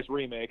Poltergeist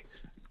remake.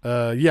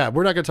 We're not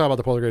going to talk about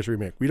the Poltergeist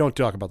remake. We don't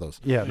talk about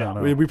those. Yeah,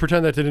 no. We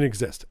pretend that didn't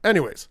exist.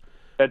 Anyways.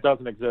 That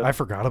doesn't exist. I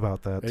forgot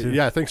about that, too.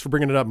 Yeah, thanks for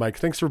bringing it up, Mike.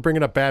 Thanks for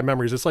bringing up bad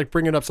memories. It's like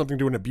bringing up something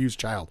to an abused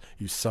child,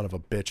 you son of a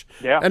bitch.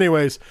 Yeah.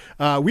 Anyways,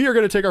 we are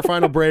going to take our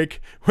final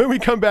break. When we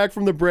come back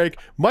from the break,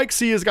 Mike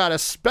C has got a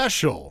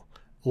special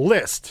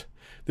list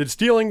that's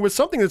dealing with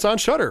something that's on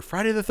Shudder,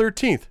 Friday the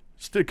 13th.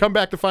 Come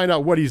back to find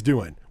out what he's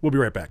doing. We'll be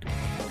right back.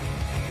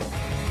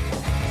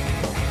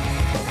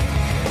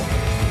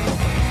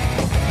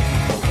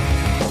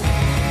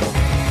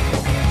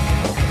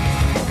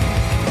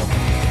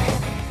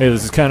 Hey,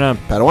 this is Ken M.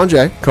 Padawan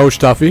J. Coach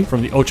Tuffy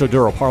from the Ocho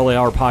Duro Parlay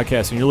Hour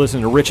podcast, and you're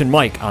listening to Rich and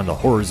Mike on the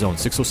Horror Zone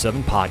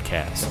 607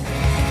 podcast.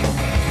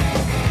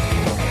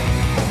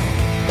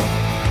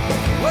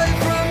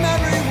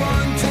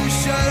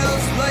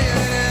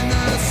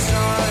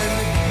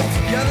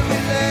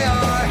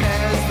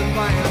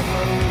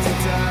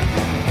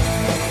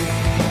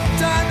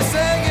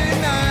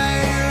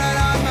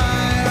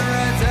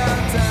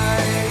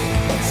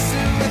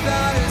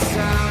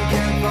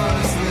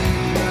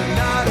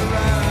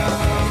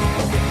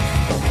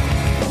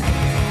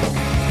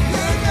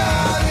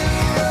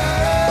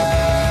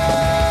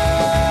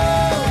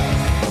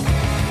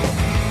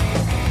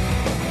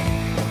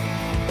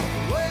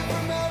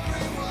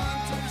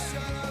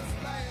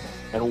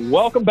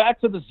 Welcome back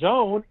to the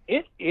Zone.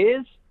 It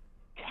is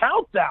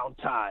countdown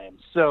time.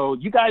 So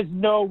you guys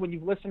know, when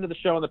you've listened to the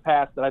show in the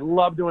past, that I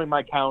love doing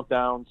my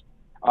countdowns.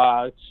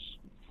 It's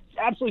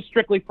absolutely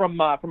strictly from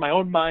my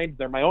own mind.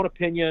 They're my own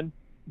opinion,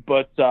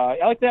 but I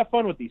like to have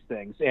fun with these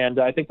things, and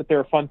I think that they're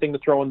a fun thing to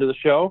throw into the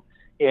show.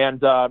 And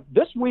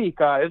this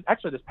week,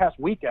 actually this past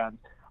weekend,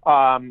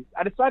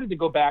 I decided to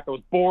go back. I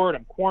was bored.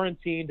 I'm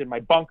quarantined in my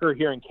bunker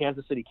here in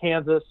Kansas City,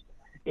 Kansas.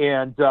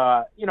 And,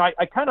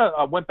 I kind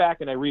of went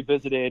back and I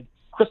revisited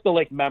Crystal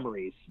Lake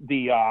Memories,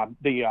 the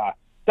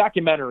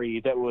documentary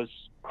that was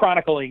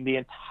chronicling the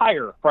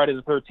entire Friday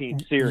the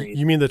 13th series.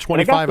 You mean the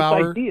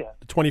 25-hour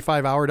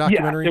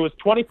documentary? Yeah, it was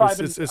 25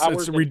 hours.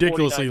 It's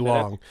ridiculously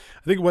long.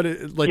 I think in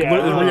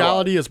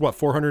reality is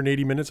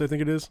 480 minutes. I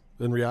think it is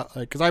in reality,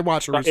 because I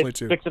watched it recently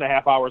too.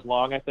 6.5 hours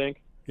long, I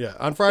think. Yeah,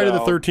 on Friday the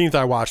 13th,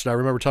 I watched it. I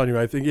remember telling you.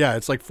 I think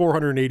it's like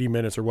 480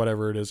 minutes or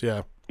whatever it is.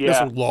 Yeah,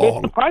 it's long.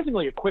 It's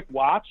surprisingly a quick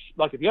watch.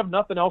 Like if you have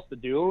nothing else to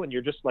do and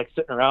you're just like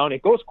sitting around,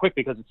 it goes quick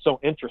because it's so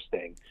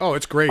interesting. Oh,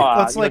 it's great.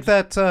 It's like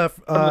that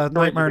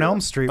Nightmare on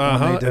Elm Street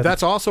one they did.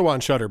 That's also on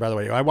Shudder, by the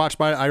way. I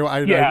watched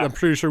I'm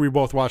pretty sure we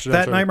both watched it.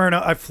 That Nightmare.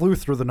 I flew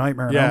through the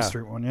Nightmare on Elm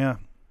Street one. Yeah.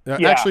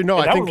 Actually, no.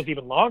 I think that one was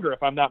even longer,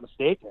 if I'm not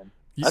mistaken.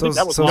 I think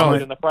that was longer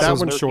than the Friday that the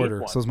one's 13th shorter.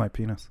 one. So's my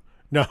penis.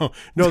 No,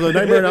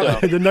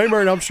 the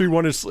Nightmare on Elm Street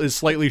one is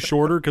slightly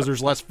shorter because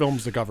there's less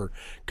films to cover.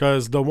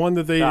 Because the one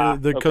that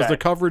the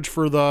coverage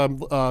for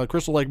the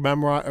Crystal Lake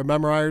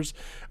Memories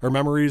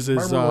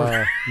is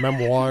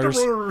memoirs.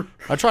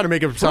 I try to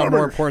make it sound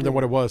more important than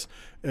what it was.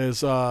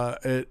 Is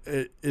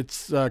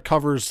it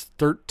covers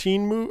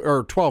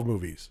 12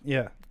 movies.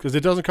 Yeah, because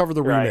it doesn't cover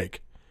the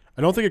remake.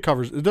 I don't think it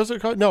covers. It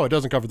doesn't. No, it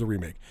doesn't cover the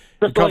remake.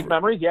 Crystal Lake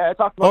Memories. Yeah, it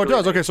talks about. Oh, it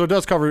does. Okay, so it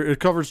does cover. It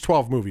covers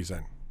 12 movies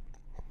then.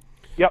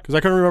 Yep. Because I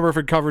couldn't remember if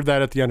it covered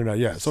that at the end or not.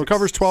 Yeah. So it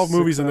covers 12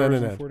 movies and then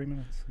an end. 40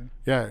 minutes.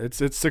 Yeah, it's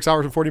 6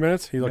 hours and 40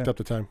 minutes. He looked up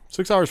the time.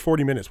 6 hours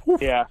 40 minutes. Whew.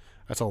 Yeah.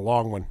 That's a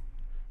long one.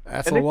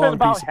 That's and a long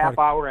piece of piece of half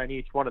hour on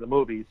each one of the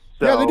movies.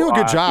 So, yeah, they do a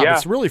good job. Yeah.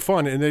 It's really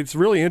fun and it's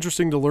really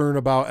interesting to learn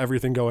about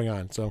everything going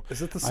on. So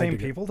is it the same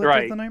people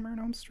that did the Nightmare on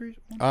Elm Street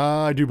one?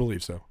 I do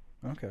believe so.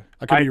 Okay.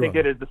 I think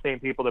it is the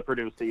same people that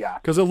produced it. Yeah.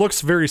 Because it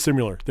looks very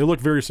similar. They look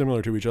very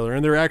similar to each other,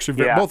 and they're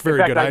actually both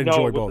very good. I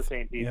enjoy both. The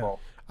same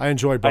people. Yeah. I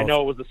enjoy both. I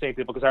know it was the same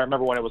people because I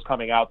remember when it was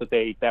coming out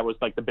that was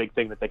like the big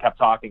thing that they kept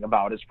talking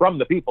about is from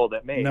the people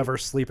that made Never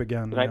Sleep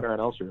Again. Nightmare on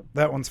Elm Street.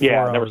 That one's 4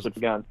 hours. Never Sleep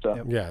Again. So.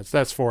 Yep. Yeah,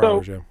 that's 4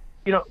 hours. Yeah.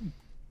 You know,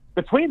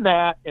 between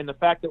that and the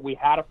fact that we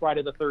had a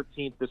Friday the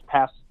 13th this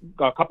past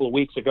couple of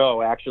weeks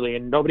ago, actually,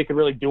 and nobody could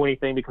really do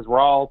anything because we're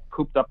all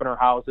cooped up in our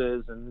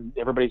houses and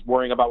everybody's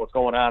worrying about what's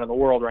going on in the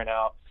world right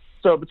now.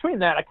 So between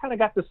that, I kind of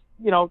got this,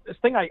 this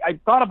thing. I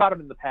thought about it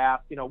in the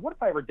past. What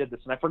if I ever did this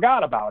and I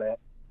forgot about it?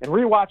 And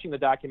rewatching the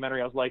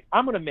documentary, I was like,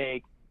 I'm going to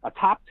make a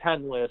top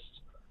 10 list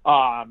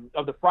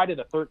of the Friday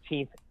the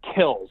 13th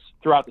kills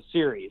throughout the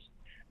series.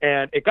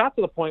 And it got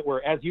to the point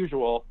where, as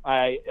usual,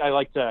 I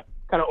like to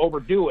kind of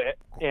overdo it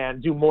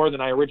and do more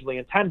than I originally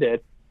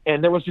intended.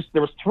 And there was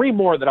 3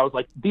 more that I was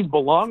like, these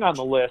belong on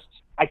the list.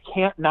 I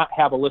can't not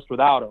have a list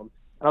without them.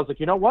 And I was like,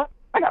 you know what?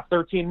 I got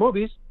 13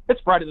 movies. It's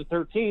Friday the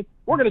 13th.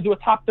 We're going to do a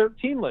top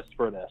 13 list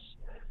for this.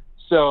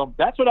 So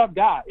that's what I've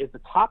got is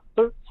the top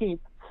 13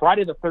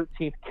 Friday the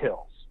 13th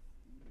kills.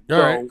 All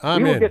right,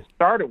 I'm we will in. get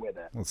started with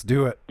it. Let's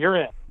do it. You're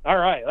in. All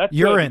right, that's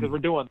You're good in. because we're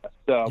doing this.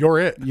 So You're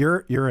it.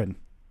 You're in.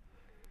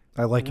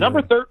 I like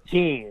number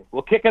 13.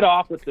 We'll kick it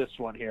off with this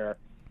one here.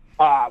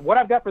 What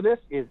I've got for this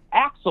is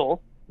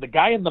Axel, the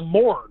guy in the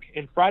morgue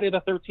in Friday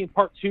the 13th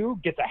Part 2,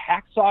 gets a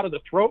hacksaw to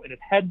the throat and his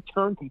head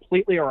turned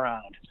completely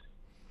around.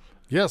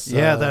 Yes.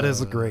 Yeah, that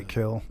is a great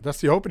kill.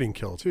 That's the opening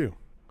kill too,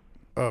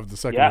 of the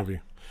second movie.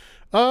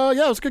 Yeah,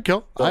 it was a good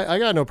kill. I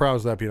got no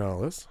problems with that being on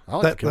the list. I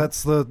like the kill.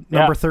 That's the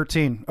number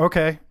 13.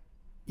 Okay.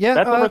 Yeah,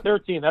 that's number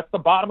 13. That's the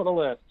bottom of the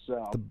list.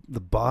 So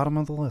the bottom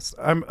of the list.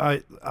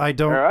 I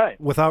don't. All right.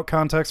 Without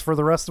context for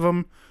the rest of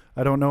them,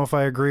 I don't know if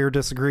I agree or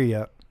disagree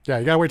yet. Yeah,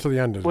 you gotta wait till the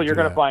end. Well, you're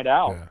gonna find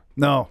out. Yeah.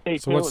 No. Stay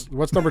So tuned.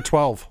 what's number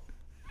 12?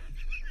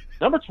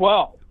 Number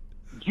 12.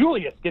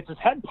 Julius gets his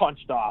head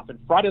punched off in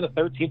Friday the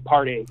 13th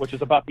Part 8, which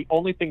is about the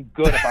only thing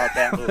good about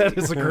that movie. That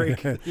is a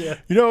great. Yeah.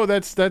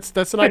 That's an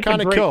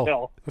iconic great kill.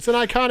 kill. That's an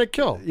iconic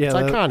kill. Yeah, it's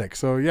iconic.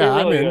 So yeah,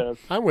 It really I'm in. is.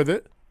 I'm with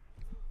it.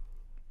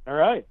 All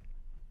right.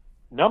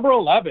 Number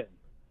 11.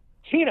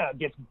 Tina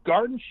gets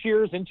garden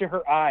shears into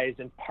her eyes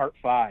in Part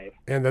 5.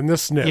 And then the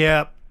snip.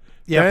 Yeah.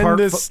 Then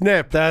the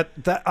snip. That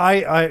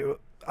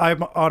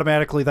I'm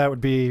automatically that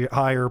would be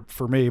higher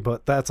for me,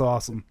 but that's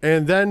awesome.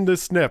 And then the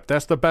snip.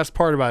 That's the best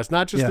part about it. It's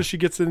not just that she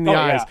gets it in the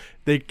eyes.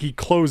 Yeah. He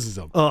closes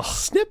them. Ugh.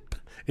 Snip.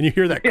 And you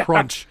hear that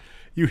crunch.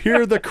 You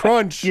hear the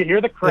crunch. You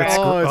hear the crack.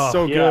 Oh, it's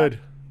so Yeah. good.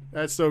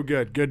 That's so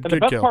good. Good And the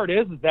best kill. part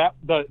is that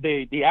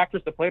the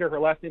actress that played her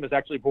last name is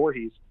actually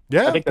Voorhees.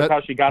 Yeah, I think that's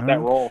how she got that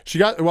role. She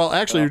got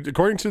actually,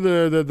 according to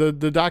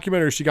the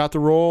documentary, she got the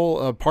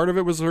role. Part of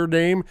it was her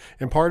name,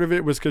 and part of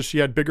it was because she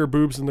had bigger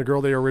boobs than the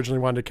girl they originally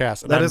wanted to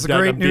cast. And That is a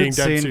great nude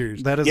dead scene.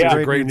 serious. That is Yeah.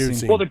 a great nude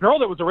scene. Well, the girl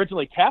that was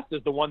originally cast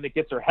is the one that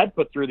gets her head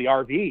put through the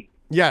RV.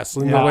 Yes,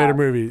 in the later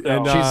movie, So-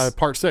 and She's-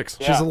 part 6.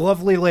 She's a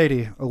lovely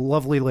lady. A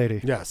lovely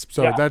lady. Yes,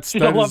 so Yeah, that's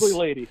she's that a lovely is-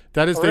 lady.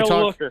 That is A they real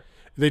talk. looker.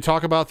 They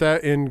talk about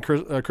that in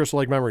Crystal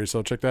Lake Memories.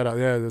 So check that out.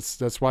 Yeah,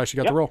 that's why she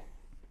got the role.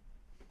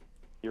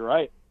 You're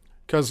right.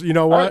 Because you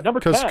know All right, what? number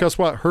Because 10. guess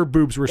what? Her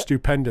boobs were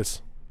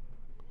stupendous.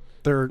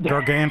 They're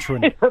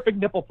gargantuan. Perfect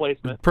nipple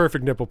placement.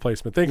 Perfect nipple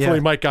placement. Thankfully,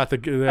 Yeah. Mike got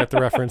the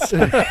reference.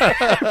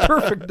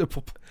 Perfect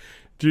nipple.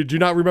 Do you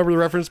not remember the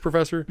reference,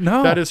 Professor?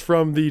 No. That is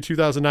from the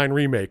 2009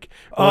 remake.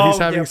 When he's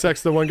having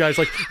sex, the one guy's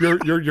like,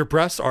 "Your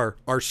breasts are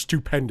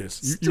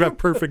stupendous. You have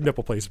perfect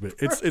nipple placement.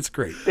 It's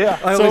great." Yeah.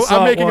 I only So saw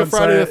I'm it making a once.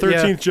 Friday the Yeah.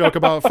 13th joke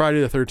about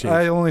Friday the 13th.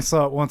 I only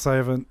saw it once. I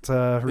haven't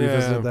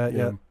revisited that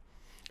yet.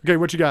 Okay,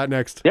 what you got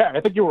next? Yeah, I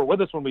think you were with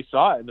us when we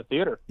saw it in the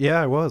theater.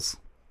 Yeah, I was.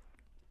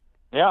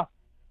 Yeah.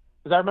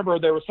 Because I remember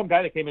there was some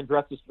guy that came in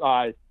dressed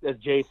as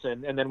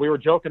Jason, and then we were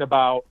joking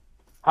about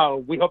how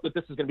we hope that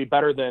this is going to be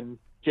better than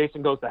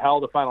Jason Goes to Hell,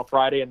 the final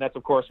Friday, and that's,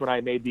 of course, when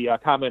I made the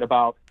comment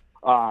about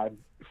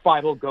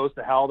Fievel Goes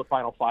to Hell, the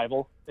final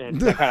Fievel,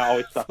 and that kind of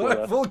always stuck with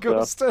us. Fievel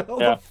goes to hell.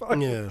 yeah.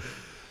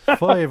 Yeah.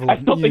 Fievel.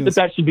 I still think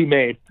that should be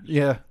made.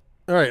 Yeah.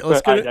 All right,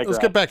 let's But I let's digress.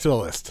 get back to the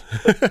list.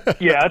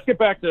 Yeah, let's get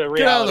back to reality.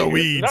 Get out of the here.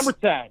 weeds.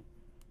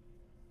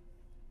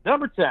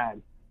 Number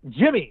 10.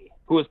 Jimmy,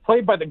 who is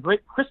played by the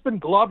great Crispin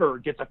Glover,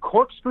 gets a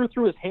corkscrew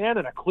through his hand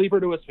and a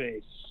cleaver to his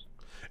face.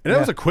 And that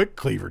was a quick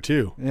cleaver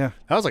too. Yeah.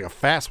 That was like a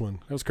fast one.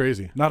 That was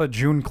crazy. Not a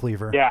June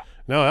cleaver. Yeah.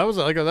 No, that was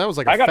like I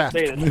a gotta fast.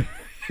 say that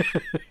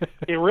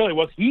it really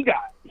was. He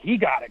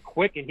got it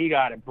quick and he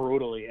got it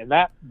brutally, and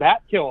that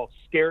kill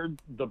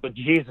scared the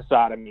bejesus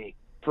out of me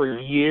for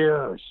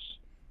years.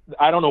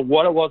 I don't know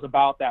what it was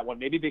about that one.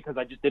 Maybe because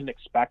I just didn't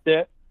expect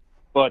it,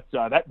 but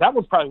that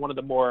was probably one of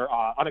the more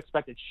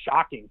unexpected,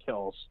 shocking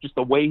kills. Just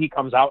the way he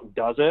comes out and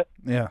does it.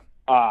 Yeah.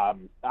 I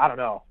don't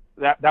know.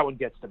 That one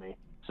gets to me.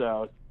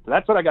 So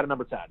that's what I got at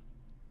number 10.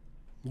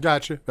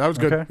 Gotcha. That was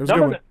good. Okay. It was a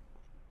good one.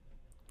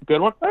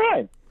 Good one. All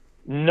right.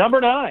 Number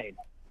 9,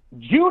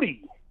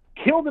 Judy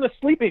killed in a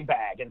sleeping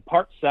bag in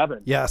part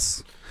 7.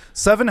 Yes.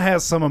 7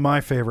 has some of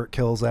my favorite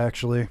kills,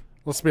 actually.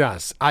 Let's be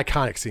honest.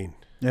 Iconic scene.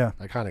 Yeah.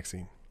 Iconic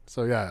scene.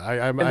 So yeah, I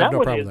have And no that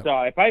one problem is, with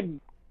that. if I'm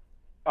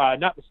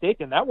not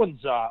mistaken, that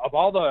one's of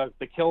all the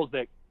kills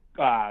that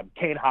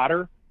Kane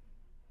Hodder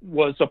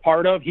was a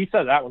part of. He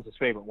said that one's his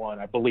favorite one,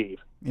 I believe.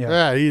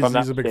 Yeah. Yeah, I'm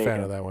not he's a big fan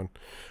mistaken. of that one.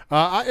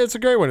 It's a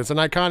great one. It's an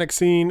iconic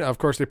scene. Of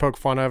course, they poke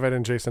fun of it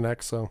in Jason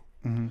X, so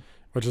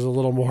which is a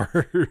little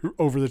more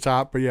over the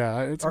top. But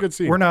yeah, it's a good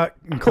scene. We're not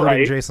including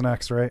Right. Jason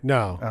X, right?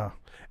 No.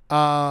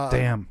 Oh.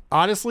 Damn.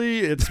 Honestly,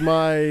 it's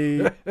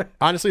my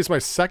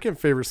second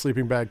favorite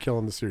sleeping bag kill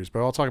in the series. But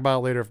I'll talk about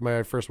it later if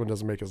my first one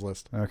doesn't make his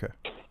list. Okay.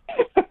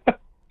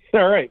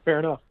 All right, fair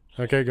enough.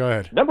 Okay, go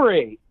ahead. Number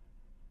eight,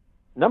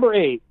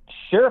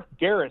 Sheriff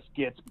Garris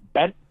gets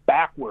bent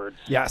backwards.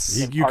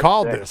 Yes. You part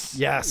called 6. this.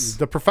 Yes.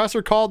 The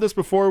professor called this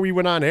before we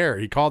went on air.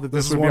 He called it.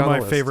 This is would be one of on my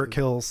the list. favorite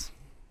kills.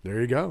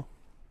 There you go.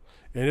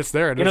 And it's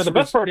there. You know, the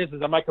best part is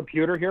on my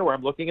computer here where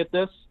I'm looking at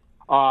this,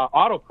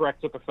 autocorrect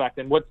took effect,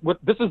 and what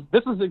this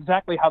is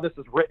exactly how this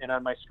is written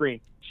on my screen.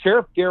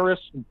 Sheriff Garris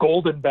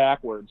golden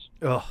backwards.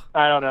 Ugh.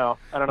 I don't know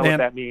what Man,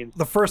 that means.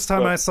 The first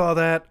time But- I saw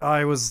that,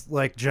 I was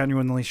like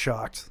genuinely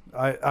shocked.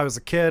 I was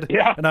a kid,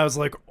 Yeah. and I was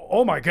like,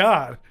 "Oh my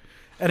god!"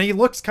 And he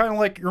looks kind of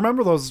like, you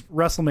remember those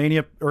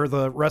WrestleMania or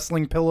the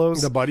wrestling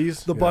pillows, The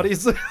buddies. the Yeah.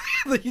 buddies.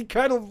 He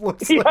kind of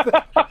looks like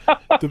that.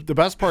 The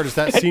best part is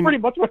that That's scene. pretty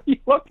much what he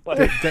looked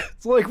like.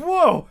 It's like,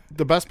 whoa.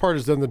 The best part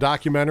is in the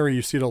documentary.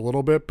 You see it a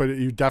little bit, but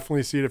you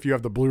definitely see it if you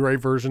have the Blu-ray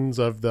versions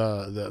of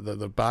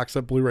the box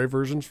set Blu-ray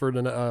versions for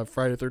the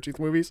Friday the 13th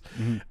movies.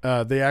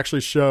 They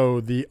actually show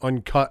the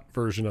uncut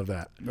version of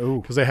that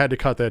because they had to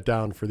cut that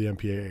down for the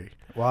MPAA.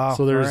 Wow.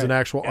 So there's All right. an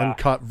actual Yeah.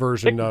 uncut 6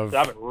 version and of.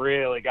 7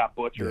 really got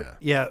butchered.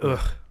 Yeah. Yeah.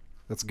 Ugh.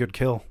 That's a good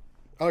kill.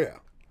 Oh yeah.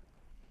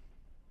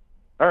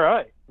 All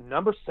right,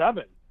 number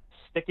 7.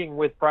 Sticking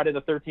with Friday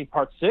the 13th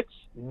Part 6,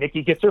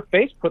 Nikki gets her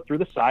face put through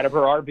the side of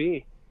her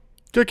RV.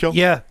 Good kill.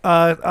 Yeah.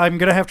 I'm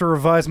gonna have to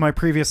revise my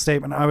previous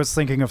statement. I was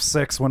thinking of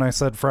 6 when I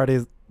said Friday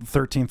the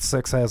 13th.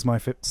 6 has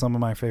some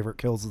of my favorite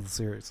kills of the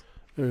series.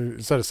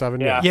 Instead of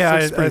 7. Yeah. Yeah.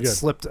 Six is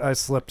pretty good. I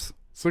slipped.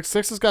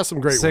 Six has got some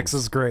great 6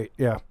 ones. is great.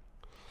 Yeah.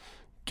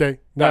 Okay.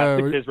 No,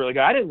 6 is really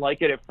good. I didn't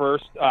like it at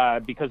first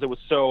because it was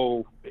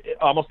so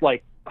almost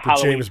like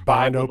Halloween James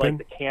Bond vibe with, open?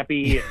 like the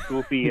campy and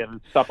goofy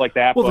and stuff like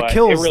that. Well, the but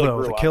kills it really though.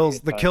 grew The on kills. me,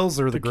 The but kills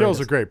are the kills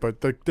greatest. are great,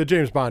 but the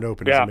James Bond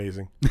open is Yeah.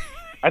 amazing.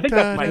 I think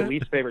that's my Da-da.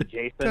 least favorite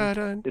Jason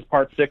Da-da. is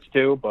Part 6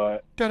 too.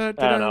 But I don't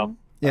know.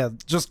 Yeah.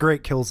 Just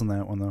great kills in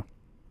that one though.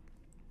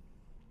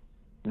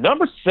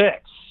 Number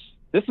 6.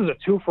 This is a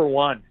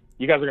 2-for-1.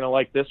 You guys are gonna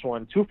like this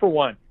one.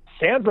 2-for-1.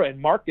 Sandra and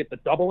Mark get the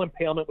double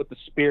impalement with the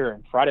spear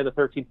in Friday the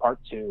 13th Part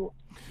 2.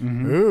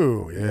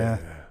 Ooh, yeah.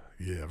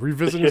 Yeah.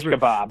 Revisiting The shish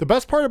kebab. The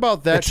best part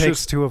about that It takes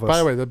shish- two of us. By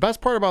the way, the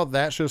best part about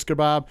that shish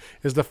kebab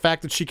is the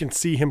fact that she can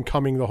see him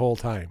coming the whole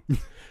time.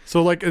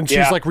 So like, and she's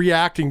Yeah. like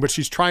reacting, but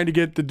she's trying to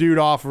get the dude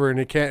off her, and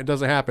it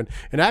doesn't happen.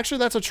 And actually,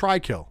 that's a try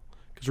kill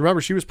because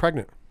remember she was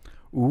pregnant.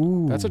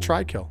 Ooh. That's a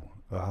try kill.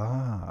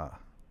 Ah.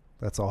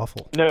 That's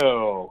awful.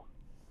 No.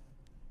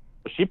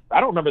 I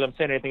don't remember them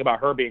saying anything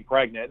about her being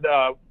pregnant.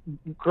 The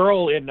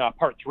girl in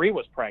Part 3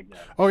 was pregnant.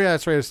 Oh yeah,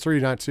 that's right. It's 3,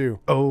 not 2.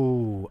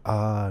 Oh.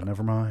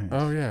 Never mind.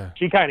 Oh yeah.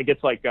 She kind of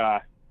gets like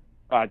from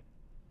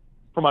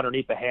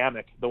underneath the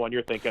hammock, the one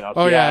you're thinking of.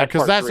 Oh yeah, Part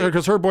because 3.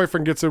 because her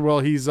boyfriend gets it while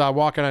he's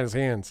walking on his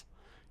hands.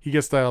 He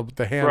gets the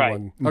hand Right.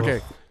 one.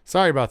 Okay,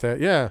 sorry about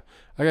that. Yeah,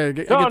 I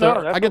get No, the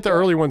that's I get the okay.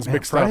 early ones Man,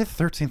 mixed Friday up.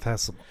 the 13th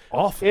has some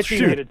awful It's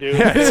easy to do.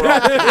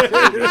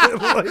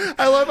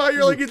 I love how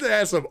you're like get to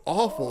ask some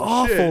awful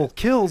awful shit.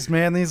 kills,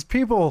 man. These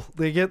people,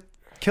 they get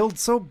killed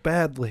so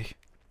badly.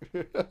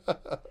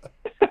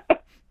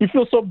 You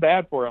feel so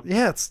bad for him.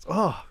 Yeah, it's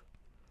oh.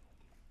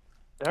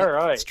 All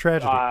right. It's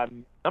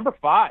tragedy. Number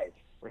 5.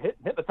 We're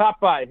hitting the top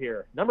 5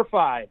 here. Number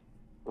 5.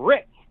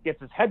 Rick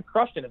gets his head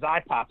crushed and his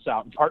eye pops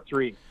out in Part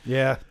 3.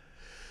 Yeah.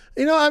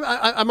 You know,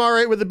 I'm all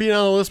right with it being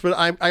on the list, but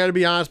I got to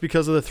be honest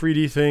because of the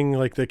 3D thing.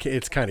 Like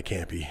it's kind of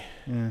campy.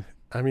 Yeah.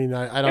 I mean,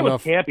 I It don't know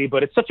was if campy,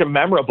 but it's such a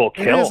memorable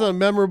it kill. is a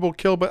memorable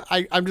kill, but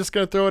I'm just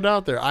gonna throw it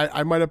out there.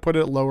 I might have put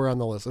it lower on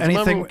the list. It's a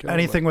memorable kill,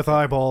 Anything with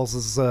eyeballs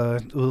is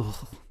ugh,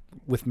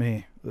 with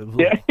me. Ugh.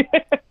 Yeah.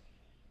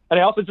 And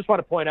I also just want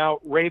to point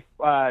out, Rafe,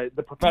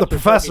 the professor,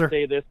 professor. heard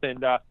me say this,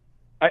 and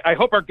I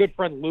hope our good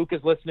friend Luke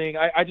is listening.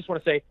 I just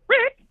want to say,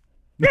 Rick,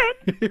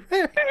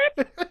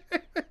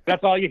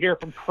 That's all you hear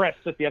from Chris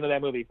at the end of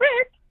that movie.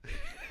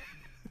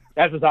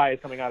 As his eye is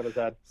coming out of his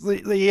head.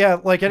 Yeah,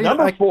 like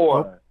Number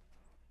 4.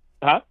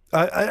 Huh?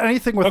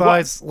 Anything with Go on.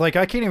 eyes, like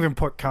I can't even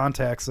put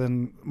contacts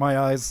in my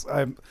eyes.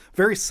 I'm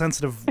very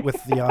sensitive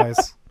with the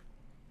eyes.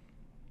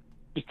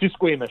 Just too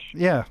squeamish.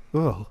 Yeah.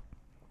 Ugh.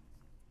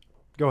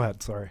 Go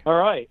ahead. Sorry. All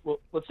right. Well,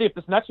 let's see if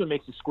this next one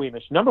makes you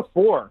squeamish. Number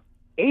 4.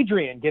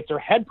 Adrian gets her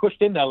head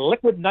pushed into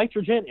liquid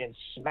nitrogen and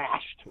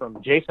smashed from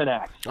Jason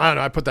X. I don't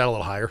know. I put that a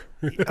little higher.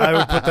 I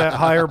would put that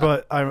higher,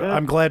 but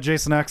I'm glad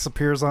Jason X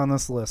appears on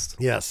this list.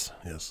 Yes.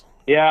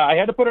 Yeah, I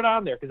had to put it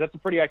on there because that's a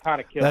pretty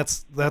iconic kill.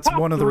 That's Top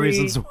one of the 3,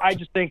 reasons. I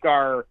just think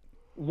are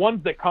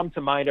ones that come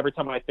to mind every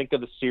time I think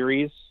of the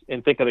series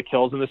and think of the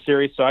kills in the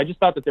series. So I just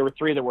thought that there were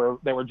 3 that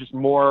were just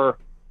more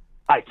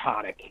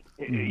iconic,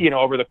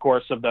 over the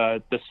course of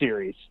the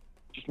series.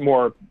 Just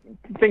more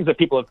things that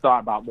people have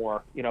thought about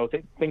more,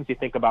 things you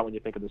think about when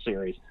you think of the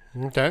series.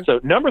 Okay. So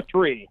number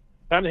 3,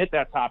 time to hit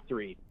that top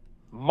 3.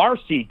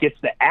 Marcy gets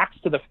the axe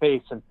to the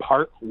face in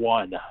part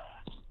 1.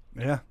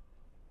 Yeah.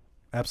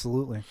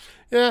 Absolutely.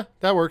 Yeah,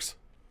 that works.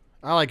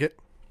 I like it.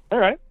 All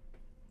right.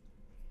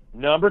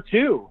 Number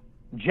 2,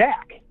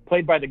 Jack,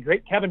 played by the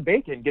great Kevin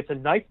Bacon, gets a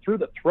knife through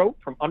the throat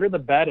from under the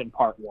bed in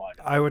part 1.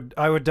 I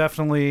would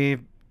definitely,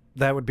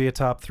 that would be a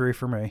top 3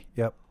 for me.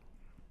 Yep.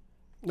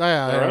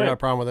 Yeah, I don't right. got a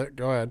problem with it.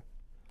 Go ahead.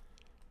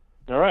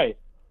 All right.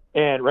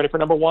 And ready for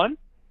number 1?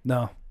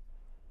 No.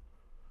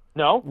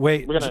 No?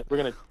 Wait. We're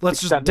gonna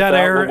Let's just extend dead this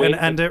out. air We'll wait and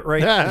end it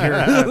right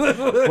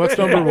here. What's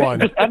number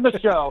 1? Just end the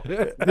show.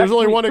 There's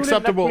only one Tune in next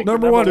acceptable week for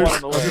number one. on the I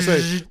was list.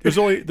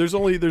 gonna say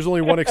there's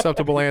only one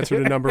acceptable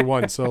answer to number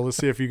 1. So let's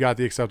see if you got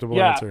the acceptable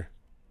Yeah. answer.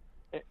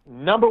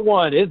 Number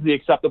 1 is the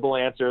acceptable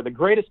answer. The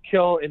greatest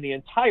kill in the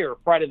entire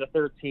Friday the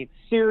 13th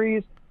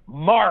series.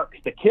 Mark,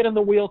 the kid in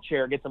the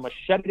wheelchair, gets a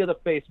machete to the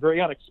face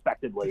very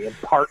unexpectedly in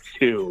part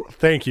 2.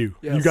 Thank you.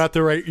 Yes. You got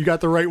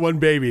the right one,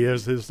 baby.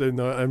 As in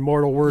the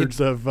immortal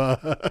words of.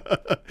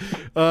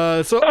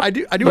 So I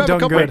do have a done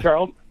couple. good.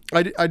 Charles?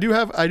 I do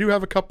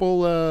have a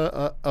couple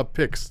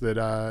picks that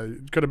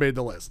could have made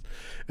the list,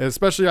 and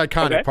especially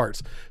iconic Okay.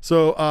 parts.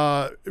 So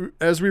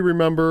as we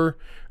remember,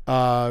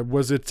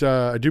 was it?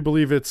 I do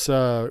believe it's.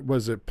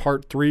 Was it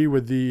part 3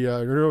 with the?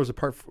 No, was it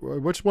part?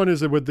 Which one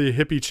is it with the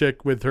hippie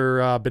chick with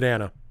her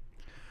banana?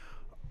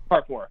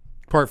 Part 4.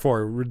 Part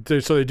 4.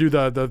 So they do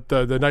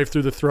the knife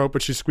through the throat,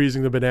 but she's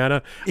squeezing the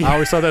banana. I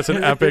always thought that's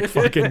an epic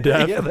fucking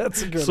death. Yeah,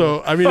 that's a good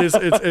So I mean,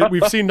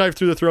 we've seen knife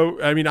through the throat.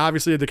 I mean,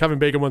 obviously the Kevin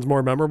Bacon one's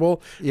more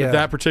memorable. Yeah. But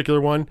that particular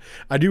one,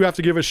 I do have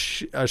to give a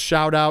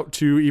shout out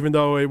to, even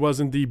though it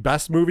wasn't the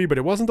best movie, but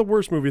it wasn't the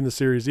worst movie in the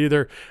series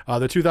either.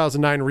 The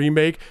 2009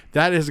 remake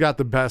that has got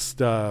the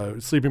best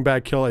sleeping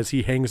bag kill as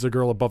he hangs the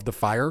girl above the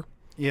fire.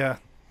 Yeah.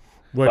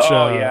 Which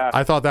yeah.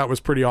 I thought that was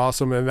pretty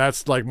awesome, and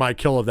that's like my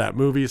kill of that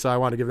movie. So I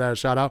want to give that a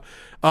shout out.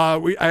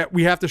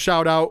 We have to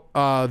shout out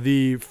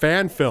the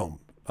fan film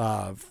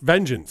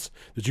Vengeance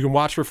that you can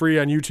watch for free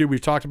on YouTube. We've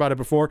talked about it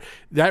before.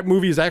 That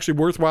movie is actually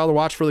worthwhile to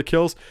watch for the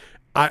kills.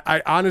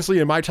 I honestly,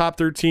 in my top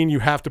 13, you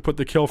have to put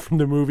the kill from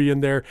the movie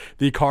in there.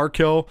 The car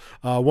kill.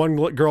 One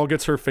girl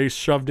gets her face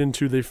shoved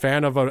into the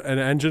fan of an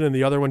engine, and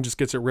the other one just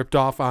gets it ripped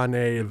off on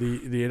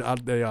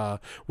the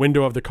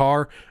window of the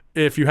car.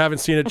 If you haven't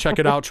seen it, check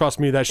it out. Trust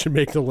me, that should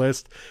make the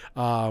list.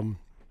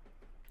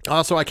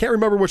 Also, I can't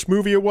remember which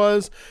movie it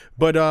was,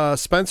 but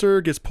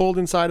Spencer gets pulled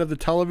inside of the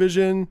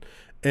television,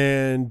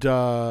 and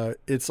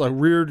it's a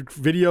weird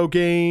video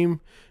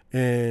game,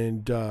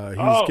 and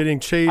he's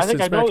getting chased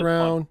and smacked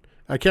around.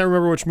 I can't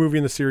remember which movie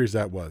in the series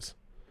that was,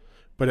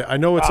 but I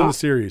know it's in the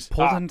series.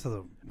 Pulled into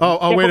the.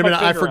 Oh, wait a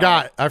minute! I put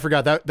my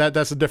forgot.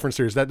 That's a different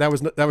series. That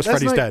was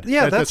Freddy's not, Dead.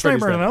 Yeah, that's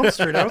Freddy's Nightmare Dead. on Elm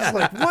Street. I was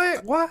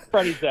like, what?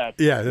 Freddy's dead.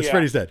 Yeah, that's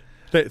Freddy's Dead.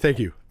 Thank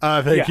you.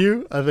 Thank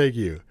you.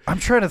 I'm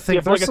trying to The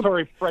think. There's some,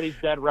 obligatory Freddy's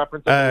dead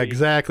reference. of the week.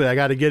 Exactly. I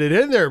got to get it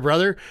in there,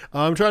 brother.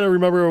 I'm trying to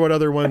remember what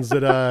other ones that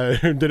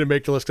didn't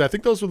make the list. 'Cause I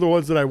think those were the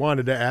ones that I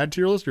wanted to add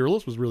to your list. Your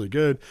list was really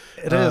good.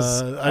 It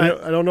is.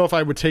 I don't know if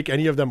I would take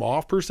any of them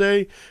off per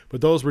se,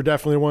 but those were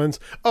definitely ones.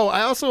 Oh,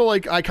 I also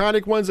like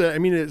iconic ones. I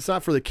mean, it's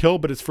not for the kill,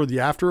 but it's for the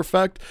after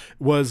effect.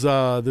 Was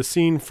the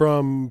scene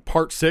from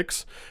part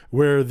 6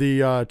 where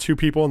the two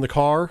people in the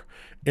car.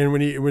 And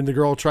when the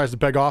girl tries to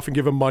beg off and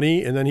give him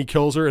money, and then he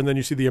kills her, and then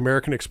you see the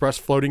American Express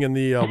floating in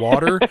the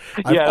water.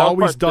 I've that was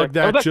always part dug 6.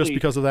 that was just actually-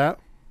 because of that.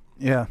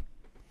 yeah.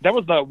 That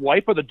was the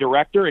wife of the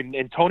director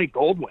and Tony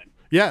Goldwyn.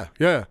 Yeah.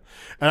 And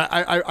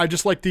I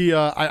just like the.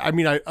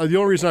 The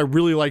only reason I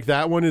really like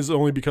that one is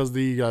only because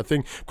the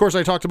thing. Of course,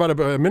 I talked about it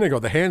a minute ago.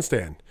 The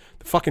handstand,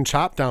 the fucking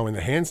chop down in the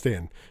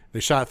handstand.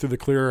 They shot through the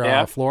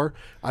clear floor.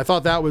 I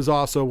thought that was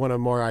also one of the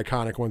more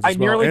iconic ones. I As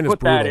well. nearly And put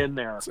it's brutal. that in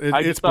there. It's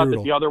I just thought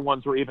brutal. that the other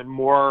ones were even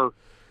more,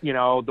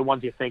 the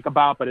ones you think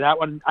about. But that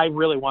one, I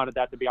really wanted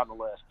that to be on the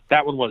list.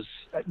 That one was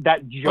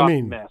that just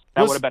missed.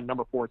 That would have been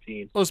number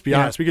 14. Let's be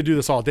honest. We could do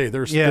this all day.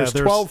 There's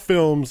 12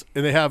 films,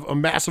 and they have a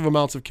massive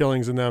amounts of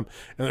killings in them,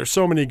 and there's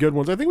so many good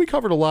ones. I think we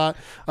covered a lot.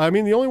 I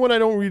mean, the only one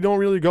we don't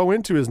really go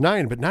into is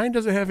 9, but 9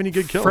 doesn't have any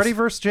good kills. Freddy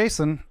vs.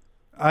 Jason.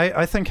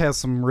 I think has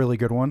some really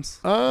good ones.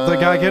 The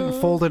guy getting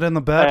folded in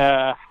the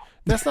bed.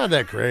 That's not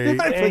that great.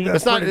 I think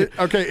It's not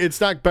okay. It's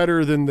not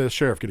better than the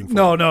sheriff getting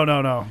folded.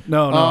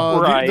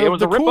 No. Right. It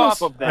was a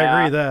ripoff of that.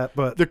 I agree that,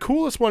 but The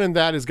coolest one in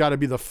that has got to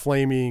be the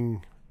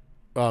flaming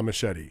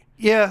machete.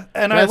 yeah,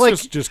 and That's I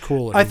like. just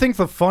cool. I think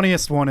the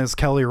funniest one is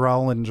Kelly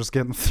Rowland just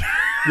getting.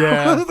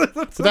 Yeah,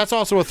 but that's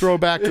also a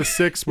throwback to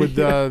 6 with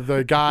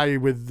the guy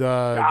with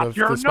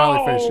the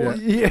smiley face.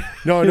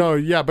 Yeah.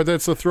 Yeah. But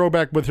that's a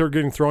throwback with her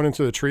getting thrown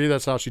into the tree.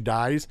 That's how she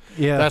dies.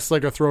 Yeah. That's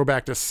like a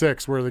throwback to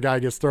 6 where the guy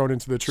gets thrown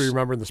into the tree.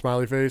 Remember the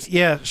smiley face?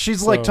 Yeah,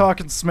 she's like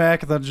talking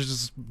smack, and then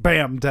just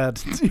bam,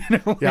 dead.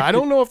 Yeah, I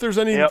don't know if there's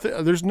any.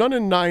 There's none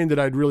in 9 that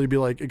I'd really be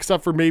like,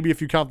 except for maybe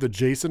if you count the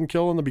Jason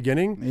kill in the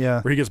beginning.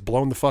 Yeah. Where he gets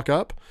blown the fuck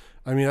up.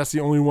 I mean, that's the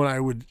only one I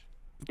would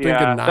think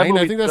Yeah, in that 9. I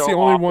movie's think that's so the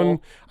only awful. one.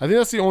 I think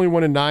that's the only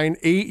one in 9.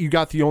 8, you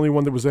got the only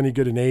one that was any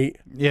good in 8.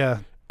 Yeah.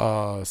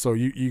 So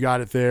you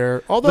got it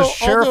there. Although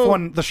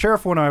The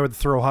sheriff one I would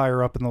throw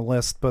higher up in the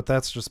list, but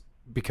that's just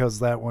because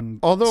that one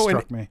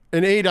struck me.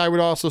 In 8, I would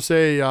also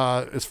say,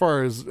 as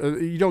far as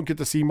you don't get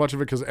to see much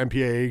of it because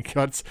MPAA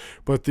cuts,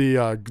 but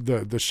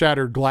the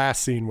shattered glass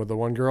scene with the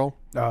one girl.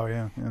 Oh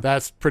yeah.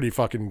 That's pretty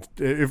fucking.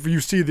 If you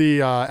see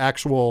the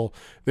actual,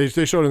 they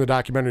showed in the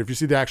documentary. If you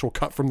see the actual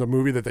cut from the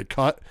movie that they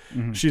cut,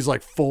 she's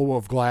like full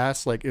of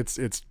glass. Like it's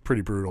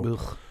pretty brutal.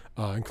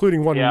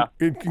 Including one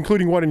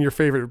in your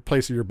favorite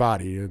place of your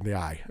body, in the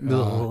eye.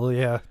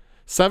 Yeah.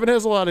 7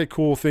 has a lot of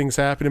cool things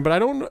happening, but I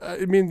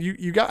think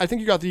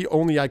you got the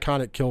only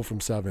iconic kill from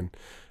 7.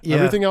 Yeah.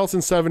 Everything else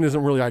in 7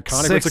 isn't really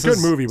iconic. It's a good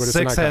movie, but it's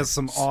not iconic. 6 has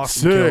some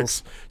awesome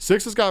kills.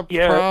 6 has got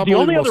probably the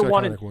only the most other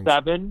one in iconic ones.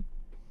 7.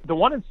 The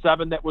one in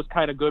 7 that was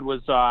kind of good was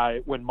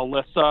when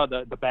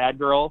Melissa, the bad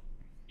girl,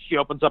 she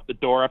opens up the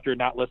door after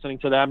not listening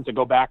to them to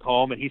go back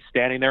home, and he's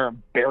standing there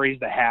and buries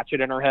the hatchet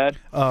in her head.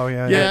 Oh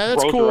yeah. Yeah,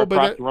 that's throws her cool,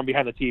 across the room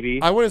behind the TV.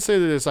 I wouldn't say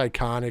that it's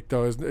iconic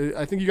though.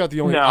 I think you got the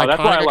only. No, iconic, that's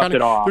why I left iconic.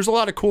 it off. There's a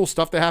lot of cool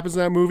stuff that happens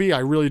in that movie. I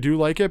really do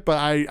like it, but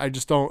I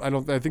just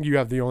don't. I think you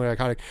have the only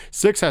iconic.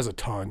 6 has a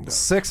ton. Though.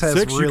 6 has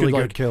you really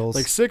could, good kills.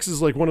 Like 6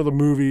 is like one of the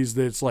movies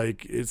that's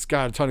like it's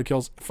got a ton of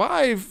kills.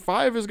 5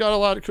 has got a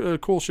lot of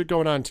cool shit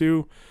going on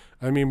too.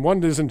 I mean,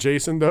 1 isn't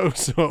Jason though,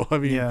 so I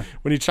mean,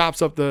 when he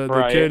chops up the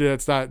kid,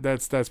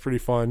 that's pretty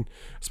fun.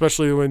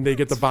 Especially when they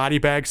get the body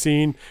bag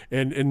scene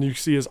and you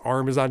see his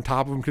arm is on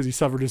top of him because he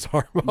severed his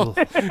arm off,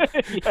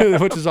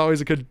 which is always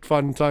a good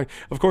fun time.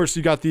 Of course,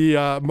 you got the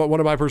one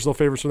of my personal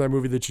favorites from that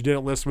movie that you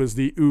didn't list was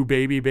the "Ooh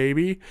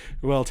baby,"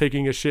 while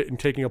taking a shit and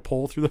taking a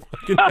pole through the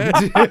fucking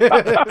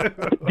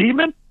head.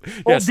 Demon?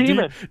 Yes,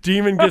 Demon.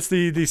 Demon gets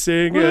the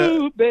saying.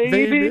 Ooh,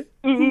 baby.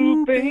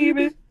 Ooh,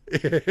 baby.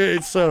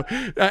 So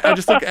I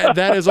just think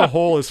that as a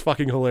whole is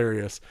fucking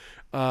hilarious.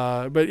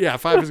 But yeah,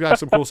 5 has got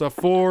some cool stuff.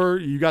 4,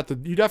 you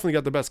definitely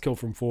got the best kill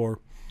from 4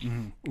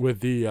 with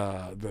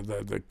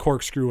the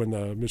corkscrew and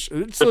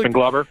the Crispin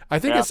Glover. I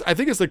think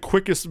it's the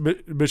quickest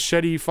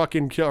machete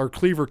fucking kill or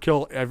cleaver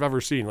kill I've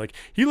ever seen. Like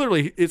he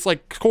literally, it's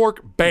like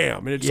cork,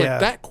 bam, and it's like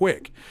that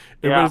quick.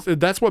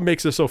 That's what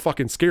makes it so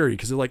fucking scary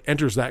because it like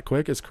enters that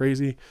quick. It's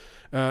crazy.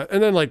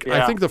 And then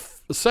I think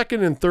the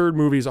second and third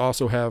movies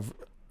also have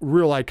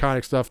real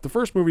iconic stuff. The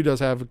first movie does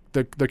have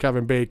the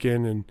Kevin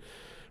Bacon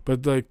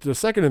but the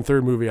second and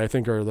third movie I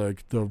think are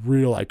like the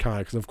real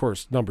iconics. And of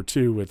course, number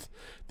 2 with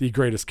the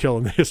greatest kill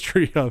in the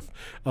history of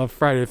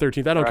Friday the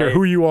 13th. I don't care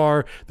who you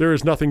are. There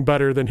is nothing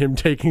better than him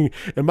taking,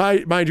 and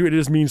mind you, it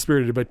is mean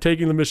spirited, but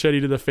taking the machete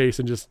to the face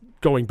and just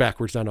going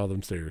backwards down all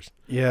them stairs.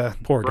 Yeah.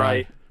 Poor guy.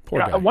 Right. Poor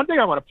guy. One thing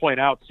I want to point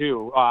out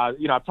too,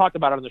 I've talked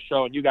about it on the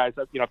show, and you guys,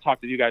 I've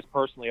talked to you guys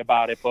personally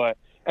about it, but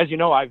as you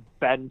know, I've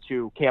been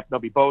to Camp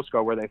Novi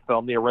Bosco where they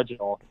filmed the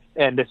original,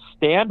 and the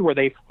stand where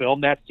they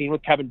filmed that scene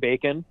with Kevin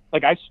Bacon,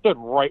 like I stood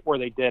right where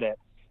they did it.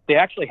 They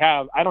actually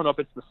have, I don't know if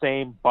it's the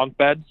same bunk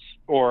beds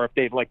or if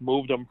they've like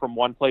moved them from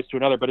one place to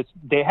another, but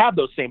they have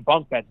those same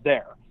bunk beds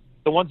there.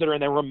 The ones that are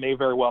in their room may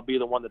very well be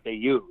the one that they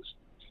used.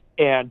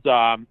 And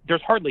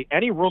there's hardly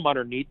any room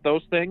underneath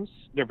those things.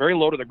 They're very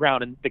low to the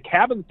ground. And the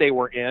cabin that they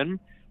were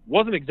in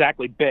wasn't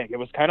exactly big. It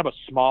was kind of a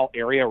small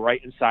area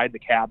right inside the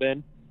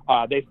cabin.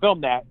 They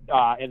filmed that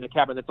in the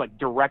cabin that's like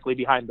directly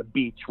behind the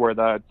beach where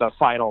the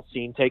final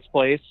scene takes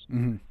place.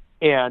 Mm-hmm.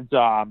 And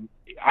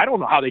I don't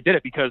know how they did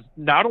it because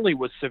not only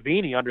was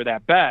Savini under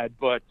that bed,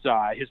 but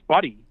his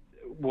buddy,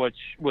 which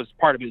was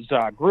part of his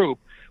group,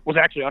 was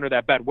actually under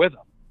that bed with him.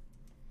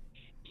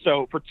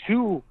 So for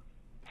 2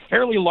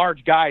 fairly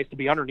large guys to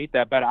be underneath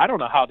that bed, I don't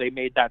know how they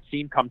made that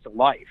scene come to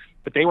life.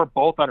 But they were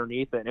both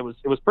underneath it. It was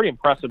pretty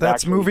impressive.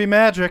 That's movie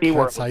magic.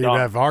 That's how you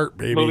have art,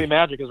 baby. Movie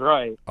magic is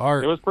right.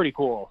 Art. It was pretty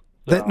cool.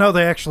 No,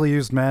 they actually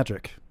used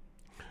magic.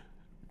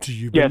 Do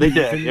you they believe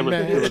did. in It was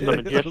magic? a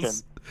magician.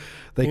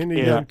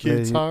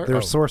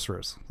 They're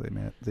sorcerers.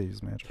 They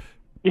use magic.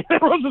 Yeah, there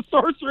was a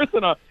sorceress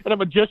and a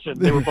magician.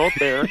 They were both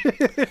there.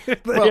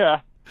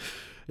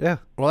 Yeah.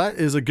 Well, that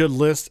is a good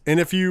list. And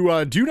if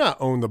you do not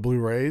own the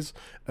Blu-rays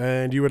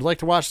and you would like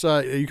to watch,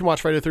 you can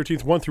watch Friday the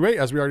 13th 1 through 8,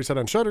 as we already said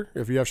on Shudder.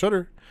 If you have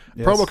Shudder,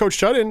 Yes. promo code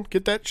SHUTIN,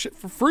 get that shit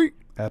for free.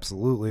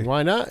 Absolutely.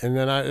 Why not? And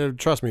then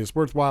trust me, it's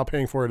worthwhile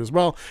paying for it as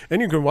well.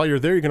 And you can, while you're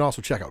there, you can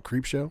also check out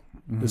Creepshow,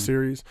 the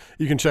series.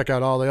 You can check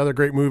out all the other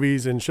great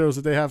movies and shows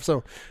that they have.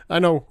 So I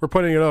know we're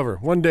putting it over.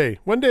 One day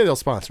they'll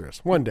sponsor us.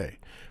 One day.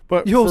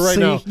 But You'll for right see.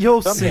 now,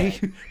 You'll see.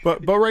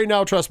 But right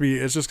now, trust me,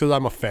 it's just because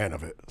I'm a fan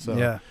of it. So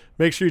Yeah.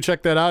 make sure you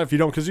check that out. If you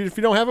don't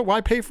have it,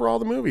 why pay for all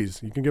the movies?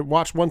 You can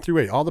watch 1 through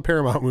 8. All the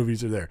Paramount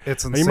movies are there.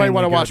 It's And you might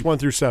want to insanely watch good. 1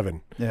 through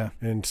 7. Yeah.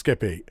 And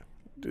skip 8.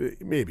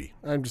 Maybe.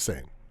 I'm just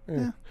saying.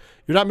 Yeah.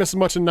 You're not missing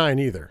much in 9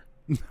 either.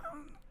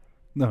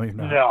 No, you're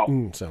not.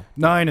 No. So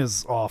 9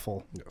 is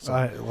awful. So-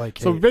 I like.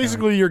 So hate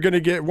basically, you're going to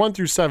get 1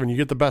 through 7. You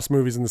get the best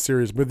movies in the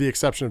series, with the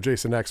exception of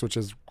Jason X, which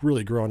has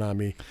really grown on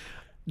me.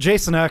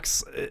 Jason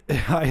X.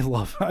 I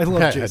love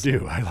Yeah, Jason. I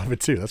do. I love it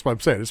too. That's what I'm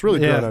saying. It's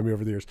really grown on me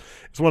over the years.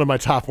 It's one of my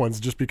top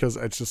ones just because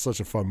it's just such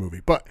a fun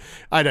movie. But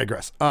I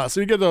digress. So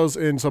you get those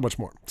and so much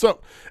more.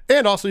 So,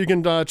 and also you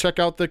can check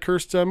out the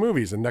cursed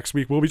movies. And next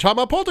week we'll be talking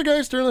about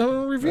Poltergeist during the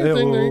whole review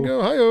thing. There you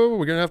go. Hi-oh.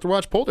 We're going to have to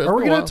watch Poltergeist. Are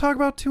we going to talk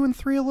about 2 and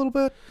 3 a little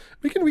bit?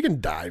 We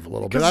can dive a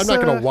little bit. 'Cause, I'm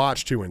not going to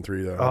watch 2 and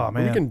 3 though. Oh, But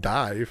we man. can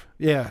dive.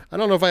 Yeah. I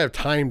don't know if I have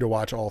time to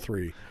watch all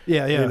 3.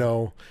 Yeah. You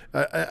know,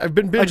 I've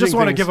been binging I just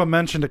want to things. give a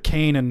mention to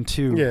Kanan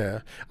too. Yeah,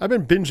 I've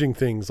been binging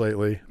things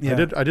lately.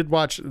 Yeah. I did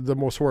watch the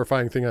most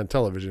horrifying thing on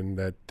television,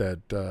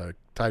 that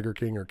Tiger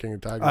King or King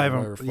of Tigers. I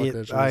whatever the fuck that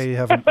haven't. shit I is.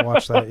 haven't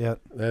watched that yet.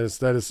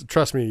 That is.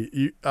 Trust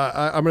me.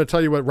 I'm going to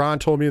tell you what Ron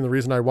told me, and the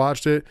reason I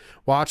watched it.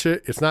 Watch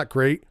it. It's not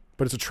great,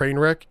 but it's a train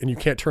wreck, and you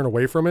can't turn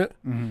away from it.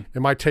 Mm-hmm.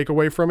 And my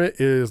takeaway from it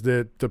is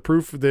that the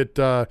proof that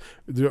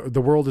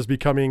the world is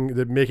making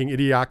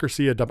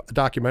Idiocracy a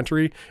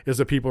documentary is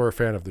that people are a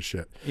fan of the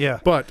shit. Yeah.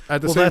 But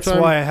at the Well, same that's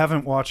time, why I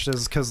haven't watched it,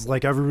 is because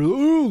like everybody,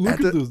 oh, look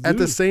at this. at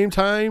the dude." same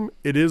time,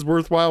 it is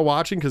worthwhile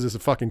watching because it's a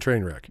fucking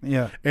train wreck.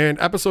 Yeah. And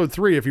episode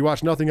 3, if you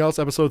watch nothing else,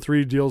 episode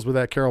 3 deals with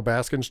that Carol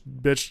Baskin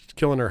bitch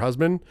killing her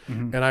husband.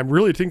 And I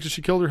really think that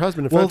she killed her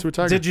husband and fed Well, it to a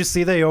tiger. did you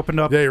see they opened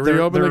up? They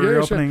reopened the they're game.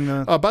 reopening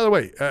the. By the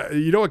way,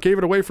 you know what gave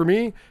it away for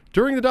me?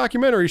 During the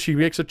documentary, she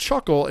makes a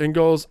chuckle and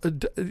goes,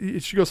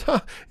 she goes, huh,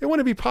 it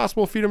wouldn't be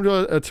possible to feed him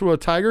to a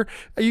tiger.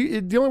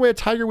 The only way a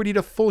tiger would eat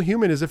a full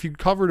human is if you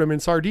covered him in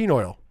sardine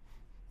oil.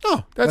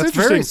 Oh, that's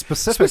interesting. very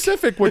specific.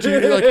 Specific. What you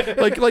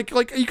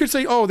like you could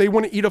say, oh, they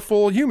wouldn't eat a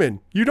full human.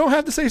 You don't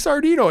have to say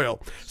sardine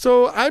oil.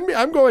 So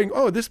I'm going,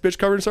 oh, this bitch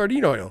covered in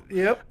sardine oil.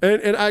 Yep.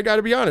 And I got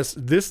to be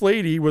honest, this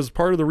lady was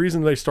part of the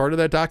reason they started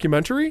that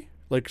documentary.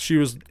 Like she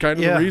was kind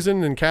of Yeah. the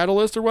reason and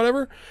catalyst or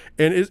whatever.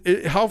 And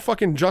how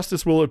fucking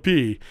justice will it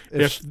be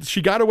if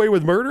she got away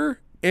with murder?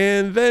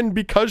 And then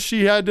because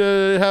she had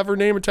to have her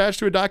name attached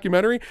to a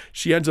documentary,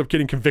 she ends up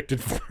getting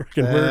convicted for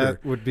fucking murder.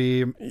 That would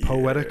be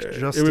poetic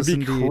justice. It would be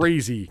indeed.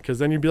 crazy because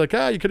then you'd be like,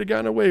 you could have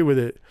gotten away with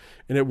it.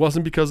 And it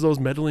wasn't because of those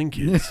meddling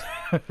kids.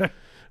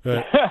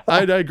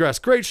 I digress.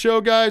 Great show,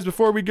 guys.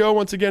 Before we go,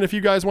 once again, if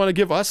you guys want to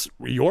give us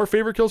your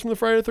favorite kills from the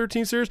Friday the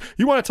 13th series,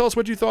 you want to tell us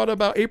what you thought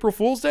about April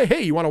Fool's Day,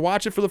 hey, you want to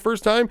watch it for the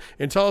first time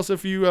and tell us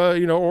if you,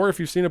 or if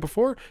you've seen it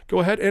before, go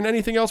ahead. And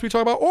anything else we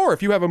talk about, or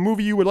if you have a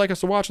movie you would like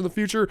us to watch in the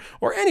future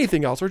or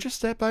anything else, or just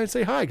step by and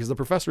say hi because the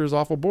professor is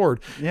awful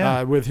bored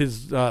with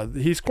his,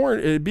 he's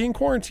being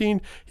quarantined.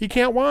 He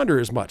can't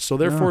wander as much. So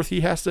therefore he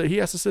has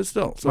to sit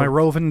still. So My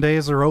roving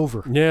days are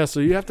over. yeah,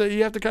 so you have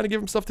to kind of give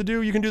him stuff to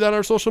do. You can do that on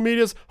our social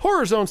medias.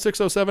 Horror Zone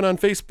 607 on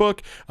Facebook.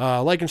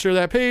 Like and share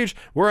that page.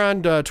 We're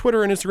on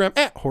Twitter and Instagram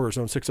at Horror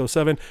Zone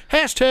 607.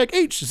 Hashtag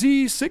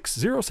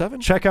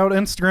HZ607. Check out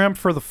Instagram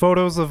for the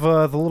photos of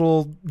the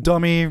little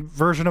dummy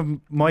version of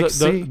Mike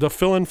C. The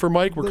fill-in for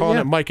Mike. We're calling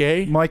it Mike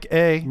A. Mike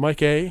A.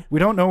 Mike A. We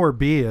don't know where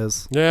B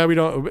is. Yeah, we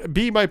don't.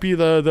 B might be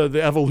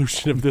the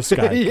evolution of this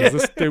guy.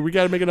 'Cause we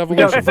got to make an We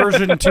got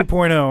evolution. version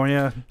 2.0.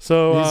 Yeah.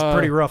 So He's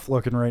pretty rough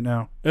looking right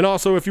now. And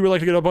also, if you would like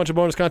to get a bunch of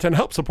bonus content and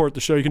help support the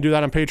show, you can do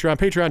that on Patreon.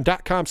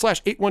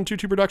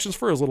 Patreon.com/8122 Productions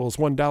for as little as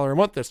 $1 a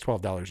month. That's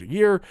 $12 a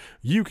year.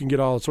 You can get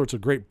all sorts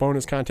of great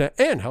bonus content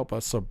and help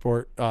us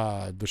support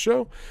the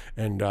show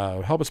and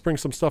help us bring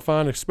some stuff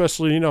on,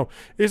 especially,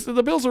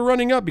 the bills are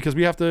running up because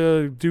we have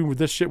to do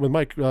this shit with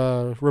Mike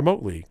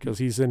remotely because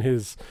he's in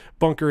his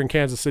bunker in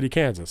Kansas City,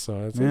 Kansas.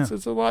 So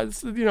it's a lot,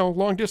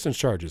 long distance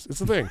charges.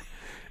 It's a thing.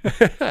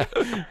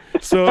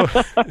 So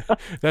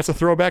that's a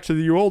throwback to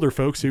you older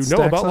folks who know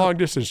Stacks about up. long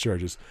distance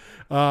charges.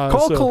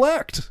 Call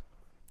collect.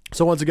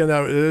 So once again,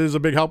 that is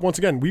a big help. Once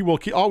again, we will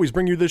always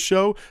bring you this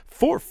show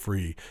for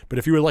free. But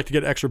if you would like to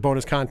get extra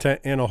bonus content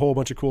and a whole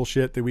bunch of cool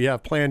shit that we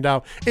have planned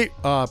out,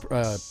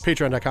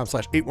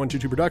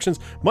 patreon.com/8122 Productions.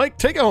 Mike,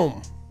 take it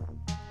home.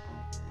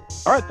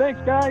 All right, thanks,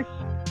 guys.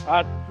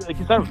 Like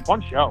you said, it was a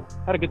fun show.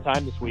 Had a good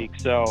time this week.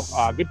 So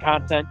good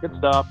content, good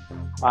stuff.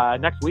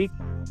 Next week,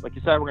 like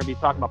you said, we're going to be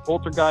talking about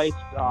Poltergeist,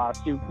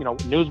 see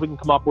news we can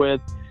come up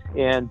with,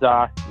 and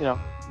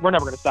we're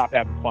never going to stop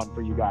having fun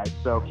for you guys.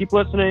 So keep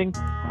listening,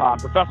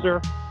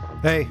 Professor.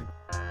 Hey.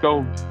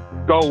 Go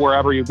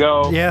wherever you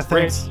go. Yeah,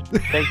 thanks.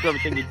 Rich, thanks for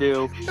everything you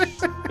do.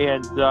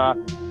 And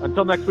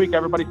until next week,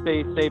 everybody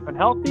stay safe and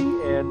healthy.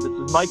 And this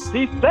is Mike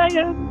C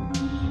saying,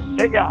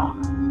 see ya.